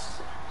thought I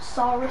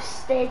saw a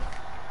stage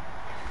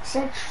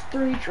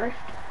 3 drift.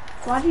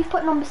 Why do you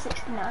put number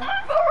 69?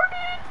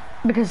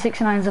 Because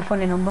 69 is a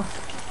funny number.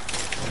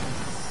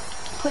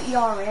 Put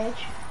your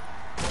age.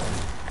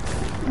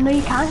 No,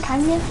 you can't,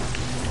 can you?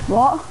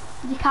 What?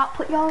 You can't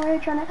put your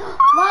age on it.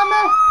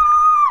 Llama!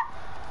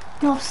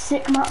 No,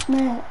 sick mats,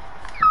 mate.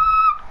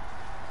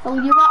 Oh,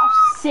 you got a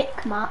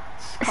sick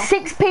mats.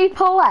 6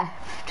 people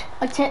left.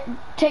 I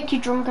take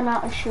your drum gun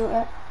out and shoot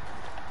it.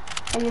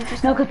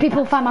 No, because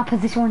people find my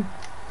position.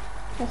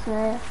 Yes,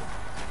 mate.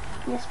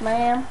 Yes,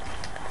 ma'am.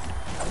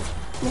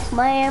 Yes,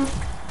 ma'am.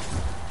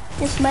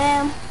 Yes,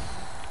 ma'am.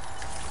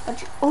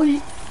 Oh,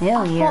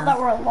 Hell I yeah. thought that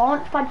were a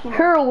launch pad, you know.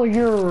 Hell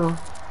yeah.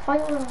 I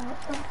thought you were a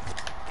launch pad.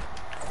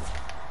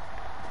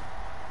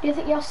 Do you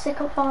think you're sick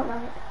of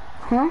Fortnite?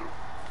 Huh?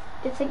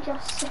 Do you think you're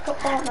sick of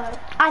Fortnite?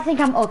 I think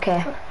I'm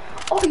okay.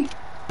 Oh,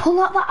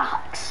 pull out that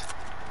axe.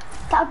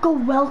 That'd go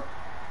well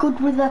good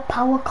with a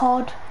power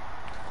cord.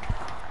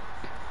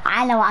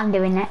 I know what I'm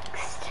doing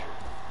next.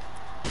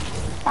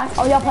 Thanks.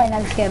 Oh, you're playing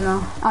next game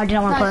now. Oh, do you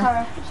not want to play?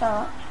 Sorry, it's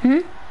alright. Hmm?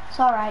 It's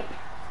alright.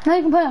 No,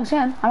 you can play next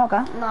game. I don't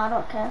care. No, I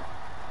don't care.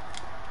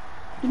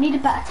 You need a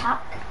better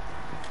attack.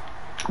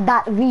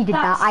 We did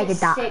that. I did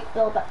that. Sick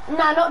builder.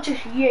 Nah, not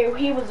just you.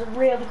 He was a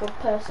really good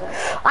person.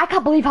 I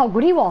can't believe how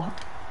good he was.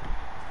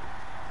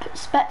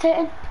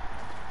 Spectating?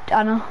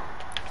 I know.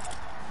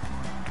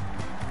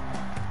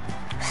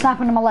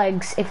 Snapping on my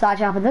legs if that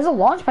actually happened. There's a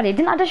launch pad. He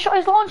didn't I just shot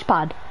his launch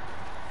pad?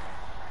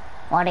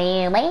 What do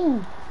you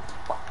mean?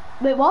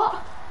 Wait,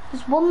 what?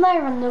 There's one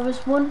there and there was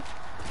one.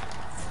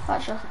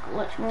 That's just a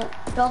glitch, mate.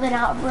 Building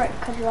out a brick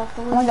because you have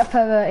to I'm gonna get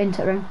further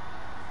into the room.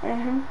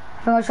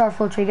 I think I'll try a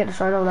full tree, get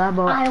destroyed over there,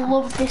 but I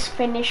love this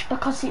finish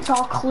because it's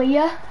all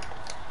clear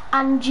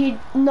and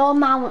no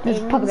mountains. there's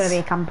probably gonna be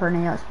a camper in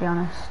here, let's be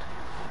honest.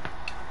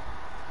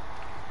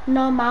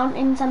 No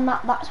mountains and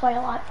that's why I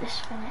like this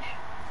finish.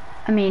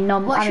 I mean, no.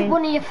 What's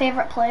one of your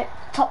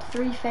top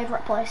 3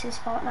 favourite places,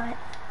 Fortnite?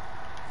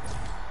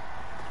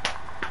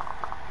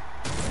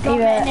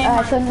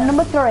 So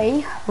number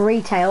 3,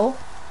 retail.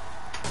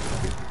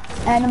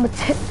 And number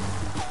 2.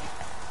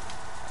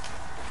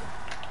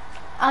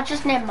 I'll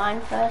just name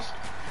mine first.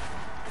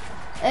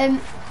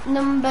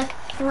 Number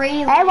 3.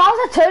 Hey, why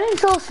was I turning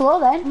so slow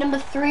then? Number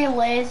 3,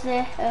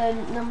 lazy.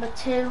 Number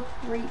 2,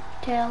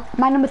 retail.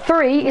 My number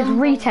 3 is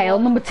retail.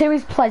 Number 2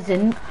 is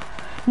pleasant.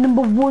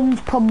 Number 1's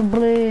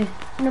probably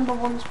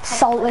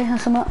salty or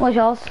something. What's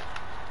yours?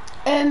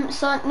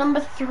 So number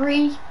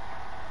 3,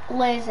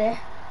 lazy.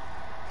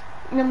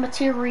 Number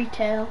 2,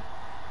 retail.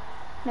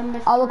 Number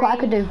 3. Oh, look what I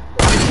could do.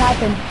 I'm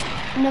sniping.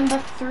 Number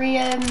 3,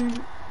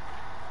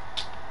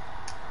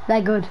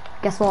 they're good.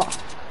 Guess what?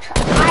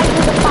 I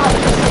was about to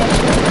say.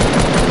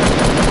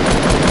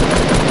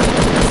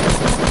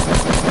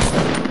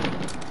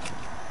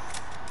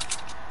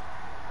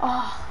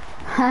 Oh.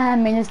 I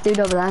mean, this dude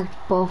over there,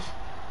 both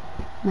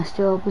messed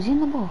you up. Was he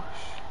in the bush?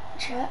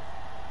 Check.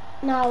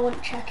 No, I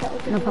wouldn't check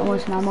it. No point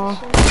wasting no more.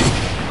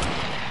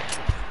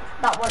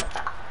 That one.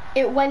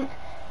 It went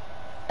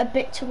a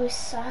bit to his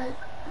side.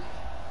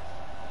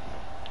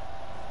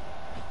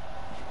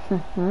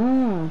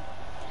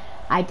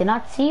 I did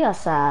not see you,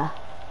 sir.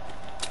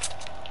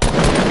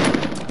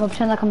 I'll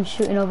pretend like I'm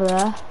shooting over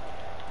there.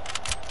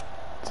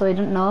 So he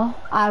didn't know.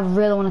 I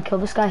really want to kill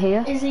this guy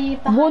here. Is he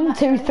behind 1,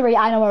 2, 3.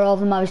 I know where all of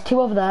them are. There's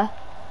 2 over there.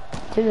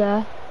 2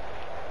 there.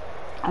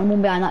 And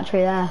 1 behind that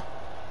tree there.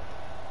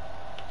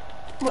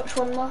 Which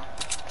one though?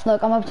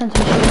 Look, I'm pretending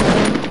to be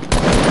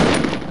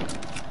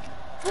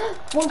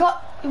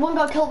shooting. One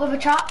got killed with a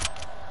trap.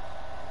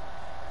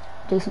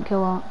 Decent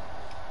kill that.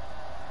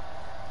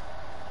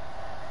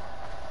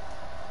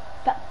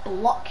 Better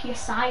block your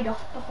side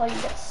off before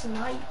you get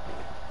sniped.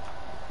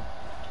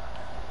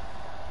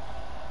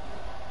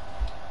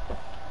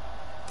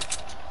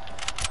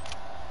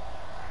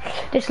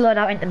 This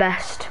loadout ain't the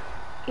best.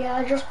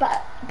 Yeah, just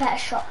better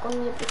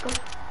shotgun your big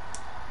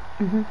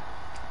gun.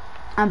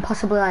 And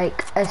possibly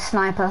like a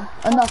sniper.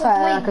 And not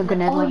like a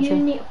grenade launcher.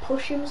 You need to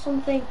push him or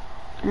something.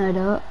 No, I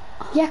don't.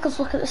 Yeah, because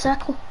look at the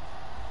circle.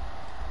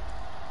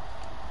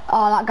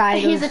 Oh, that guy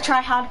He's a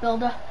try-hard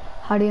builder.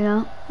 How do you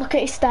know? Look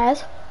at his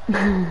stairs.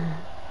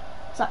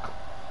 It's like,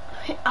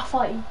 I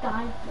thought he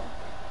died there.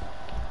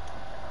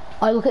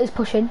 Oh, look at his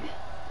pushing.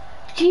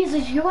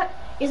 Jesus,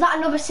 is that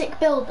another sick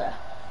builder?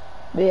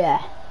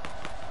 Yeah.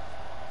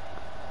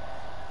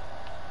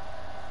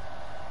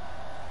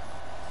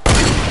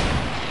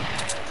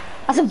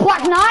 That's a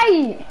Black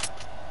Knight!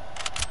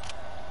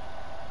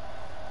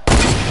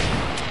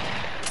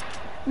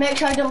 Make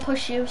sure I don't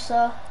push you,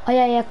 so. Oh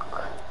yeah, yeah.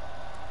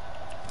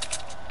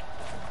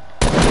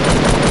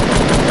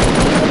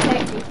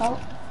 Okay, default.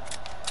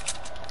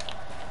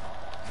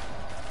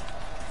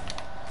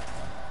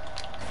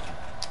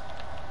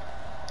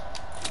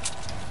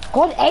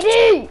 God,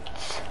 edit!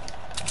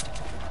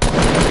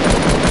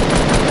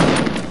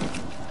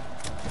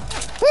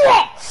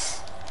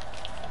 Yes!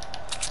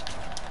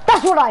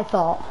 That's what I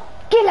thought.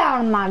 Get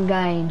out of my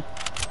game.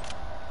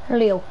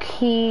 Little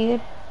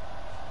kid.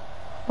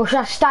 Well, should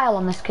I style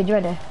on this kid? You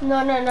ready? No.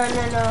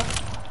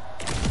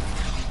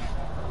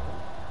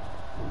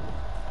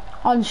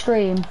 On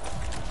stream.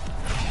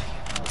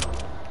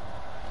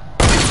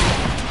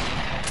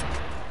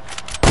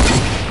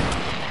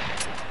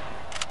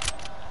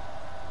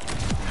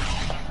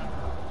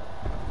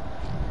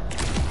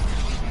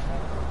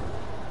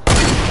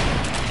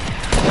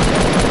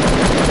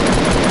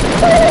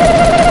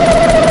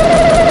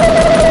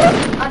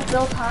 I've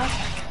built hard.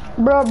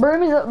 Bro,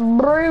 broom is a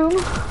broom.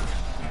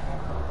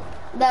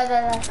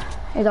 There.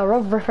 Is a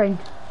rough riffing.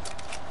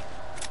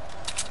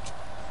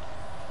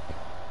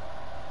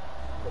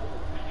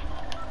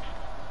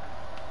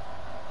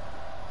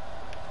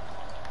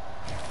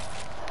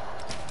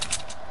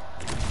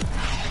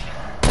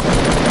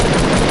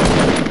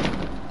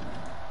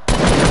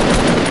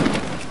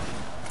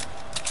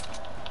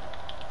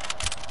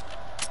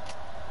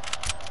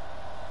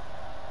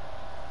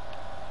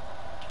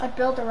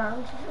 build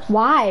around.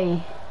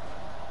 Why?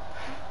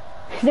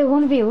 They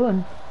want to be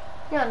one.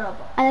 Yeah, no,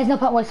 but... And there's no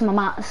point wasting my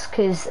mats,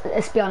 because,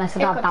 let's be honest, I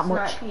don't have that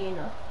much. Snipe you,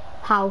 know.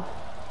 How?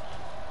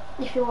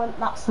 If you want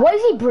that snipe. What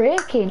is he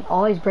breaking?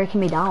 Oh, he's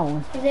breaking me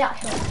down. Is he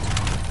actually?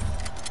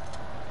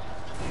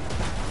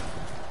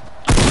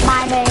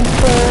 My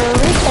name's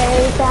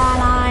Furry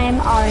and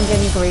I'm orange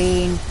and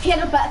green. He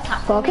had a better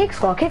tactic. Score kick,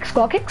 score kick,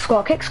 score kick,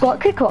 score kick, score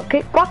kick, score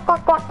kick, quack,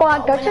 quack, quack,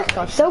 quack. I just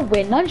got to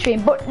win on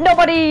stream, but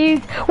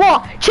nobody's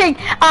watching.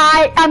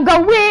 I am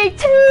going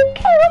to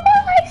kill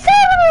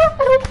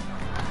myself.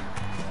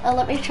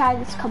 Let me try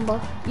this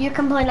combo. You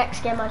can play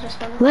next game, I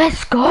just won.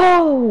 Let's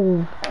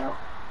go.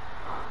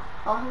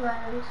 Oh,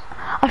 hilarious.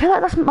 I feel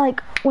like that's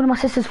like one of my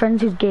sister's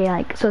friends who's gay,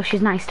 like, so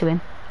she's nice to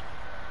him.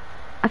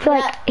 I feel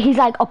like he's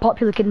like a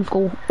popular kid in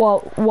school.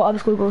 Well, whatever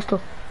school goes to.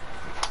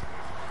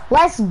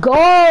 Let's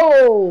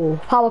go!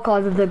 Power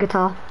chord with the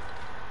guitar.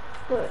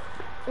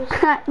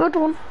 Good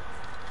one.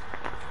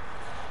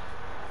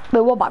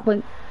 Wait, what back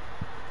blink?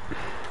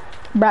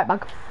 Right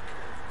back.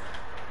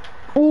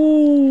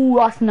 Ooh,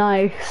 that's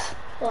nice.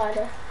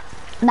 Glider.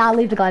 Nah,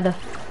 leave the glider.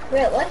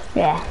 Really?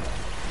 Yeah.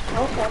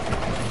 Okay.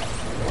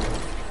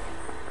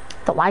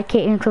 Don't like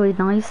it until it's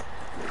nice.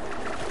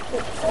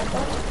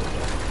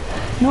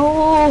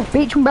 No,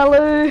 beach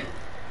umbrella.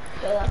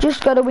 Yeah.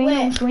 Just gotta win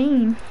on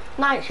stream.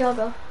 Night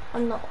yoga.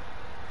 I'm not.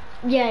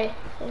 Yeah.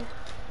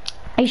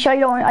 Are you sure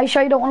you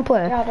don't want to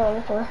play? Yeah, I don't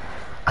want to play.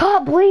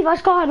 Can't believe I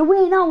started a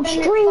win on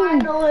stream.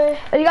 Finally.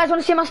 You guys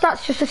want to see my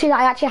stats just to see that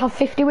I actually have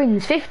 50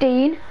 wins?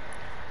 15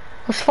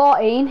 plus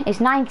 14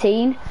 is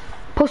 19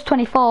 plus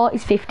 24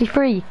 is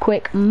 53.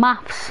 Quick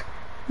maths.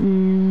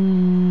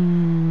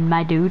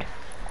 My dude.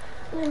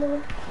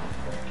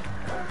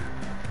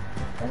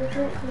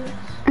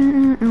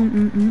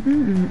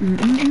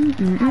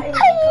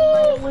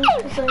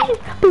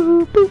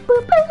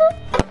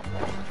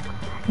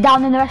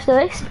 Down in the rest of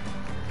this.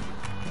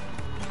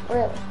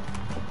 Really?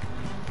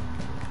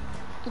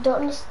 You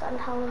don't understand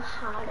how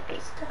hard it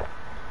is to...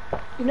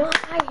 You know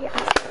how you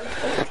actually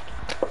think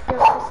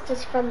your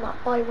sister's friend, that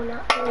boy, were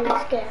not actually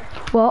scared?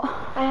 What?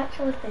 I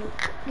actually think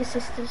your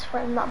sister's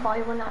friend, that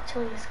boy, were not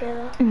actually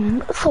scared.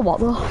 So what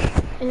though?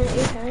 In the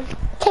UK.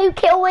 2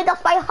 kill win,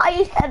 that's my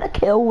highest ever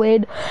kill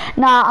win.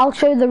 Nah, I'll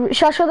show the...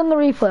 Shall I show them the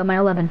replay of my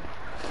 11?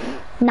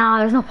 Nah,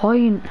 there's no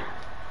point.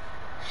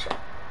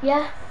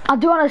 Yeah. I'll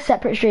do it on a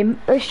separate stream.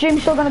 The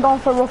stream's still gonna go on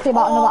for roughly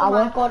about another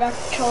hour. Oh my god, I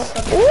chose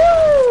them.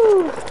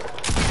 Woo!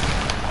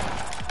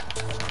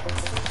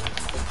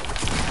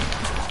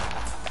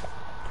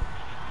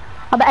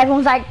 I bet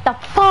everyone's like, the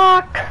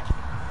fuck?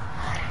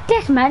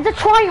 This man's a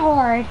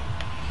tryhard.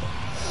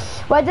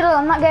 Where did I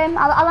land that game?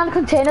 I landed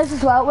containers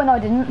as well. Well, no, I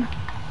didn't.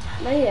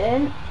 No, you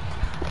didn't.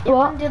 You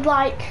What? landed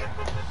like...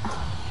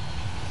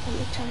 Let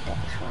me try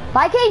this one.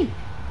 Viking!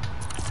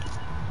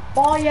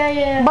 Oh,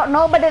 yeah. But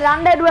nobody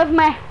landed with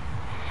me.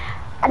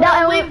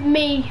 Well, with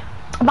me.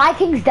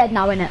 Viking's dead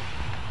now, innit?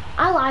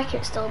 I like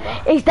it still,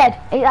 though. He's dead.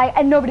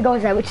 And nobody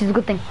goes there, which is a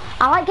good thing.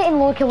 I like getting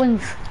low kill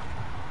wins.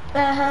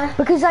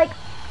 Because, like,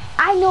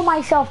 I know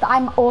myself that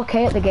I'm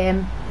okay at the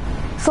game.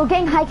 So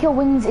getting high kill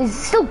wins is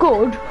still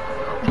good.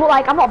 But,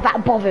 like, I'm not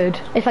that bothered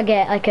if I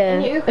get, like,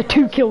 a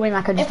 2 kill win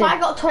like I just did. If I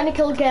got a 20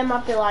 kill game,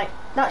 I'd be like,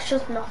 that's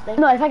just nothing.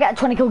 No, if I get a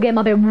 20 kill game,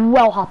 I'll be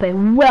well happy.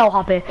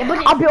 Yeah, but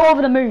I'll be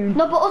over the moon.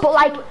 No, but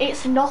like,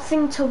 it's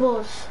nothing to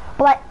us.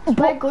 But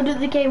We're good at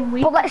the game.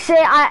 But let's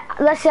say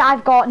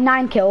I've got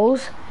 9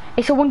 kills.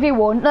 It's a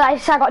 1v1.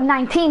 Let's say I got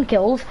 19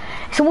 kills.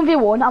 It's a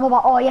 1v1. I'm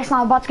about, oh yes, now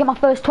I'm about to get my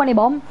first 20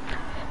 bomb.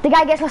 The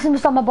guy gets less than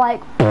just on my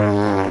like,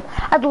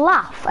 I'd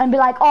laugh and be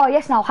like, oh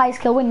yes, now highest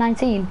kill win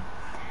 19.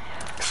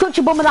 Such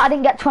a bummer that I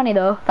didn't get 20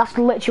 though. That's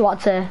literally what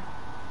I'd say.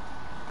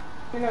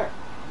 No.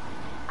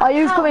 Oh,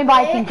 you was coming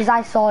Viking because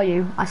I saw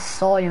you. I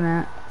saw you,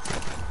 mate.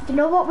 You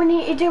know what we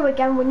need to do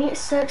again? We need to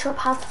search up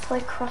how to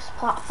play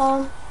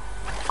cross-platform.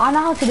 I know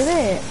how to do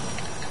it.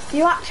 Do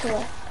you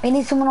actually? We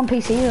need someone on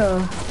PC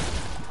though.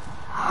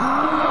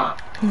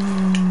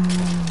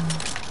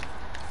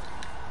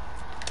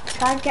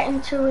 Try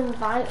getting to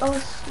invite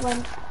us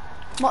when...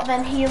 What,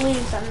 then he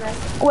leaves and then...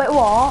 Wait,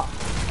 what?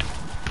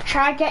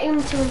 Try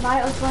getting to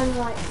invite us when,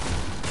 like...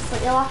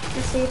 But you'll have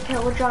to see if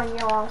he'll join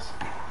yours.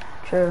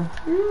 True.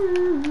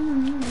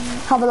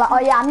 I'll be like, oh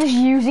yeah, I'm just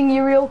using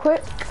you real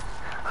quick.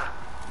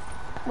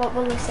 What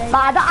will he say? But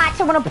I don't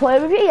actually want to play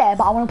with you yet,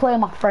 but I want to play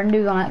with my friend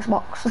who's on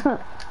Xbox.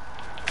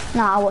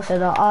 Nah, I won't say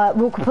that.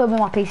 We'll play with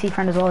my PC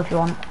friend as well if you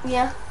want.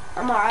 Yeah,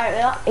 I'm alright with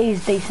that.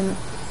 He's decent.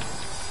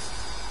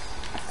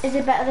 Is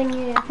he better than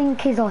you? I think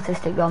he's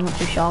autistic though, I'm not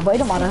too sure, but it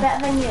don't matter. He's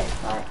better than you,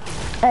 like?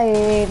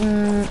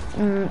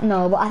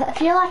 No, but I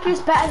feel like he's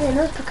better than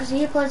us because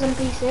he plays on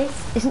PC.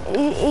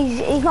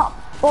 He's not,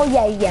 oh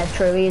yeah,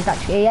 true, he is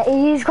actually, yeah,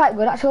 he's quite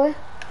good actually.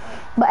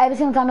 But every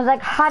single time he's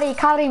like, Harry,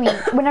 carry me.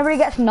 Whenever he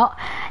gets knocked,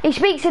 he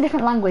speaks a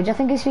different language. I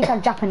think he speaks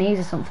like Japanese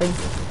or something.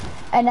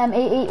 And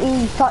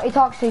he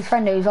talks to his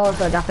friend who's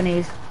also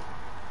Japanese.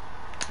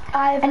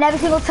 And every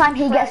single time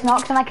he gets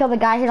knocked and I kill the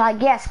guy, he's like,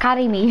 yes,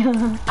 carry me.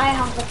 I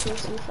have a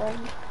PC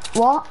friend.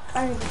 What?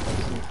 I have a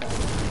PC friend.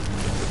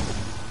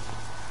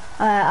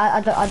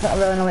 I don't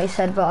really know what he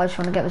said, but I just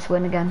want to get this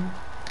win again.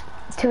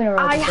 2 in a row.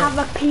 I have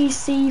a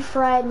PC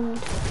friend.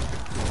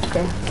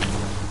 Okay.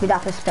 You'd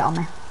have to spit on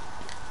me.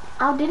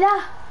 How did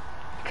I?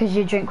 Because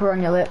your drink were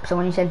on your lips, so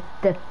when you said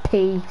the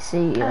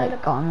PC, you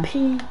like got on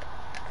me.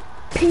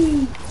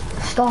 P.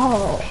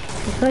 Stop.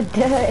 You're so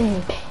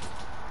dirty.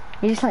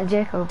 You're just like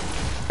Jacob.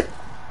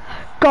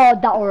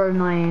 God, that were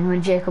annoying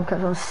when Jacob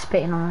kept on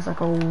spitting on us like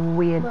a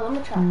weird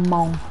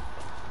mole.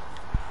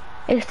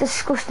 It's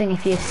disgusting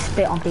if you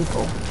spit on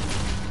people.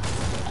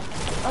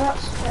 Oh,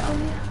 that's spit on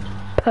you.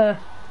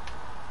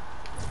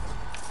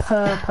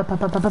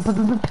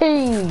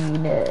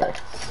 Penis.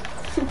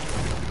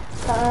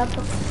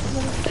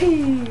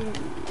 Penis.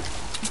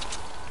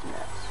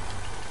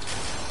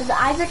 Has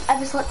Isaac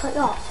ever slept like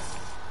that?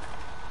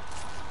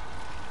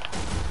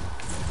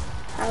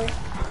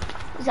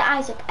 Has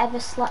Isaac ever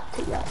slept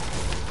at yours?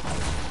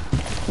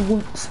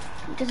 Once.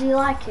 Does he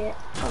like it?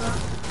 I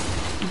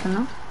don't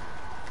know.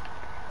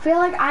 I feel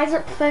like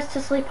Isaac prefers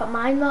to sleep at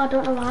mine though, I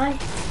don't know why.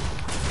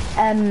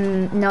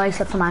 No, he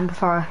slept on mine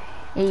before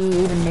he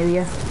even knew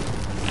you.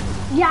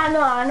 Yeah, I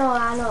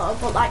know,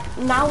 but like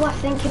now I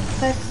think he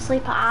prefers to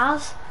sleep at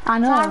ours. I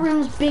know. So our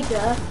room's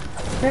bigger,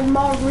 we have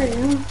more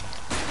room.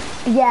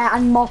 Yeah,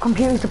 and more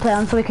computers to play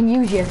on so we can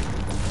use you.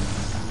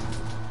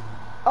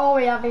 All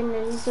we have in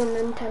is a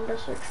Nintendo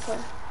Switch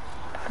player.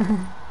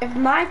 If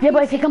my yeah,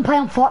 but if he can play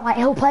on Fortnite,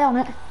 he'll play on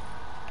it.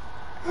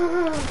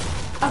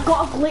 I've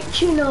got a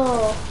glitch, you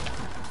know.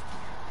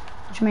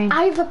 What do you mean?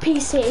 I have a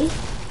PC.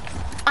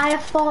 I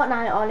have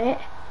Fortnite on it.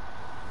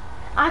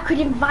 I could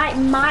invite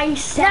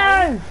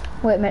myself. No!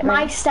 Wait a minute.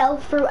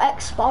 Myself through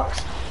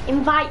Xbox.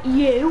 Invite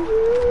you.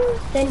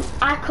 Then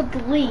I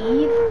could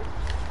leave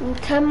and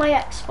turn my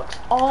Xbox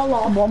all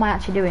off. What am I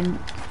actually doing?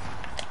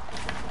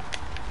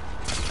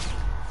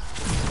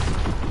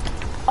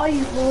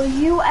 Will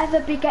you ever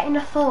be getting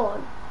a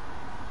phone?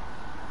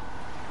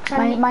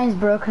 Mine's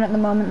broken at the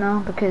moment now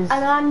because...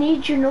 And I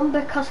need your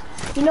number because,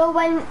 you know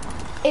when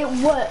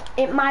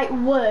it might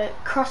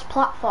work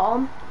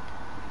cross-platform,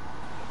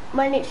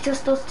 when it's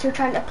just us two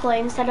trying to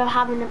play instead of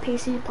having a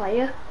PC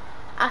player,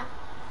 I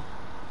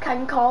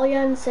can call you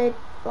and say,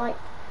 like,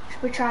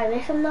 should we try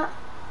this and that?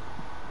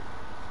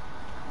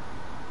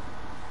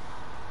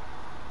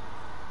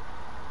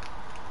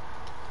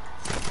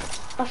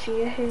 I'll see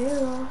you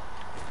here.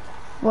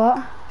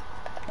 What?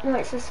 No,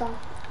 it's a song.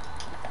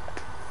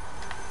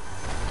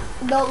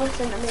 Don't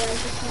listen to me, I'm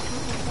just talking to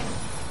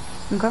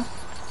myself. Okay.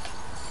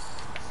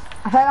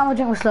 I think I'm gonna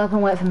drink with slurp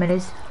and wait for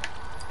middies.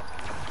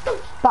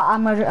 But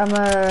I'm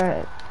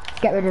gonna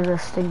get rid of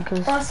this thing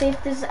because... I'll see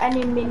if there's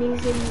any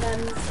minis in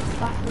them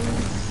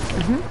bathrooms.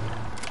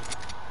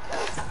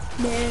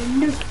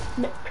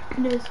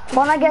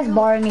 Well, I guess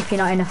boring if you're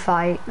not in a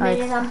fight. Like...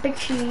 Minis and big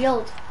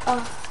shield.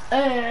 Oh,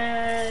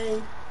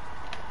 hey.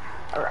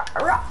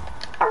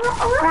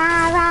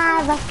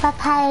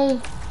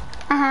 Recipe.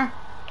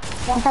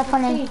 Is that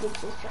funny? Did you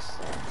just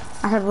say?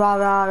 I said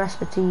rah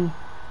recipe.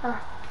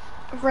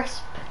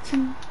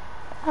 Recipe.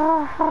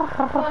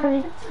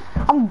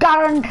 I'm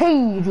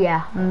guaranteed,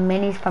 yeah,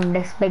 minis from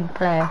this big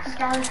place.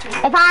 Guaranteed.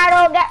 If I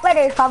don't get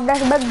minis from this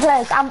big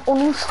place, I'm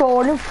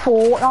uninstalling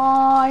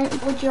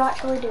Fortnite. Would you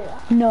actually do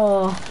that?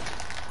 No.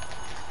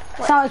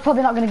 So it's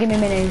probably not going to give me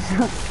minis.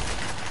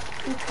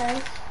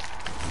 Okay.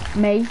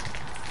 Me?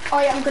 Oh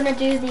yeah, I'm gonna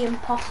do the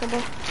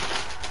impossible.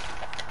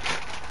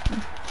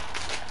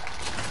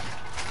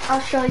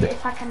 I'll show you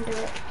if I can do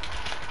it.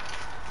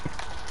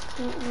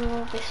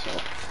 Roll this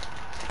up.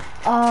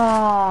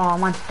 Oh,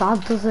 my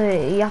dad does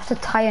it. You have to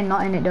tie a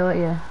knot in it, don't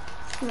you?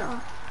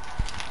 No.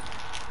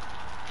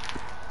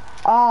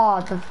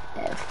 Oh, to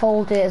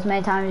fold it as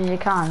many times as you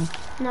can.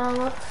 No,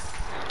 look.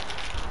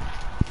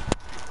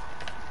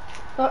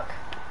 Look.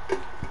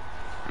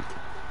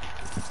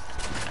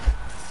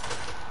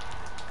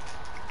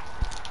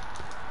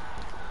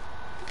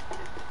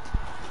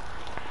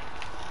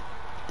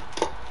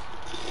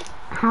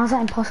 How's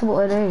that impossible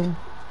to do?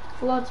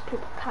 Loads of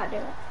people can't do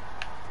it.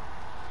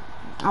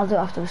 I'll do it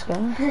after this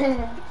game.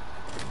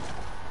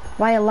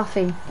 Why are you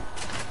laughing?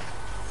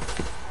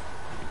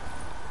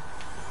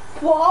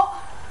 What?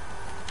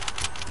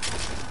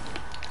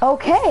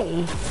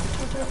 Okay.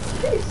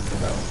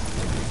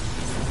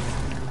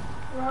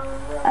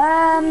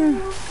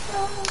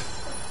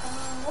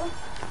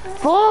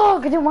 Fuck,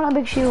 I didn't want a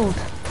big shield.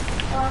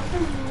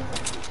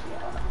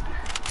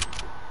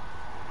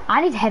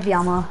 I need heavy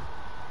ammo.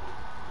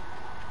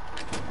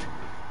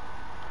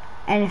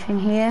 Anything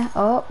here?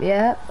 Oh,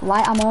 yeah,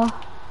 light ammo.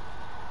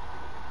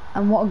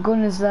 And what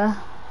gun is there?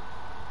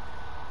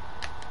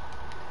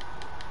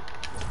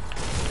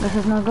 This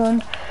is no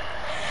gun.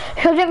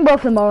 He'll drink both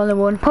of them or only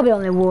one. Probably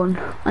only one.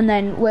 And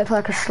then wait for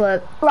like a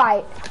slurp.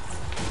 Right.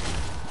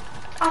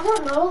 I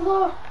don't know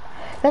though.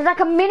 There's like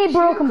a mini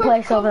broken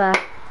place over there.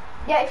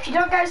 Yeah, if you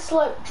don't get a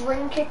slurp,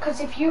 drink it, because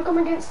if you come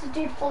against the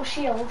dude full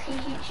shield, he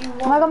hits you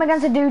once. If I come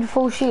against a dude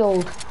full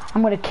shield,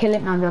 I'm gonna kill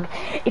it now.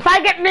 If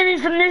I get minis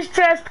from this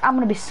chest, I'm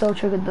gonna be so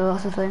triggered though,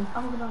 that's the thing.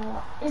 I'm gonna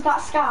what? Is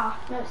that Scar?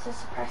 No, it's a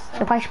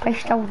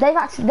suppressor.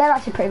 They're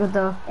actually pretty good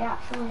though. They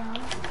actually are.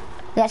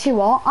 They actually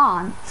what?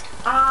 Aren't?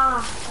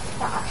 Ah,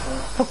 that actually.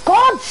 For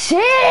God's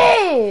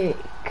sake!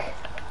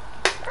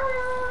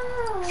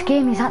 This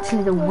game is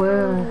actually the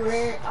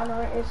worst. I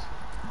know it is.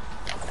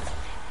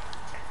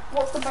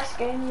 What's the best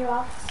game you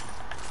have?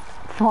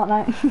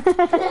 Fortnite.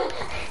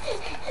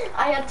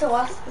 I had to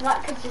ask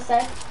that because you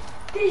said,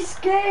 this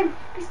game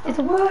is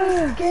the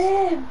worst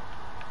game.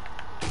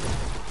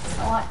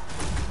 I like,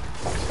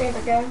 what's your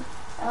favourite game?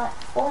 I like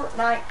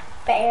Fortnite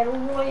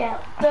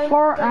BattleRoyale.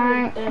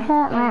 Fortnite.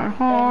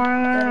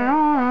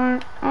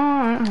 I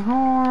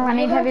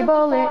need heavy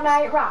bullets.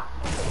 Fortnite rap.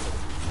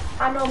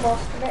 I know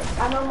most of it.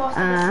 I know most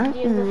of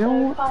it. The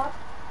third part.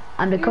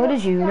 I'm the code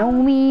as you know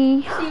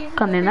me.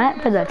 Coming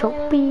back for the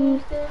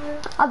trophy.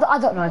 I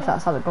don't know if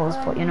that's how it goes,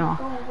 but you know.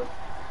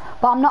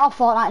 But I'm not a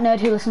Fortnite nerd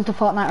who listens to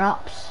Fortnite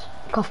raps.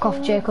 Cough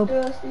cough Jacob.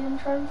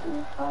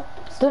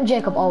 Don't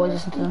Jacob always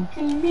listen to them?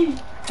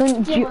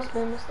 Don't you?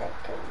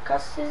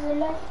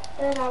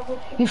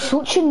 You're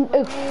such a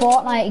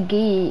Fortnite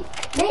geek.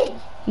 Me?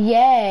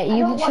 Yeah,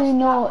 you literally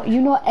know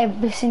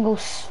every single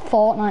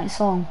Fortnite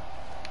song.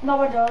 No,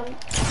 I don't.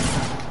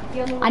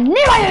 I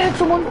knew I heard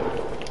someone.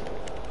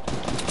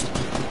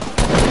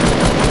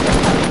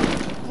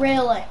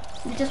 Really?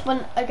 You just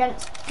went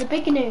against the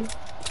big noob.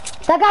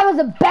 That guy was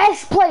the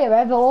best player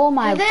ever. Oh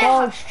my They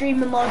god. have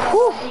streamer mode.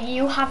 Do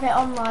you have it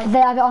online? They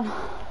have it on.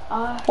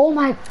 Oh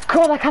my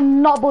god, I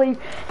cannot believe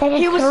they did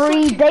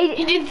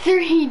He did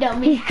 3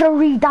 damage. He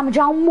 3 damage.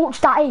 How much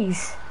that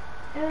is?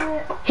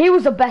 He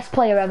was the best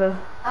player ever.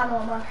 I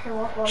know, man. He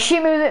was.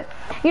 Shoot me with it.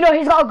 You know,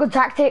 he's got a good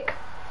tactic.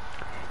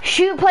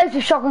 Shoot players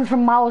with shotguns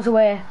from miles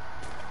away.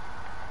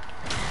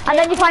 And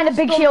then you find a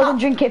big shield and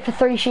drink it for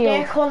 3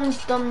 shields.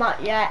 Daquan's done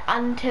that, yeah,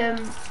 and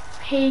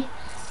he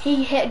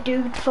hit a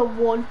dude for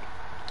 1.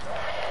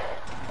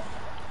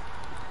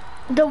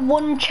 The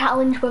 1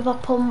 challenge with a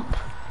pump.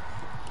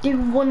 Do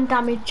 1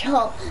 damage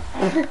all.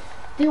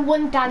 Do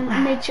 1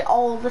 damage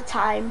all the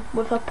time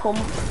with a pump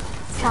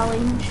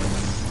challenge.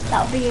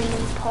 That would be an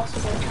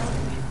impossible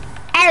challenge.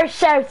 Air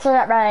shout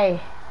at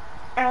me.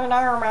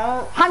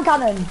 Hand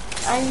cannon.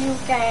 And you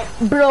get.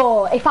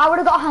 Bro, if I would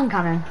have got a hand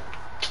cannon.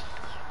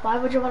 Why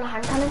would you want a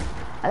hand cannon?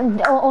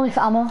 Only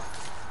for ammo.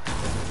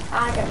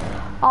 I don't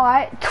know.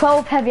 Alright,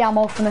 12 heavy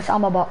ammo from this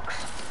ammo box.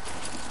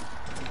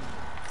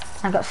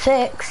 I've got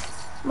 6.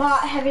 More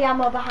heavy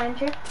ammo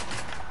behind you.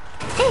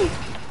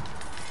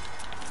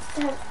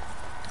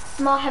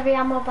 More heavy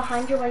ammo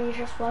behind you where you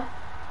just were.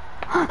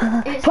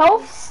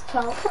 12?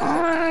 12.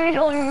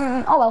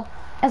 Oh well.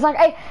 It's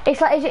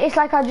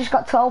like I just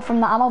got 12 from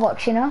the ammo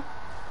box, you know?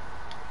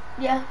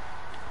 Yeah.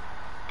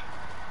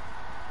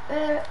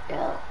 Yeah.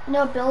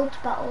 No build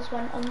battles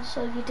went on,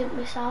 so you didn't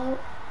miss out.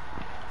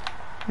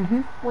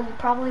 Well, you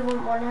probably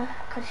wouldn't wanna,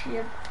 cause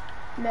you'd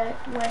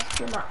waste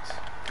your mats.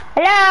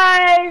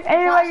 Hello!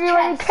 Anyone you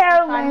want to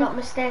tell me? If I'm not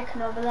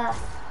mistaken, over there.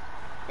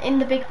 In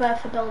the Big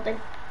Bertha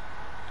building.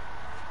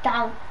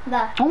 Down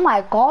there. Oh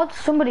my god,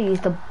 somebody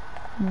is the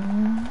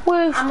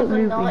worst I'm at gonna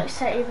looting.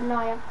 notice it even though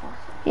I have got it.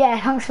 Yeah,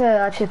 thanks for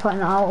actually pointing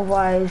that out,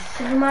 otherwise...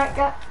 You might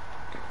get...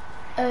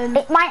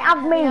 it might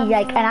have me,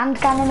 like, an hand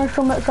cannon or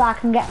something so I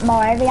can get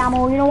more heavy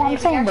ammo, you know what I'm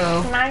saying,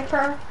 bro?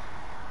 Sniper.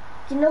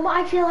 You know what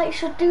I feel like you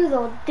should do,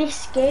 though?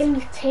 This game,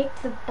 you take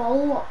the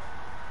bow.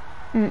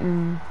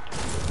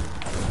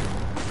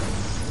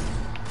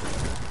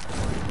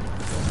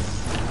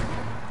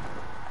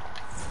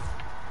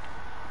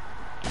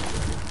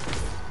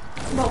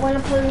 But when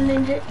I play with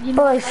Ninja, you know...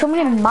 Bro, there's so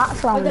many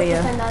mats around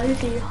here. Can I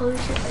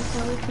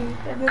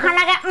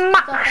get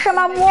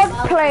maximum wood,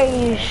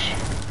 please?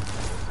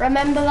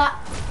 Remember that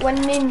when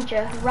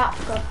Ninja Rap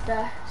got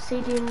the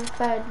CD in the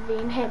third V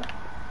and him?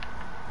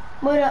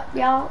 What up,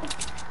 y'all?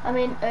 I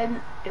mean,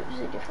 it was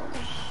a different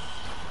one.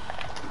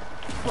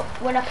 But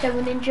when I play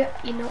with Ninja,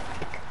 you know,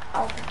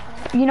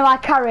 you know I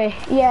carry,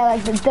 yeah,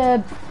 like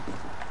the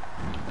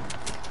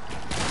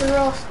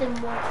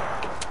roasting one.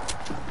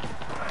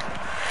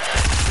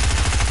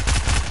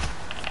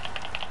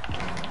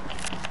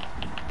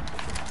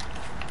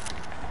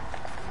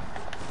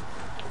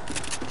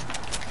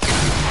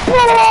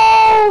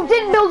 Bro!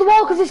 Didn't build the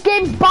wall because this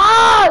game's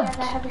bad! Yeah,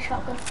 the heavy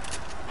shotgun.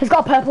 He's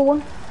got a purple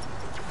one.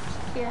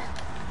 Yeah.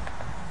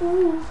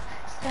 Ooh,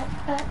 step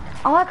back.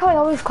 I like how I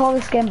always call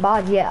this game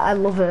bad, yeah, I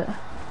love it.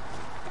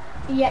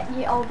 Yet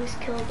you always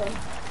kill them.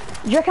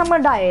 Do you reckon I'm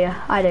gonna die here?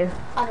 I do.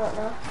 I don't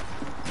know.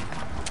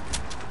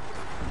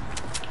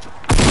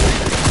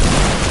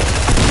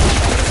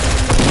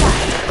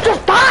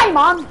 Just die,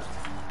 man!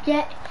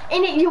 Yeah,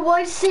 innit, you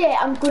always say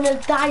I'm gonna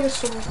die or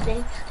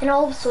something, and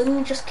all of a sudden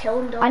you just kill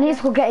him, don't I need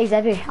to go get his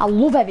heavy. I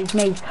love heavies,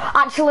 mate.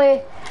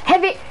 Actually,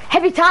 heavy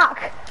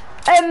tack.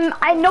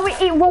 I know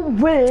it won't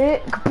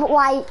work, but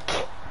like...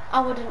 I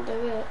wouldn't do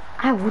it.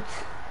 I would.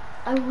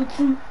 I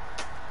wouldn't.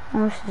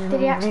 Did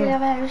he actually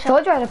have a heavy shot?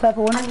 Told you I had a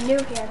purple one. I knew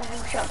he had a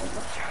heavy shot.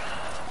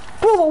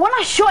 Bro, but when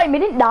I shot him, he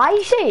didn't die,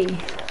 you see?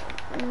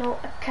 No,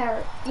 a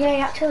carrot. Yeah,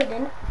 he actually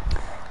didn't.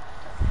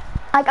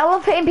 Like, I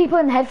love hitting people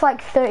in the head for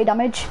like 30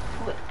 damage.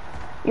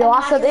 Yo,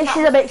 I said this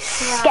is a bit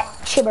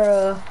sketchy,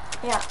 bro.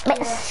 Yeah. A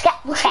bit sketchy.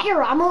 Look at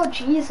your ammo,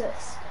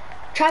 Jesus.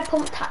 Try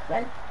pump tack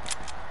then.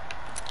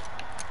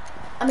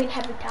 I mean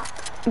heavy tack.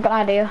 I've got an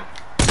idea.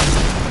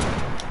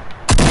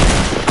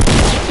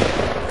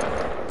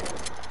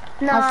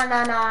 No,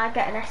 I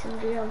get an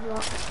SMG over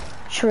that.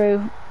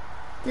 True.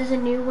 There's a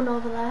new one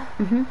over there.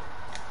 Mhm.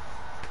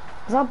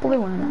 Is that blue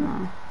one in there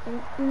now?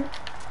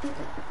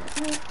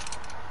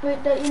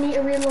 Wait, don't you need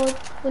to reload?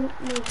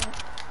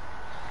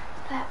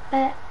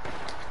 That.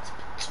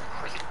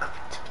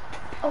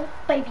 Oh,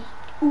 baby.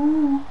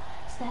 Ooh,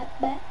 is that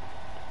bad?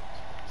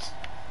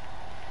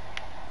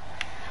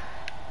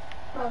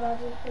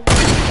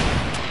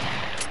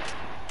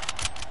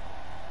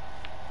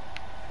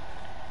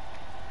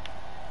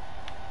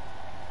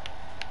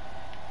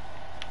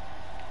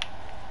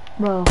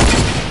 Bro.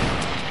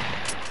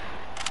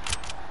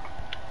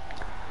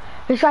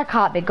 This guy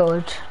can't be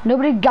good.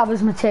 Nobody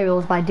gathers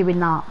materials by doing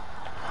that.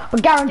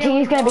 But guarantee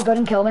he's gonna be good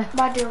and kill me.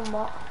 By doing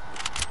what?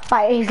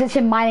 Like, he's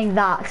literally mining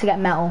that to get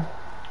metal.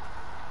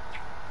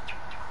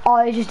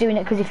 Or he's just doing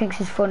it because he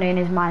thinks it's funny and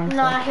he's mining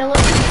Nah, stuff. he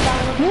looks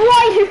like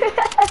Why?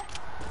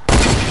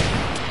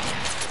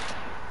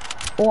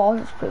 Oh,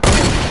 that's pretty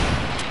cool.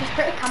 he's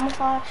pretty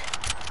camouflage.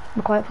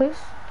 Be quiet, please.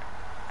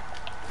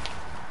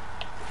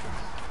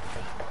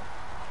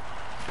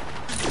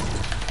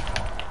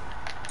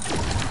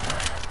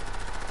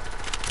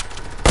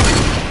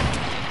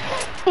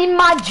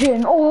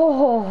 Imagine,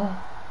 oh.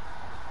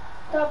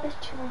 That'd be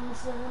too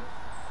insane.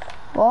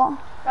 What?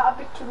 That'd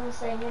be too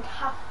insane. You'd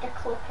have to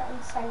click it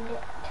and send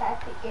it to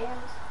Epic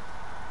Games.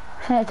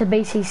 Send it to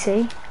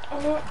BCC.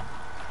 Innit?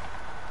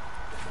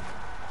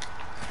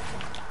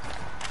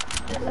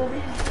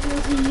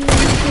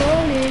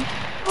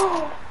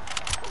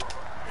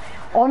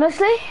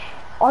 Honestly,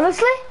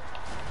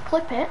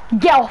 Clip it.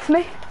 get off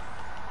me.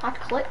 I'd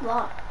clip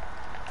that.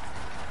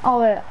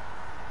 Oh wait.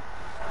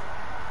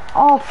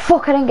 Oh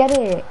fuck! I didn't get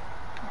it.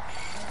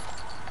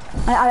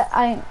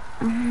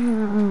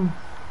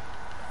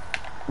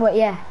 Wait,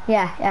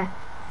 yeah.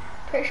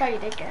 Pretty sure you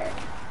did get it.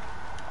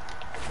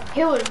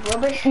 He was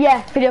rubbish.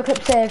 Yeah, video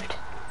clip saved.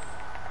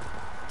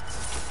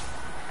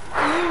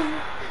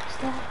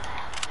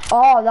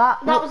 Oh,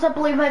 that was a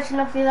blue version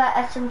of the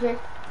SMG.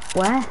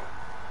 Where?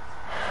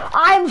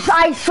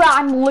 I swear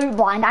I'm loot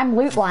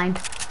blind.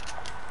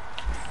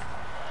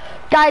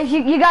 Guys,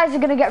 you guys are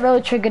gonna get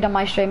really triggered on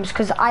my streams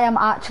because I am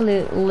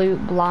actually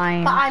loot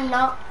blind. But I'm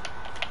not.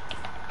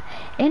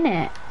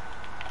 Innit?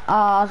 Oh,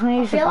 I was gonna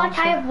use I feel like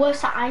I have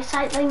worse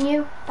eyesight than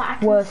you, but I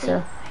can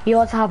see. You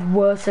also have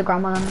worse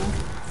grammar than me.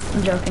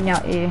 I'm joking,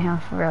 you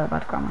have really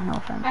bad grammar, no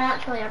offense. I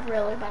actually have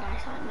really bad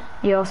eyesight now.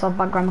 You also have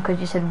bad grammar because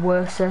you said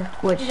worser,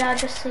 which... Did I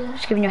just see it?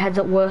 Just giving you a heads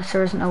up,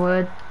 worser isn't a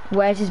word.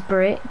 Where's his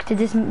brick? Did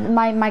this...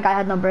 My guy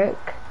had no brick.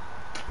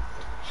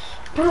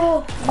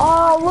 Bro!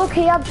 Oh, look,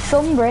 he had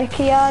some brick.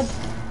 He had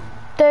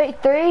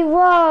 33.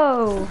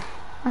 Whoa!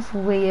 That's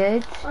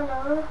weird. I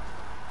know.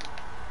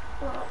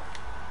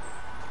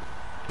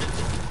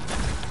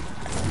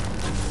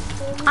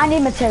 I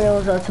need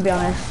materials though, to be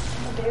honest.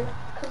 I do.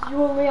 Because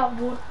you only have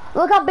one.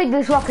 Look how big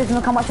this rock is and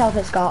look how much health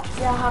it's got.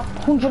 Yeah, I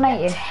have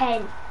 180.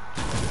 10.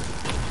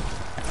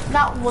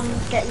 That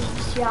one's getting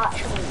to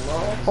actually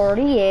low.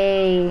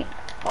 48.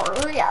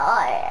 40.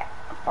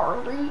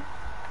 40. Do you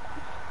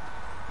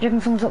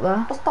reckon someone's up there?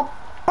 What's the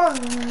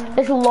burn?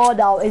 This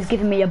loadout is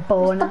giving me a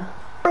boner.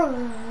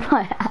 Burn.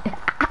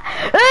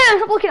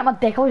 Stop looking at my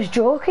dick, I was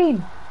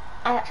joking.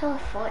 I actually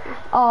thought you.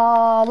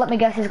 Oh, let me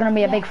guess, there's gonna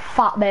be a big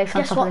fat base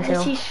on Guess top what? of this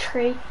hill. This is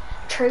true.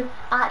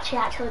 I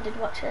actually did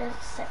watch a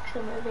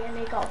sexual movie and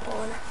he got a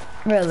boner.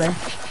 Really?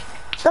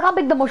 Look how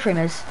big the mushroom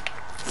is.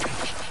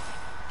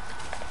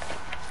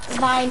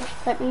 Vine,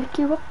 let me lick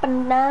you up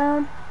and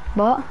down.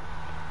 What?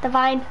 The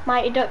Vine,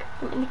 Mighty Duck,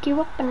 let me lick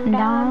you up and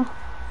down.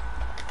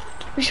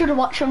 We should have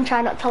watched them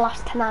Try Not to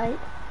Laugh tonight.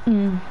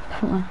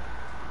 Definitely.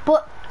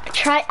 But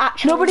try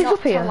actually Nobody's not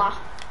up here. to laugh.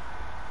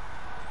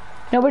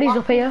 Nobody's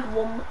up here.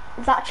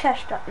 Is that a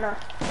chest up now?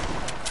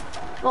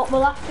 Well,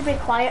 we'll have to be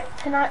quiet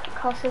tonight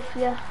because if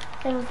you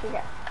think you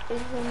get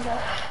his window.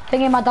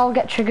 Thinking my dog will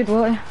get triggered,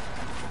 won't he?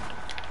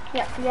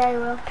 Yep, yeah, he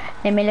will.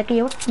 Let me look at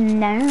you.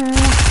 No.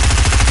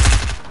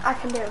 I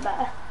can do it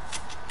better.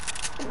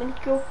 Let me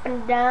lick you up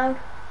and down.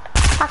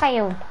 Fuck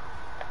you.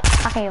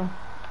 Fuck you.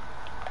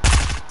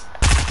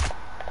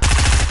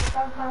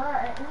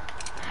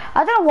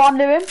 I don't know what I'm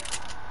doing.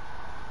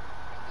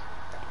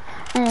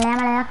 Do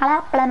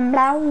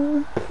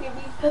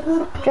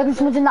you reckon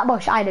someone's in that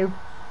bush? I do.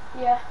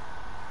 Yeah.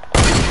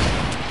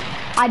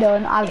 I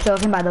don't. I was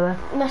joking, by the way.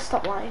 No,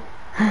 stop lying.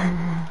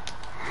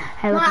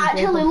 Hey, No, look, it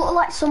actually looked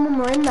like someone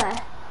were in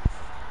there.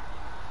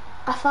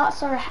 I thought I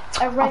saw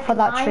a red I thought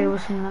that line tree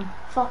was something.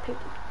 for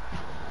people.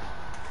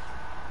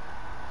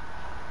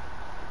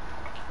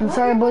 I'm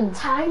sorry, bud. What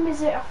time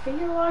is it? I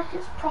feel like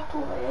it's proper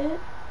late.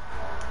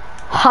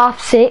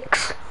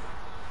 6:30.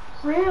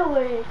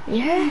 Really?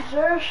 Yeah.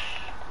 Jesus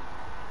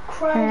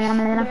Christ.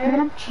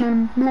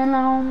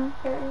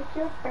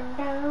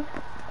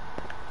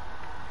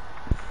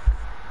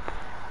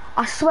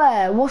 I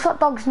swear, what's that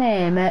dog's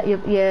name?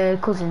 Your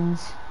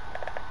cousin's?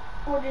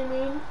 What do you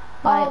mean?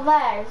 Like- Oh,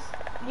 theirs.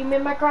 You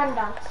mean my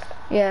granddad's?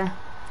 Yeah.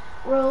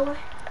 Rolly.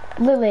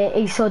 Lily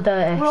is so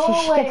dirty.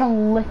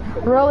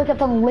 Rolly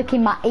kept on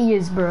licking my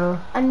ears, bro.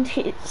 And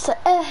it's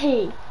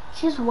he.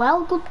 She's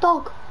well good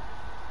dog.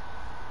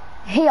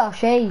 He or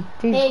she?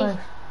 Jesus He. Christ.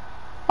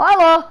 Oh,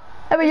 hello.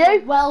 How are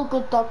you? Well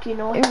good dog, you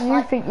know. Who do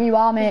you think you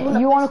are, mate? one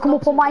of You the want to best come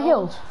up dogs on in my the hill?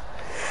 world.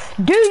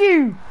 Do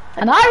you?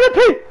 And I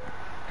repeat,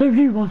 do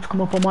you want to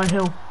come up on my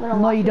hill? When I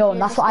No, laugh you at don't.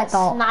 That's just what I get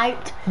thought.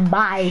 Sniped.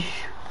 Bye.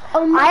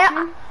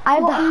 Imagine, I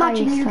have the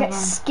imagine highest you get ever.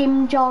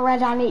 skimmed your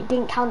red and it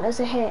didn't count as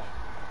a hit.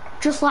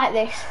 Just like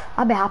this.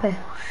 I'd be happy.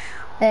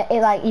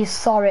 It like you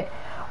saw it.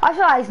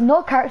 Actually, like,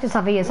 no characters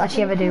have ears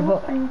actually ever do,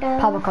 but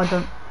Power Card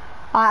don't.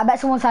 I bet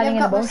someone's hiding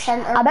in a bush.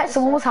 I bet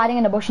someone was hiding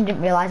in a bush and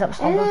didn't realise that was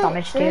all those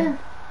damage to you.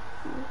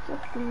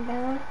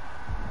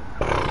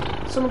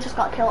 Someone just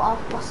got killed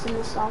off lost in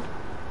the storm.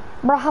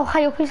 Bro, how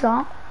high up is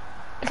that?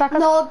 It's like a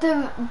No,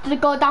 they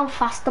go down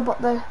faster,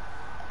 but they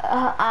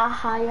are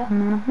higher.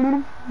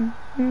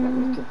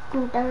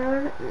 Go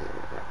down.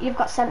 You've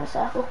got centre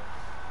circle.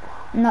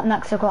 not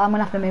next circle. I'm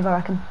gonna have to move, I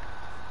reckon.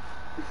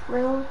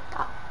 Really?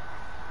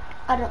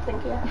 I don't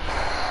think yet.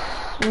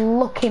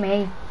 Lucky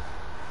me.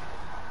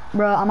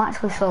 Bro, I'm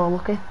actually so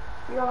lucky.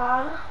 You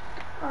are,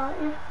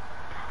 aren't you?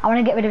 I want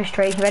to get rid of his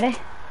tree. You ready?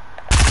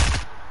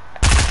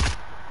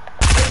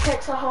 It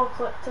takes a whole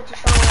clip to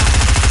just show that.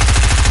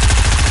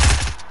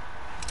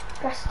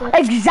 Press it.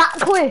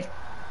 Exactly!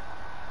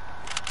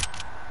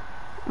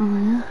 Oh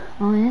yeah,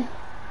 oh yeah.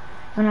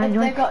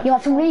 You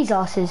want some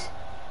resources?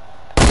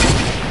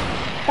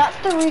 That's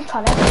the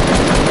recon.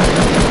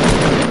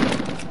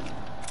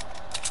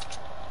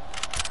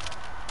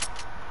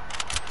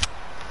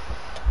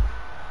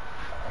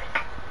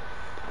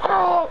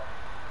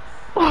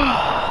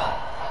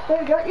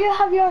 Don't you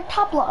have your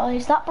tablet or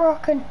is that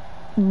broken?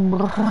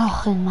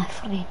 Broken, my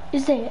friend.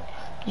 Is it?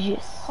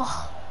 Yes.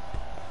 Oh.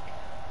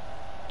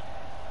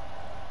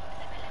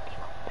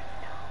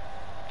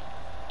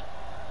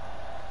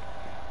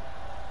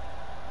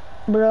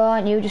 Bro,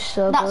 aren't you just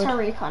so That's good? a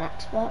recon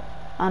expert.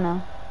 I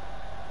know.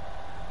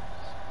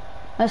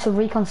 That's a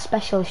recon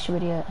specialist, you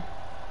idiot.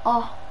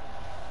 Oh.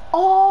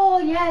 Oh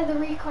yeah, the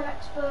recon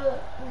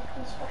expert,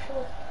 recon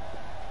specialist.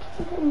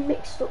 I'm getting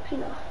mixed up, you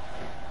know.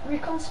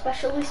 Recon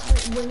specialist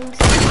with wings is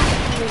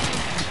actually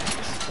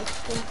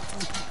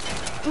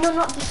disgusting. No,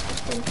 not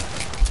disgusting.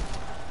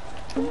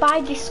 By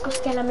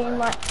disgusting, I mean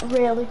like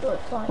really good.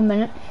 Like. A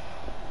minute.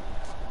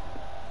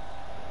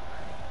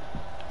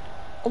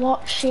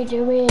 What's she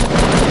doing?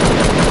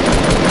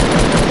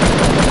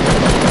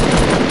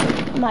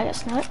 Might get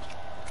sniped.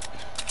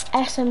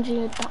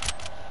 SMG'd that.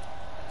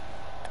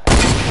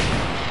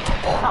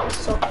 That was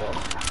so cool.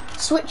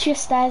 Switch your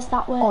stairs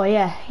that way. Oh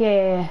yeah,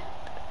 yeah.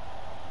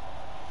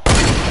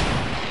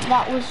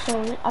 That was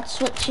so. I'd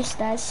switch your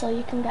stairs so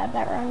you can get a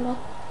better angle.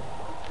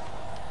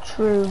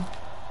 True.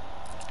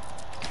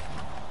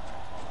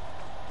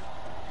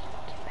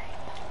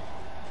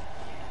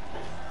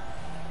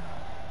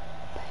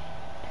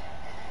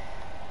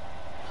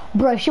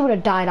 Bro, if she would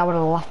have died, I would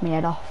have laughed my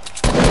head off.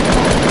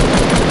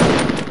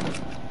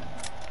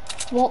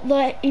 What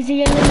the? Is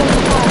he in the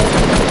fire?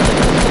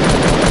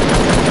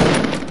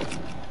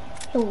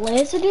 He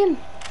lasered him.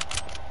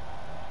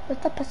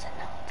 What's the personality?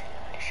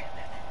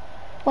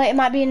 Wait, it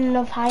might be in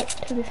enough height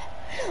to be fair.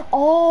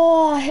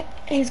 Oh,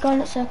 he's going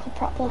at circle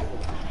properly.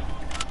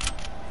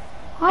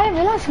 I didn't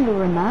realise somebody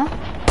were in there.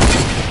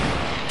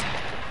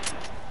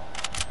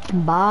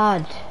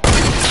 Bad.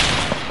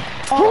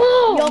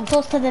 Oh, you're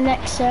close to the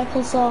next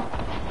circle, so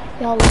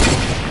you're lucky.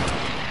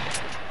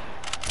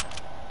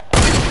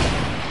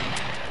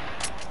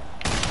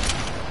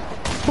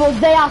 Bro,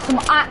 they are some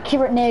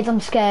accurate nades, I'm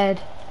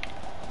scared.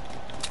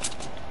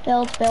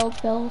 Build,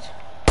 build, build.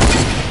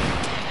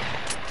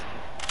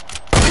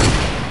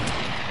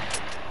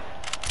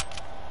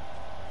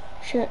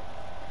 Shit.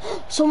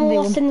 Someone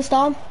lost in the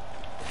storm.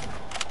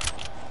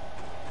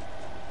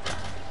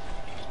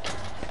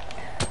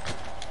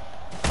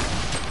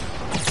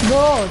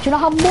 Bro, do you know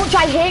how much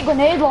I hate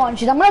grenade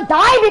launches? I'm gonna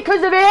die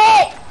because of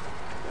it!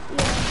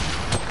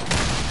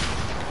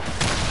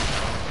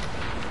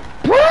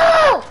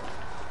 Bro!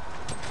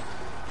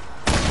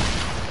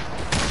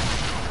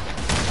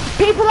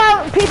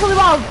 People who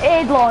have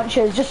aid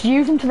launchers just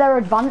use them to their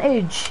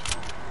advantage.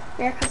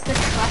 Yeah, because they're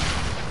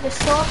trash. They're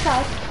so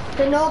trash.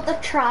 They know the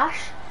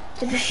trash.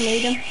 They just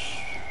need them.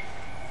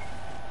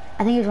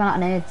 I think he's run out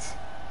of nades. Do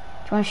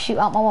you want to shoot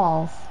out my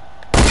walls?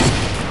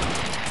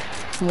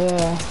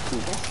 Yeah.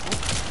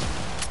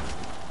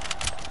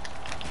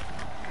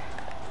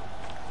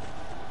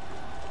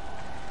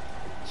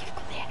 You've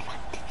got the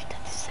advantage to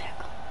the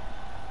circle.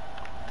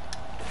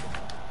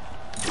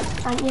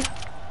 Aren't you?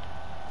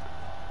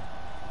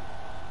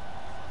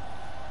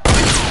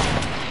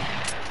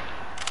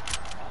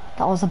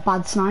 That was a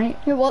bad snipe.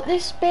 You want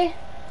this be?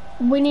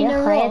 Winning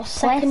a row,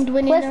 second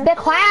winning a row. Be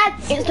quiet!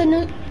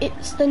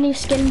 It's the new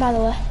skin, by the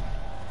way.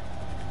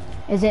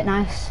 Is it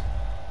nice?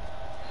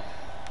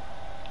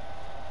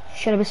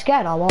 Should I be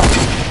scared or what?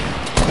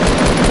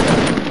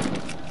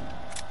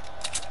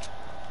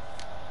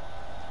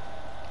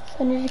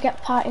 When did you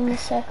get part in the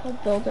circle,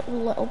 build it with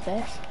a little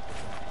base.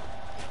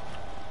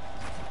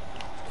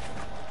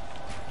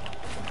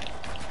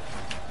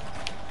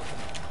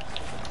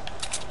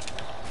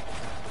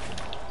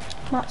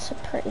 Maps are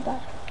pretty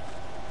bad.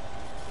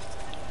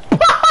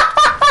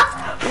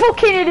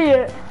 Fucking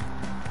idiot!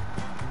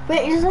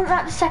 Wait, isn't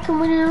that the second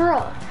win in a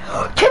row?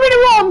 2 in a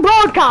row on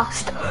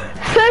broadcast!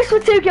 First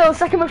with 2 kills,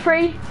 second with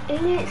 3.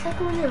 Isn't it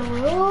second win in a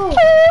row?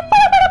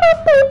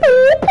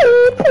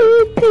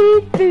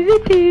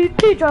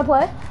 Do you wanna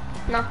play?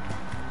 No.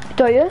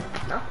 Don't you?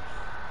 No.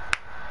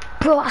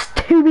 Bro, that's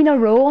 2 in a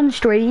row on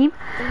stream.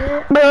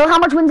 Yeah. Bro, how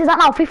much wins is that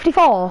now?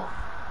 54?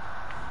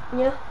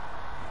 Yeah.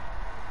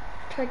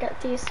 Try to get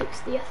to your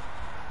 60th.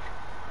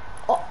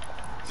 Oh,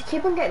 you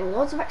keep on getting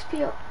loads of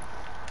XP up.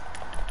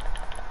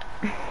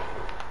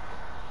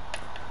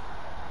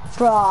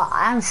 Bro,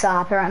 I'm so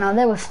happy right now.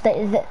 They were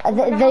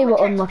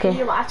unlucky.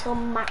 You until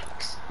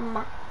max.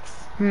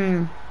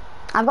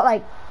 I've got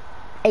like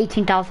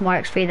 18,000 more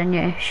XP than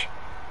you.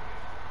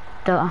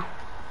 Don't I?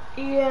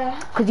 Yeah.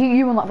 Because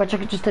you unlocked red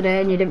jacket just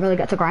today and you didn't really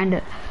get to grind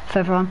it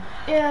further on.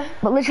 Yeah.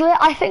 But literally,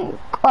 I think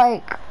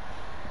like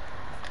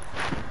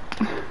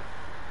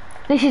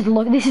this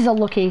is a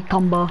lucky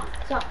combo.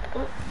 So,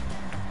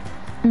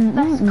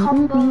 best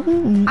combo.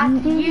 I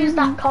can use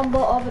that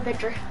combo over the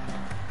drift.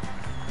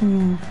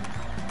 Oh,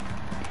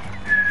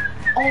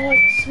 it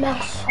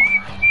smells so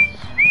nice.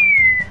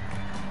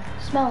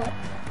 Smell it.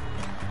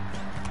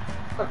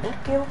 Let me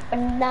lick you up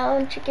and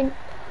down, chicken.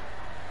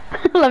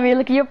 Let me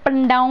look you up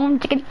and down,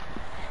 chicken.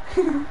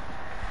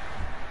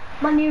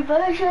 My new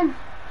version.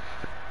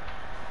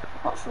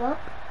 What's that?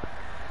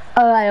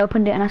 Oh, I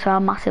opened it and I saw a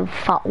massive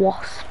fat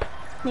wasp.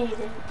 No, you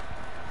didn't.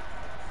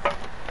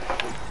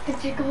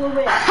 Did you go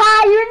away?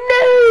 Ha! You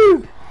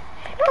noob!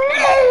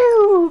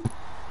 Noob!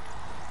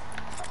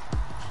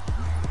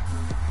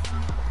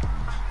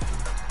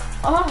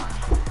 Oh,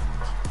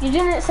 you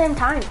did it at the same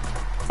time.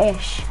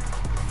 Ish.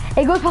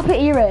 It goes pop it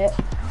ear it.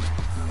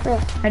 Yeah.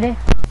 Ready?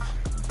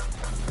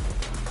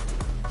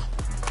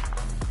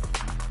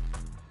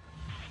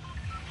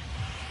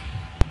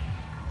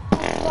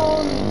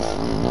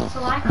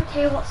 So I could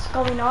hear what's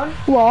going on.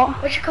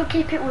 What? But you could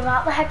keep it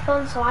without the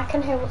headphones so I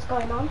can hear what's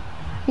going on.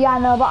 Yeah, I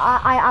know, but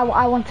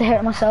I want to hear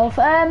it myself.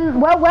 Where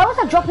was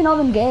I dropping all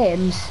them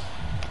games?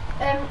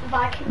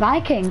 Viking.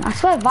 Viking. I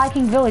swear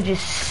Viking Village is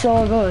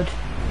so good.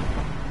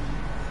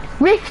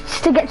 Rifts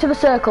to get to the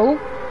circle.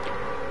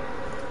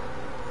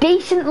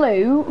 Decent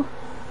loot.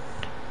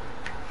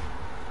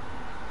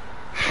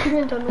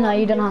 No,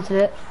 you don't know how to do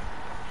it.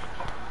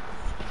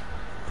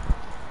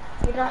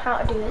 You know how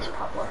to do this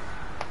properly.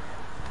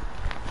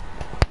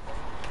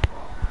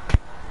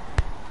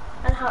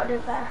 And how to do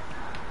it better.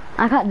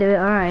 I can't do it,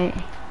 alright.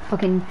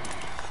 Fucking...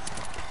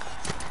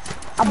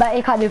 I bet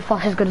you can't do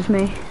flash as good as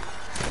me.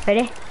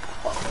 Ready?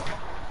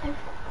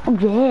 Oh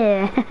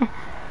yeah.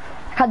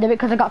 I can't do it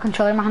because I got a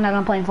controller in my hand and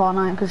I'm playing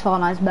Fortnite because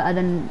Fortnite's better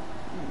than...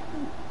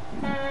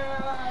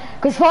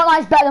 Because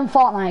Fortnite's better than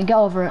Fortnite, get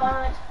over it.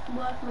 Fortnite's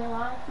worth my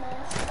life, man.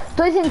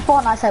 Don't you think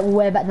Fortnite's like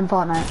way better than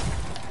Fortnite?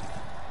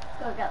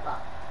 Go get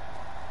that.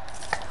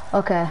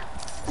 Okay.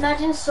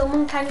 Imagine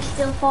someone kind of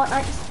steal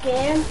Fortnite's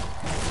game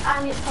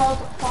and it's called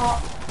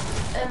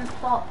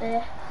Fort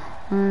Day.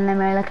 Let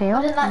me look at you.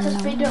 Wouldn't that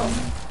just be done?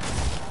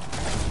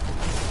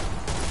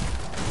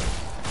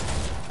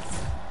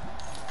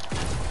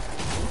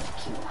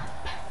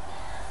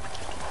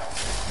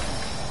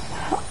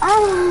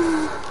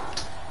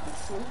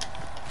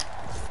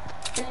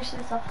 Finish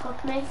this off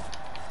with me.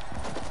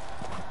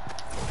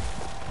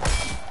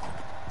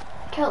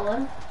 Kill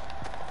him.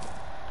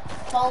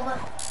 Follow him.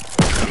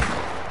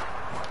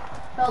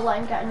 Don't let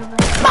him get another.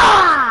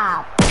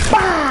 Bah!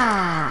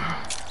 Bah!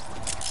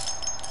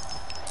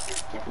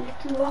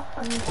 Lick you up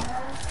and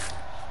down.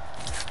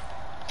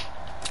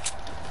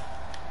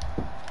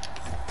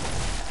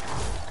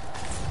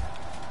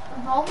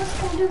 Revolvers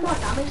can do more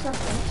damage than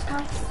pumps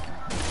can.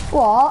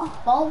 What?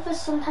 Revolvers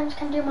sometimes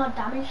can do more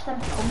damage than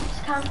pumps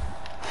can.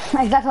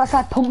 Exactly, that's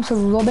why pumps are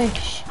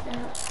rubbish.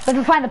 Yeah. But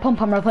if I find a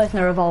pump, I'm replacing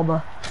a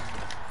revolver.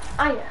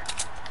 Ah yeah.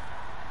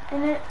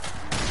 And it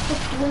the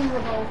blue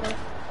revolver.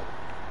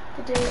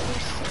 To do it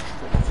with 60.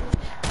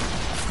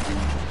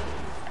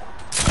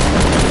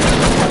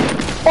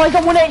 Oh, he's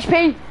got 1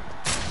 HP!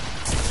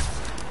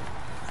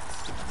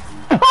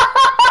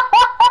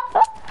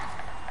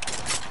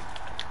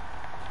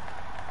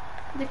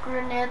 The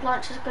grenade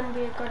launcher is going to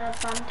be a good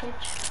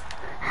advantage.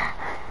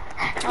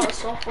 That was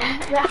so fun.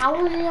 Wait, how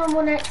was he on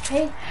 1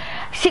 HP?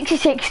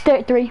 66,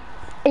 33,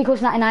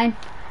 equals 99.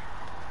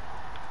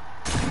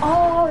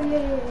 Oh,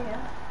 yeah.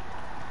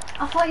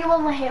 I thought you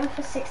only hit him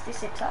for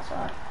 66, that's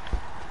right.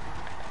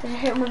 Did you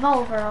hit him with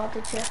revolver or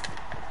did you?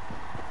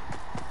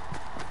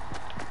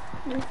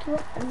 Lift you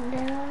up and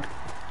down.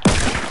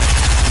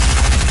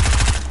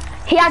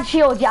 He had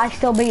shield, yet I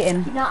still beat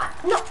him. No,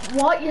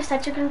 what? You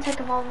said you're going to take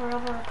a revolver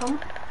over a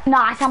pump? No,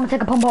 I said I'm going to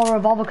take a pump over a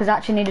revolver because I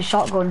actually need a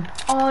shotgun.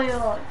 Oh,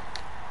 yeah.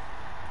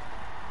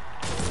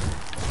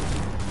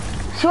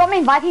 See what I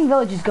mean? Viking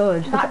Village is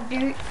good. That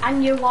dude,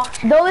 and you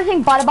watch. The only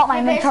thing bad about my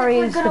You're inventory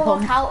is basically the gonna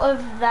walk pump. out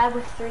of there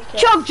with 3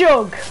 kills. Chug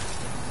jug!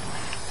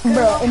 Gonna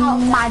Bro, walk out of there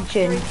with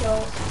imagine. 3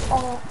 kills.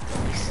 Oh,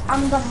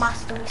 I'm the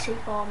master, you see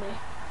for me.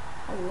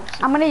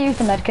 I'm gonna use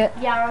the medkit.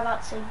 Yeah, I'm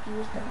about to say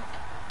use them.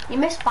 You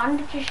missed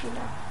bandages, you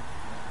know.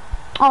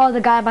 Oh, the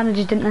guy had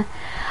bandages, didn't they?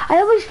 I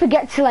always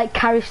forget to like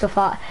carry stuff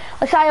out.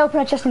 Let's say I open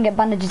a chest and get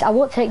bandages. I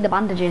won't take the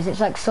bandages. It's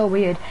like so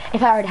weird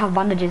if I already have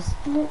bandages.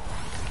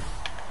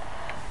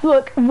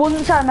 Look,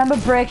 once I remember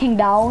breaking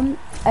down,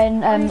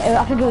 and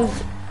I think it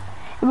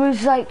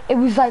was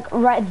like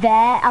right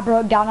there. I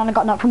broke down and I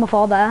got knocked from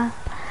before there.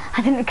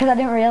 I didn't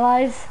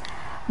realise.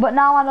 But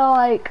now I know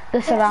like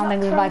the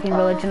surroundings of Viking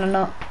Village, and I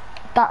know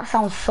that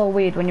sounds so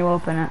weird when you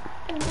open it.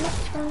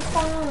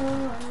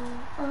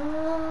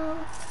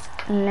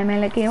 Let me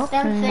look you up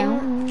and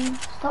down.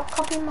 Stop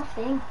copying my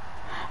thing.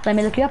 Let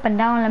me look you up and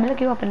down. Let me look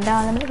you up and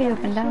down. Let me look you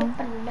up and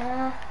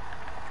down.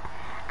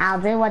 I'll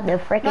do what the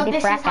frickity No,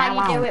 this frack is how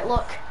I you do want. it.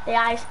 Look, the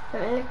eyes.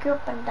 Let me look you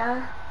up and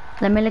down.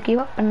 Let me look you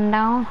up and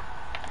down.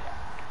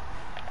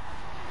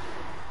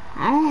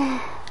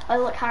 Oh,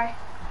 look, Harry.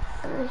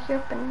 Let me look you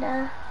up and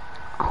down.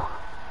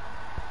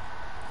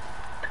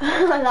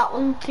 That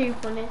one's too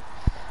funny.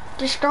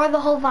 Destroy the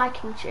whole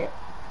Viking ship.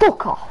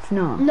 Fuck off,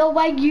 no. No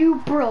way, you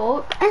break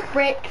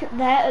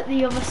there at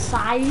the other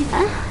side.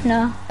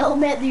 No. It'll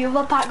make the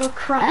other pack go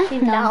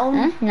crashing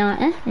down. No.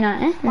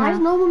 Why has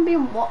no one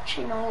been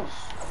watching us?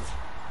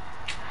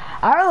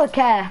 I don't really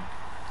care.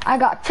 I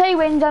got 2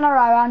 wins on a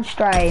row on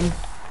stream.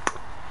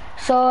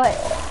 So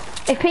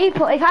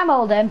if I'm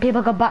older and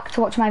people go back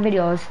to watch my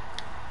videos,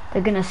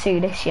 they're gonna see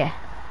this year.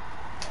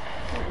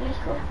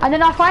 And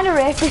then I find a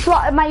rift. This is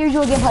what my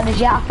usual game plan is.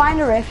 Yeah, I find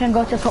a rift and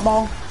go to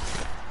football.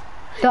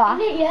 So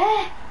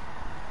Yeah.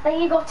 Then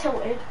you got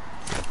tilted.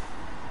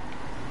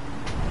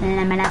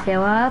 let me knock you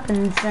up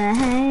and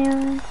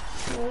down. Up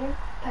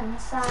and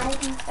side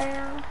and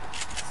down.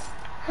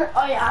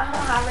 Oh yeah,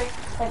 Harry.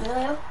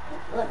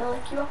 Let me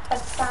lick you up and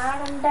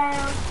side and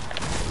down.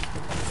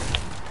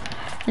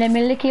 Let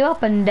me lick you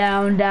up and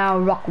down,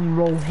 down, rock and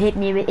roll. Hit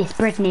me with it's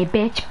Britney,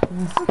 bitch.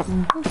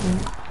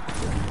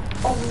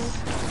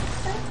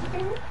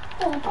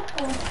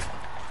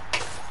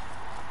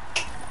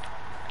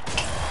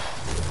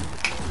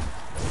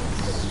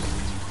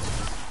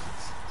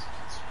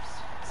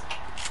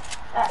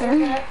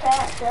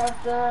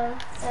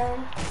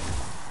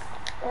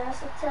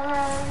 There's a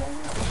time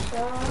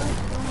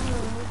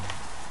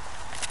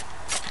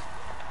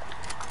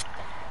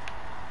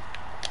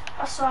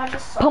so I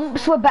just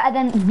Pumps were better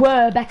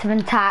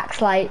than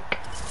tax, like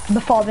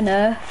before the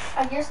nerf.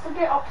 I used to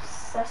be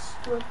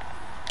obsessed with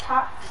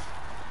tax.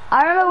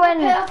 I remember When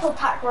when. the purple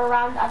pack were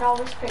around, I'd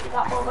always pick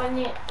that, but when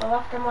you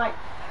left, I'm like.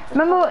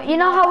 Remember, you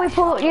know how you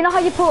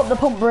pull up the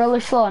pump really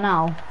slow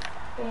now.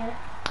 Yeah.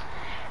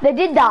 They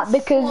did that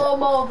because Slow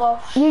mo though.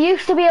 you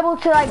used to be able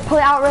to like pull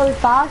it out really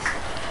fast,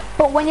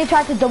 but when you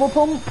tried to double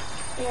pump,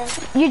 Yeah.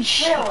 you'd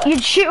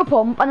shoot a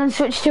pump and then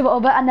switch to the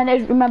other, and then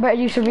it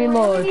used to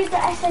reload. Use the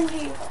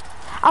SMG.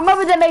 I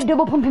remember they made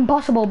double pump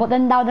impossible, but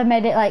then now they've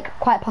made it like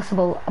quite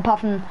possible.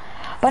 Apart from,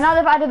 but now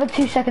they've added the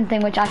 2-second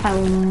thing, which I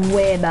find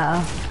way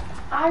better.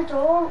 I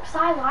don't, cause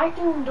I like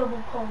doing double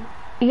pump.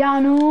 Yeah, I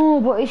know,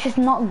 but it's just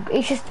not.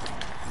 It's just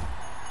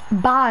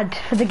bad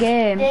for the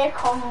game.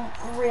 Daycon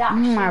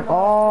reaction. Oh my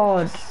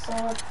god. So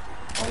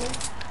funny.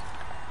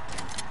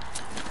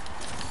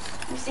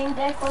 You seen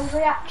Dacon's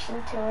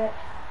reaction to it?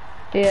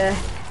 Yeah.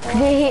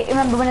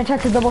 Remember when I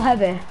tried to double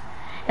heavy?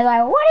 They're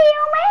like, what do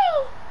you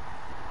mean?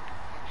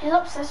 She's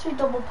obsessed with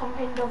double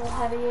pumping, double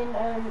heavy,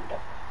 and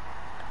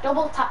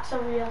double tap's a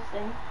real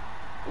thing.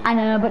 I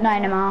know, but not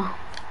anymore.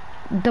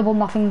 Double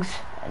nothings,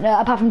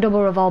 apart from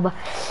double revolver.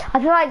 I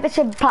feel like they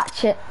should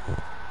patch it.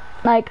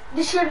 Like,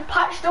 They should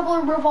patch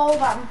double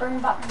revolver and bring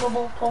back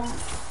double pump.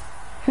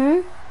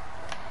 You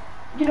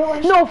know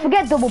when no,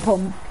 forget double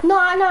pump. No,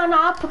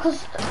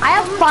 because I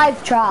have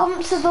 5 traps.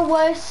 pumps are the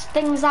worst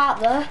things out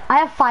there. I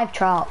have 5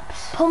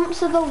 traps.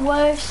 Pumps are the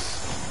worst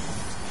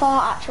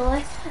thought,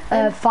 actually.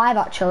 5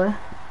 actually.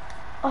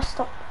 Oh,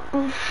 stop.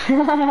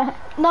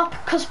 No,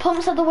 because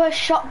pumps are the worst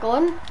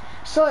shotgun.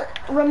 So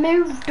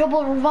remove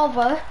double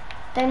revolver,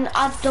 then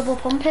add double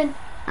pumping.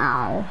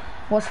 Ow.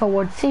 What's for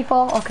wood?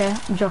 C4? Okay,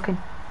 I'm joking.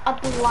 I'd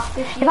be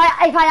laughing if you.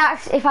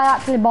 If I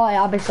actually bought it,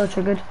 I'd be so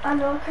triggered. I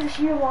know, because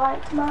you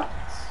like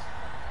mats.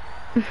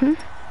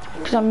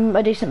 Because I'm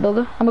a decent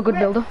builder. I'm a good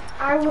builder.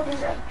 I wouldn't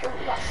have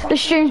jumped that The second.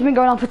 stream's been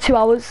going on for 2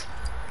 hours.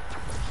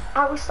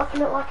 I was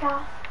stopping it like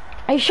half.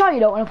 Are you sure you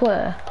don't want to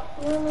play?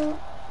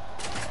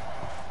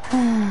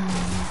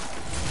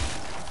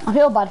 I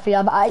feel bad for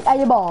you, but are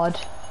you bored?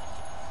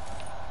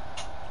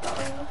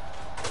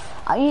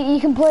 You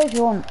can play if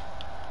you want.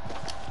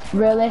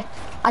 Really?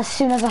 As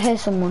soon as I hear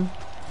someone.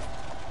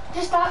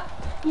 Just that,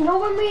 you know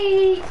when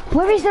we...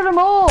 Where is the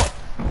remote?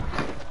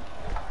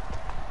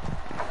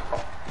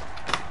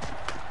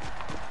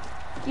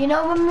 You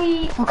know when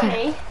we...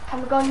 Okay.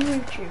 Can we go on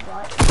YouTube,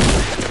 right?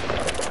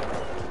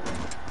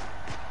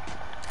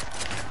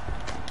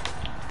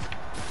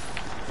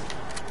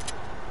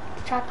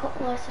 Try to put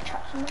laser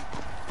traps on it.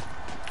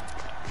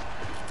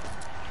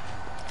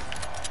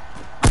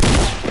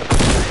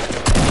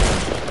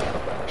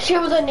 She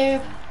was a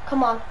noob.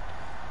 Come on.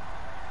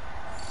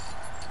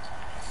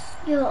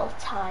 You little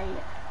tight.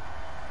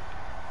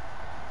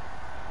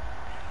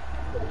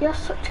 You're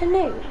such a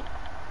noob.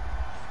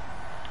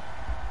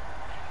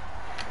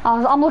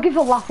 I'm looking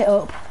for laugh it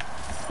up.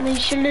 And you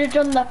should have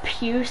done the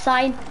pew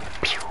sign.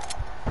 Pew.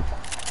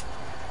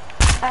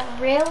 I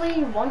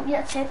really want you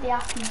to take the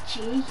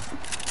RPG.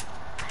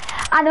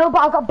 I know, but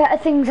I've got better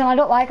things and I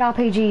don't like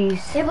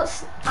RPGs. Yeah, but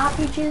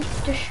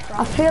RPGs destroy.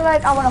 I feel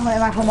like I want a hunting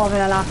rifle more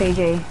than an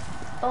RPG.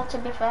 Oh, to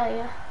be fair,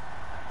 yeah.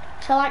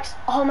 So like,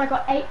 oh my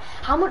god,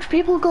 how much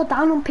people go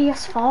down on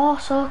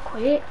PS4 so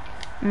quick?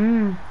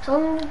 It's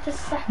only the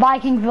second.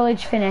 Viking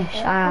Village finish.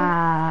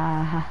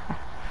 I'd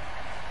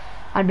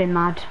been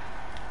mad.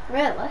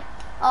 Really?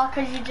 Oh,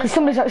 because you just...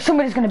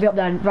 Somebody's going to be up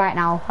there right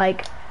now,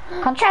 like,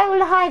 control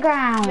the high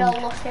ground. You're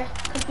lucky,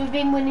 because we've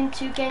been winning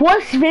 2 games.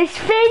 What's this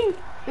thing?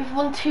 We've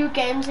won 2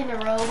 games in a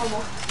row.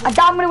 I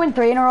doubt I'm going to win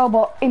 3 in a row,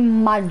 but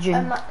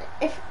imagine.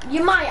 If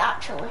you might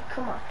actually,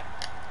 come on.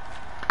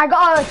 I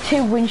got a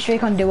 2 win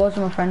streak on duos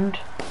with my friend.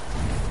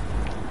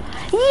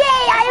 Yay!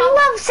 I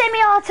love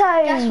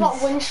semi-autos! Guess what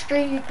win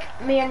streak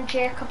me and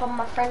Jacob and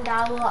my friend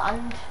Arlo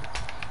and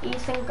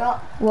Ethan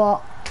got?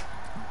 What?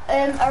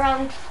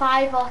 Around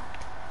 5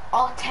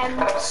 or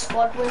 10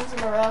 squad wins in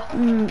a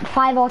row.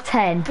 5 or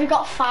 10? We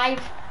got 5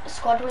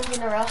 squad wins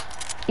in a row.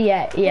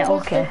 Yeah, It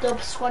was okay. the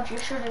dub squad, you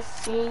should have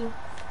seen.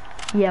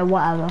 Yeah,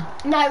 whatever.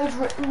 No, it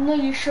was no,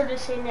 you should have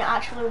seen it.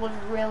 Actually was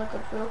really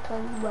good. We were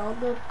playing well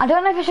good. I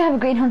don't know if I should have a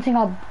green hunting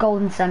or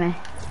golden semi.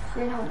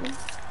 Green hunting.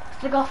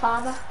 We go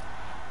farther.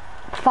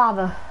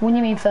 Farther? When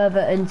you mean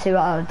further into,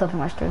 I don't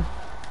think that's true.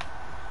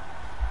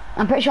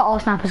 I'm pretty sure all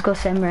snipers go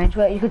same range.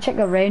 Wait, you could check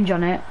the range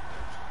on it.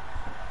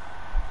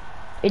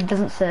 It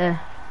doesn't say.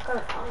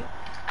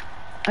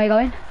 Are you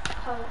going?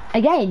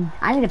 Again?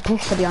 I need a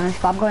piss to be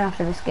honest, but I'm going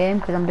after this game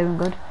because I'm doing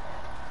good.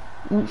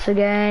 Once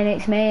again,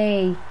 it's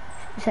me.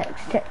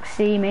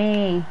 Sexy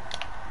me.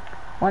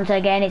 Once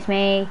again, it's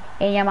me.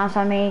 In your mouth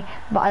on me.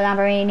 But a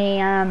Lamborghini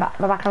and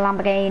back a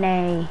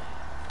Lamborghini.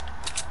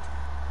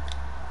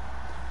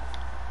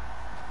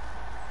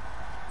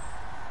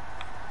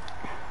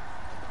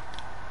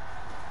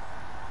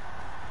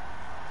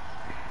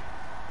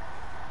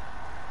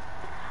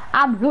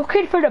 I'm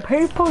looking for the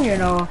people, you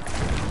know.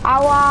 My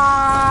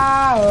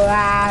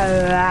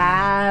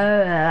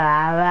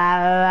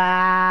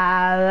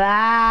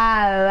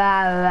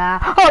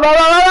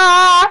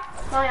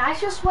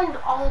eyes just went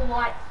all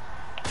like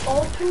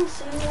open,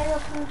 seeing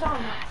everything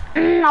down.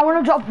 I want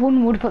to drop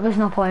 1 wood, but there's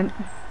no point.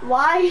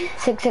 Why?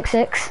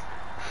 666.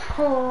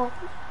 Oh.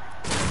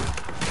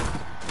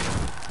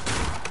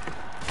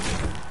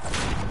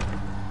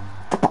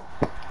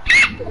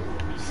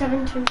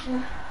 Seven.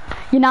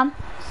 You know?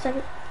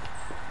 7.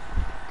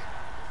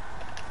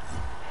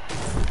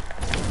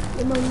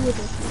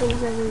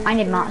 I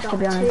need mats to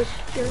be honest.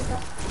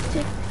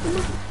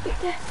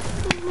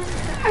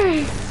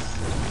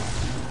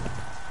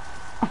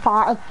 I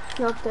farted.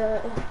 Not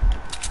dirty.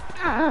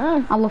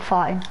 I love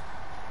farting.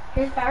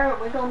 Who's better at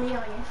wiggle, me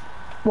or you?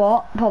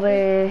 What?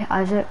 Probably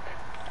Isaac.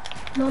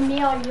 No,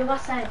 me or you, I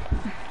said.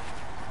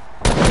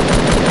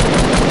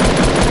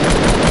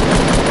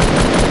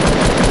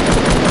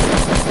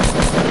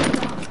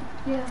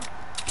 Yeah.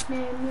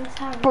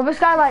 But this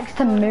guy likes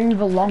to move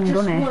along,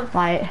 doesn't he?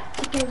 Like,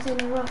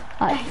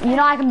 you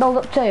know I can build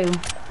up too.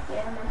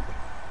 Yeah, man.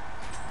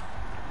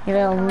 You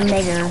little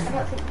nigger. I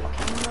don't think you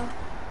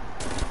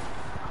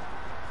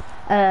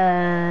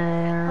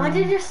can. Why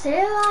did you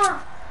say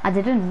that? I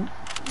didn't.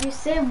 You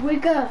said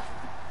wigger.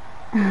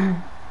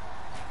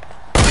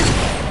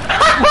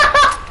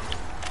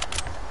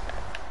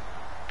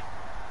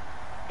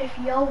 If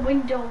your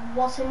window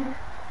wasn't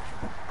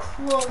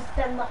closed,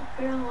 then that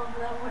girl over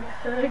there would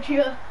have heard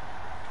you.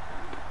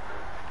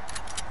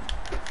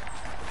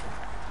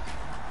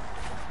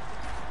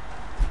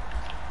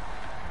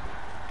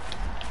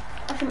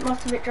 I think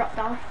most of it dropped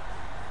down.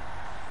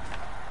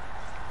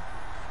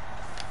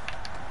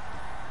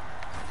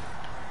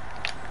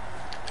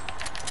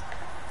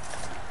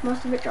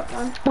 Most of it dropped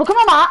down. Look at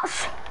my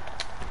mats.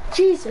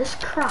 Jesus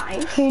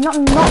Christ. You're not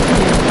knocking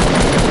me.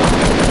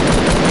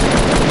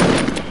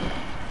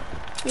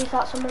 You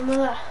thought someone was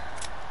there?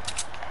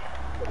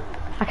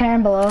 I can hear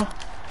him below.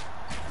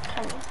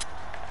 Can you?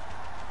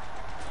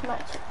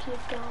 Might take you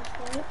down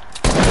for it.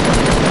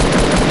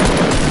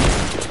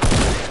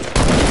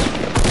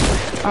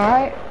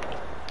 Alright.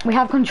 We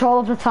have control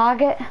of the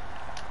target.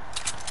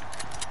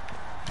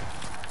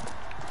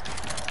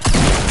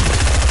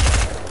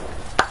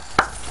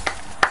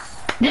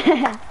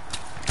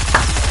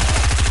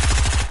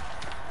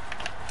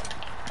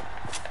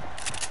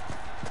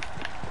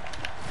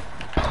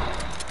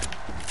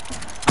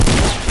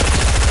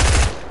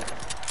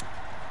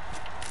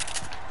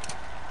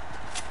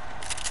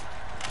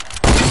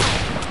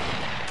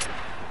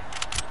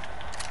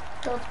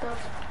 Build.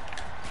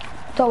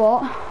 So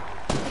what?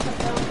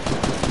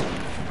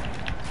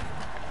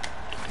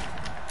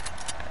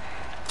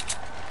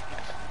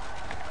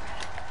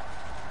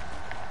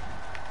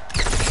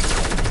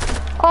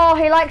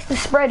 likes to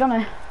spray, doesn't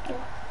he? Yeah.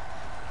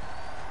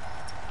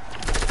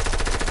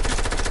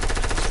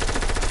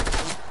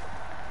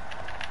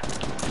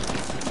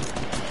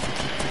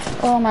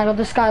 Oh my god,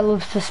 this guy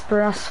loves to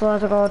spray, I swear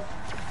to god.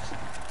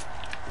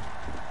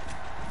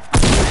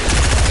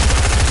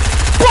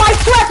 Oh, I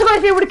swear to god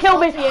if he would have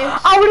killed me!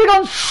 I would have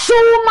gone so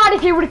mad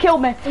if he would have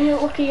killed me! And you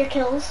look at your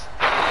kills.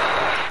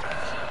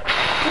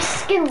 This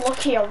skin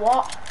lucky or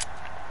what?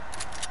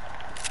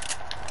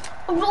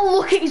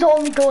 Look at his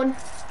only gun.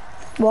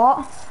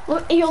 What?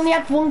 Look, he only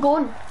had one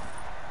gun.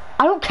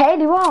 I don't care,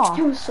 do I?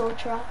 He was so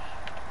trash.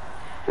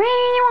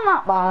 Really, you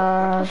weren't that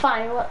bad.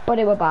 Fine, what? But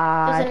it were There's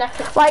bad. an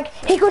Like,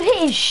 he could hit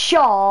his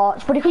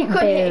shots, but he couldn't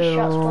hit his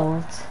shots,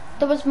 build. but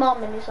there was more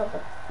minis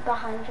over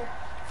behind you.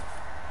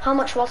 How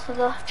much was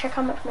there? Check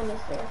how much minis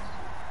there is.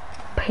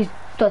 Please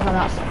don't tell me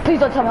that's, please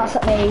don't tell me that's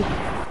at me.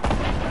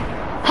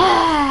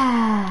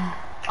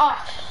 Oh,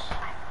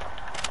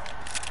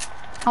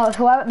 Oh, it's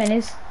who at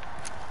minis.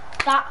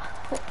 that,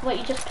 what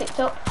you just picked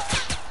up.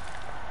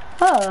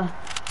 Oh.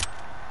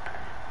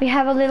 We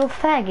have a little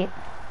faggot.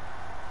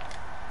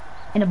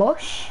 In a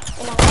bush?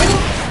 In a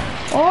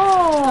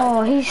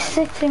Oh, he's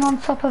sitting on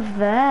top of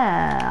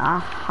there.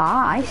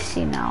 Aha, I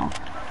see now.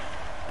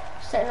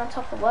 sitting on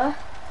top of where?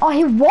 Oh,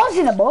 he was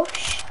in a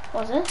bush.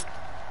 Was it?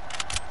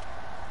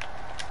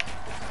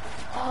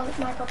 Oh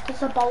my god,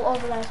 there's a bolt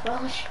over there as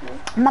well.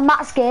 Shoot. My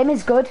max game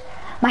is good.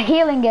 My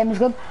healing game is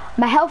good.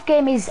 My health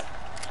game is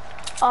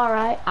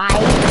Alright.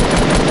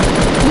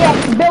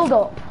 yes, build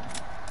up.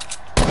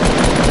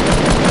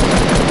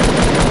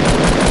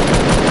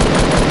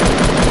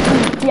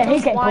 Yeah,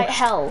 he's getting White pushed.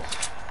 health.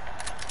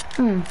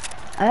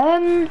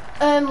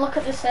 Look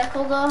at the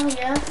circle though,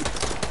 yeah.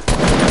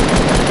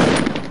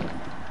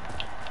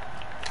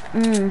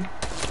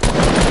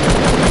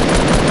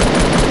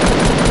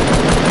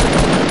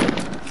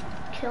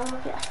 Kill him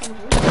with your SMG.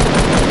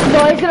 No,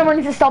 he's gonna run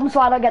into Storm so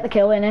I don't get the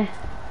kill, innit?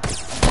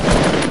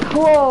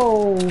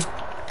 Whoa.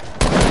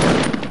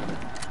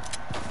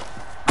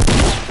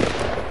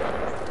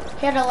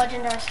 He had a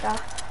legendary star.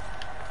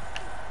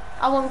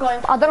 I won't go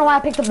in. I don't know why I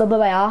picked up the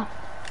BR.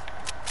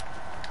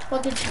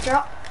 What did you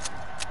drop?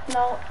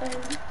 No,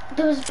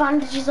 there was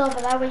bandages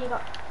over there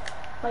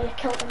where you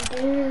killed them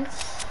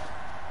dudes.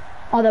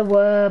 Oh, there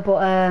were,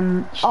 but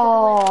oh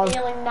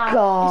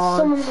god.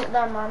 Someone's up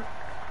there, man.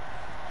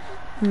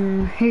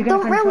 Who's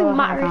Don't gonna really control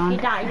matter that if you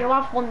die. You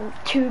have won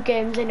 2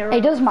 games in a row.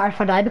 It does matter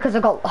if I die because I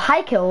got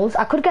high kills.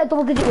 I could get a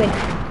double-digit win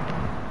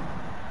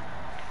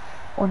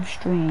on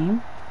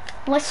stream.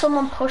 Unless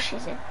someone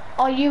pushes him,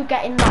 or you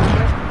get in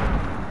that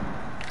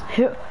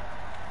Who?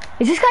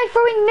 Is this guy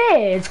throwing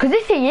nades? Because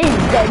if he is,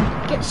 then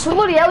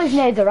bloody hell his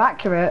nades are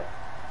accurate.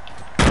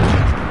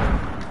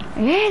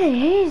 Yeah,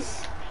 he is.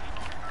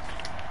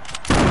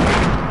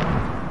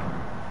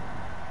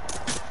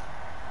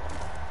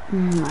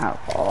 My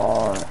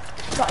god.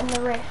 got in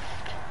the rift.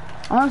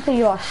 Honestly,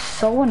 you are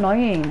so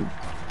annoying.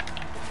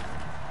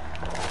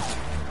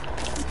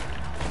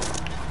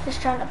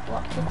 Just trying to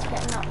block you to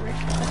get in that rift.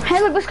 Hey,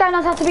 look, this guy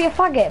knows how to be a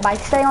faggot by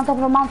staying on top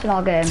of a mountain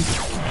all game.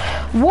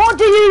 What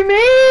do you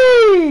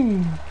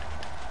mean?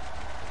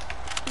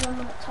 You're on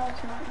the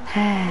tallest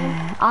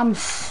mountain. I'm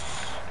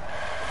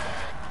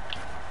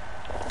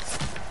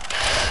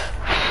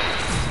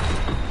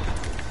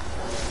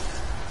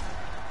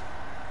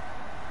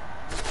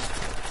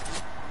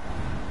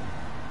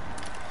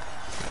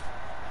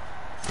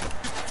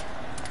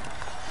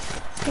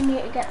You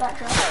need to get that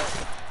drop.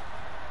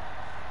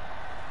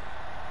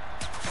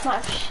 Might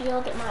have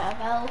shield, it might have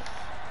health.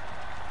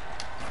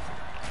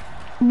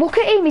 Look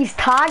at him, he's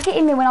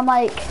targeting me when I'm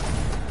like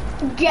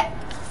Get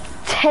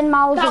 10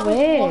 miles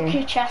away. That was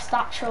lucky chest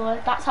actually.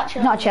 That's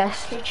actually not a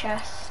chest. Lucky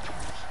chest.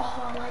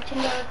 Oh,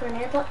 legendary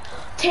grenade, but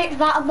take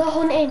that and the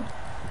hunting.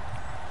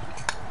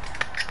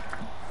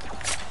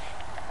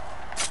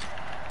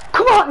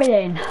 Come on me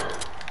then.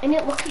 And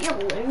yet look at your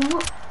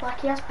loot. Like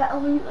he has better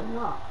loot than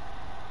that.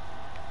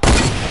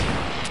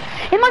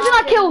 Imagine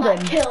I killed him.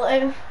 Kill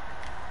him.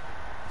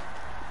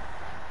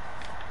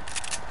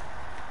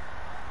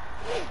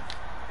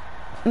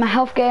 My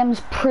health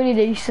game's pretty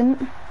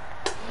decent.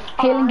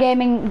 Healing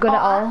game ain't good at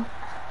all.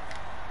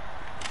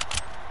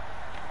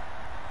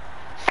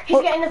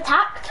 He's getting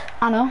attacked.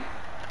 I know.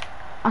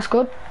 That's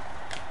good.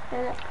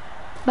 Then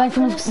but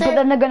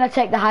then they're gonna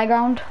take the high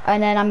ground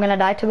and then I'm gonna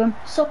die to them.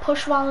 So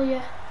push while you...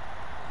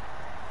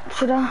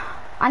 Should I?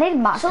 I need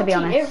mats to be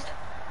honest.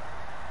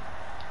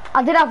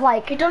 I did have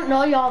like... You don't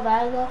know you're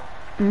there though.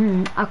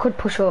 I could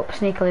push up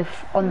sneakily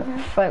from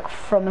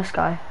this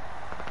guy.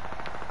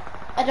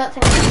 I don't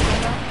think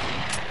it's there.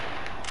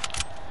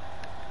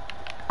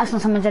 That's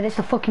not someone said, it's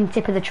the fucking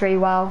tip of the tree,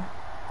 wow.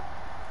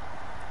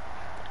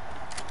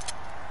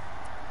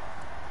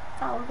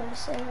 I was gonna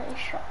say that he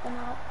shot them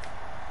out.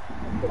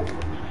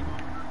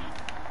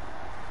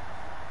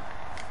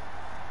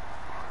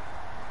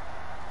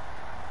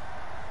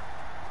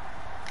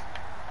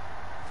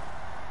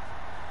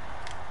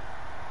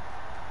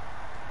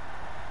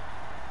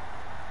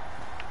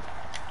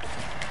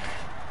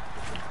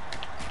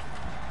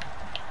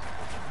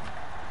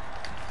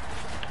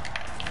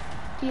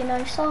 Do you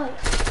know size?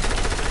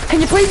 Can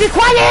you please be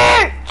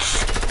quiet?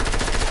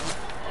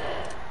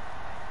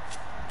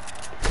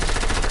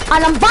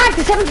 And I'm back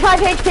to 75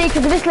 HP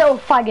because of this little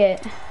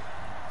faggot.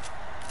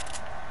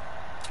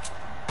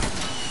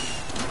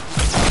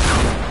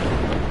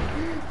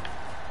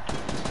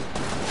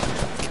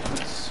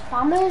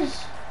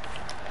 Spammers.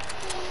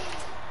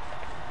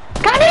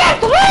 Can I be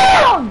left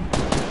alone?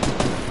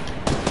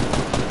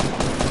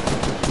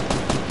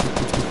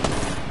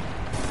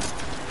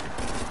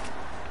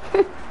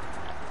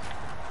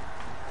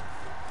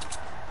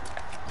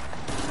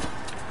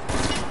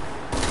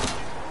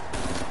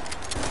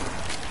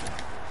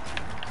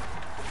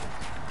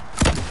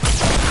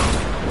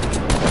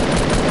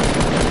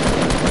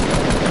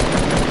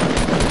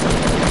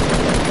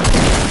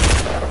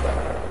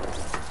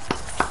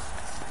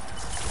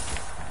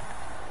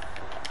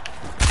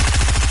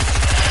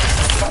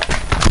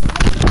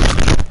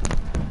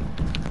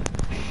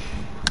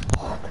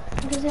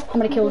 How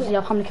many kills do you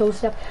have? How many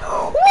kills do you have?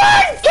 1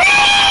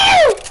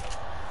 kill!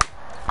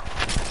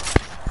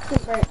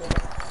 He's very good.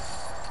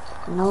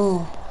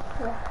 No.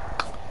 Yeah.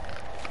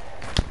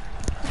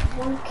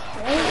 1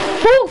 kill?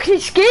 Fuck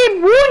this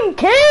game! 1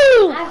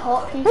 kill! I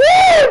hope he...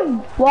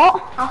 1! What?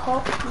 I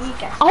hope you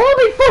get... I wanna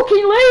be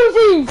fucking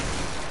lazy!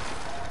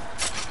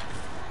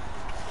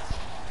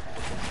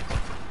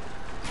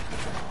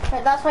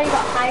 Right, that's why you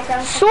got high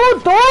ground. So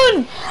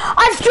done!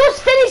 I've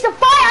just finished the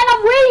fight and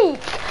I'm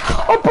weak!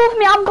 Above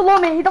me and below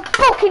me, the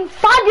fucking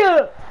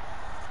faggot!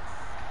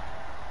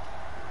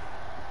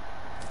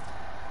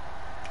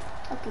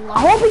 I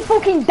hope he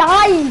fucking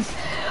dies!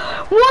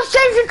 What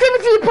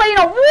sensitivity are you playing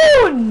on?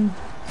 1!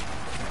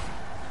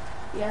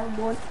 Yeah,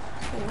 1.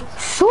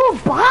 So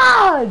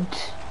bad!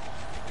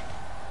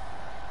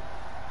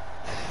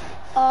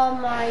 Oh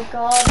my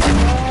god.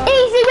 No.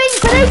 Easy win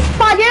for this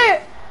faggot!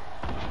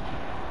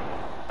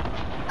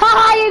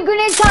 Haha, you're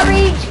gonna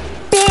reach,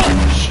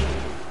 bitch!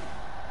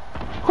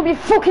 Hope you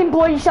fucking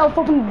blow yourself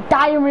up and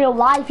die in real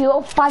life, you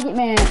little faggot,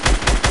 mate.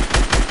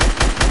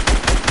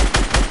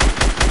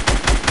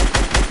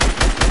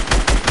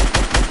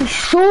 It's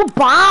so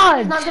bad.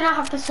 He's not gonna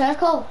have the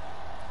circle.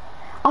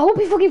 I hope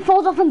he fucking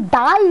falls off and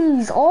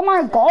dies. Oh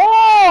my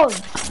god.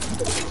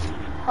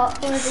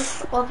 Hopefully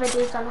this other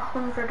dude's on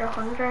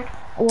 100.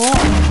 What?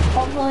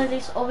 Hopefully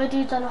this other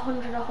dude's on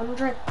 100.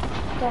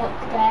 Don't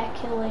dare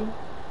kill him.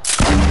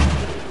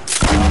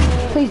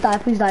 Please die,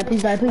 please die,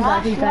 please die, please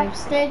die, please die. I'm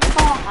stage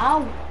 4,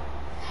 how?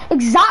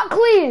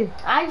 Exactly!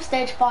 I'm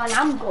stage 4 and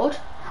I'm good.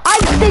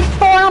 I'm stage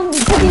 4 and I'm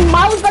fucking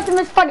miles better than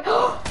this faggot.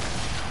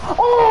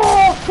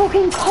 Oh,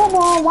 fucking come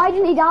on, why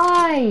didn't he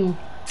die?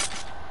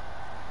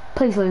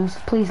 Please lose,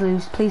 please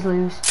lose, please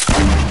lose.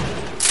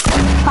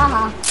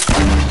 Haha.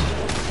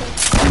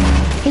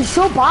 He's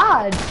so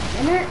bad.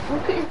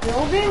 Look at his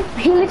building.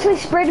 He literally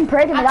sprayed and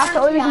prayed at me, that's the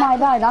only reason why I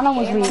died, and I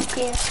was weak.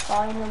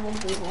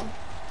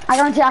 I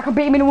guarantee I could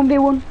beat him in a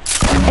 1v1.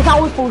 If I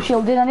was full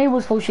shielded and he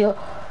was full shield.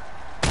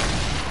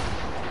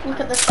 Look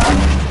at the sun.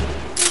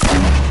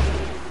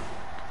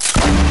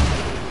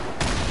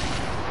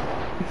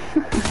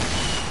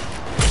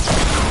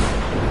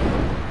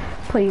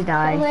 Please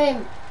die.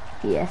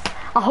 Yes.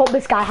 I hope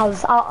this guy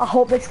has. I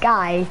hope this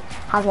guy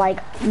has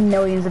like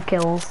millions of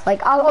kills.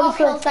 Like More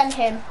kills than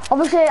him.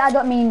 Obviously, I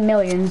don't mean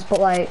millions, but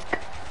like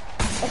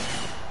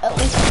at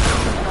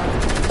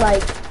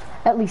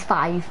least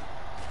 5.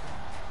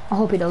 I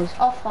hope he does.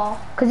 Or 4.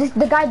 Cause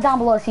the guy down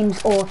below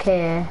seems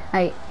okay.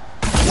 Like.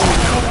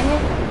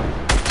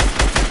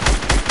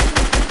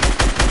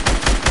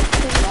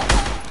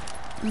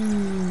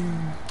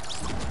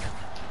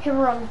 He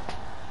run.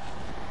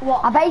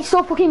 What? I bet he's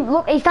so fucking,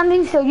 look, he's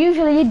standing still.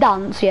 Usually you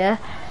dance, yeah?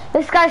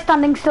 This guy's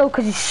standing still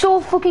because he's so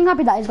fucking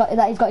happy that he's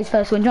got his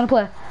first win. Do you want to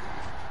play?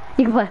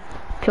 You can play.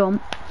 If you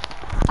want.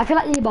 I feel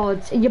like you're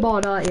bored. You're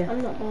bored, aren't you?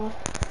 I'm not bored.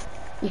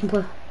 You can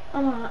play.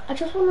 I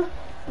just want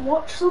to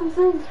watch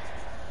something.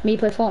 Me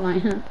play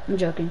Fortnite, huh? I'm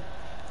joking.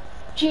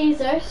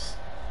 Jesus.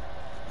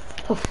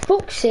 For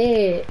fuck's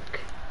sake.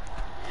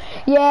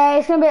 Yeah,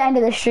 it's going to be the end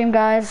of this stream,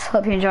 guys.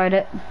 Hope you enjoyed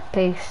it.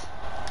 Peace.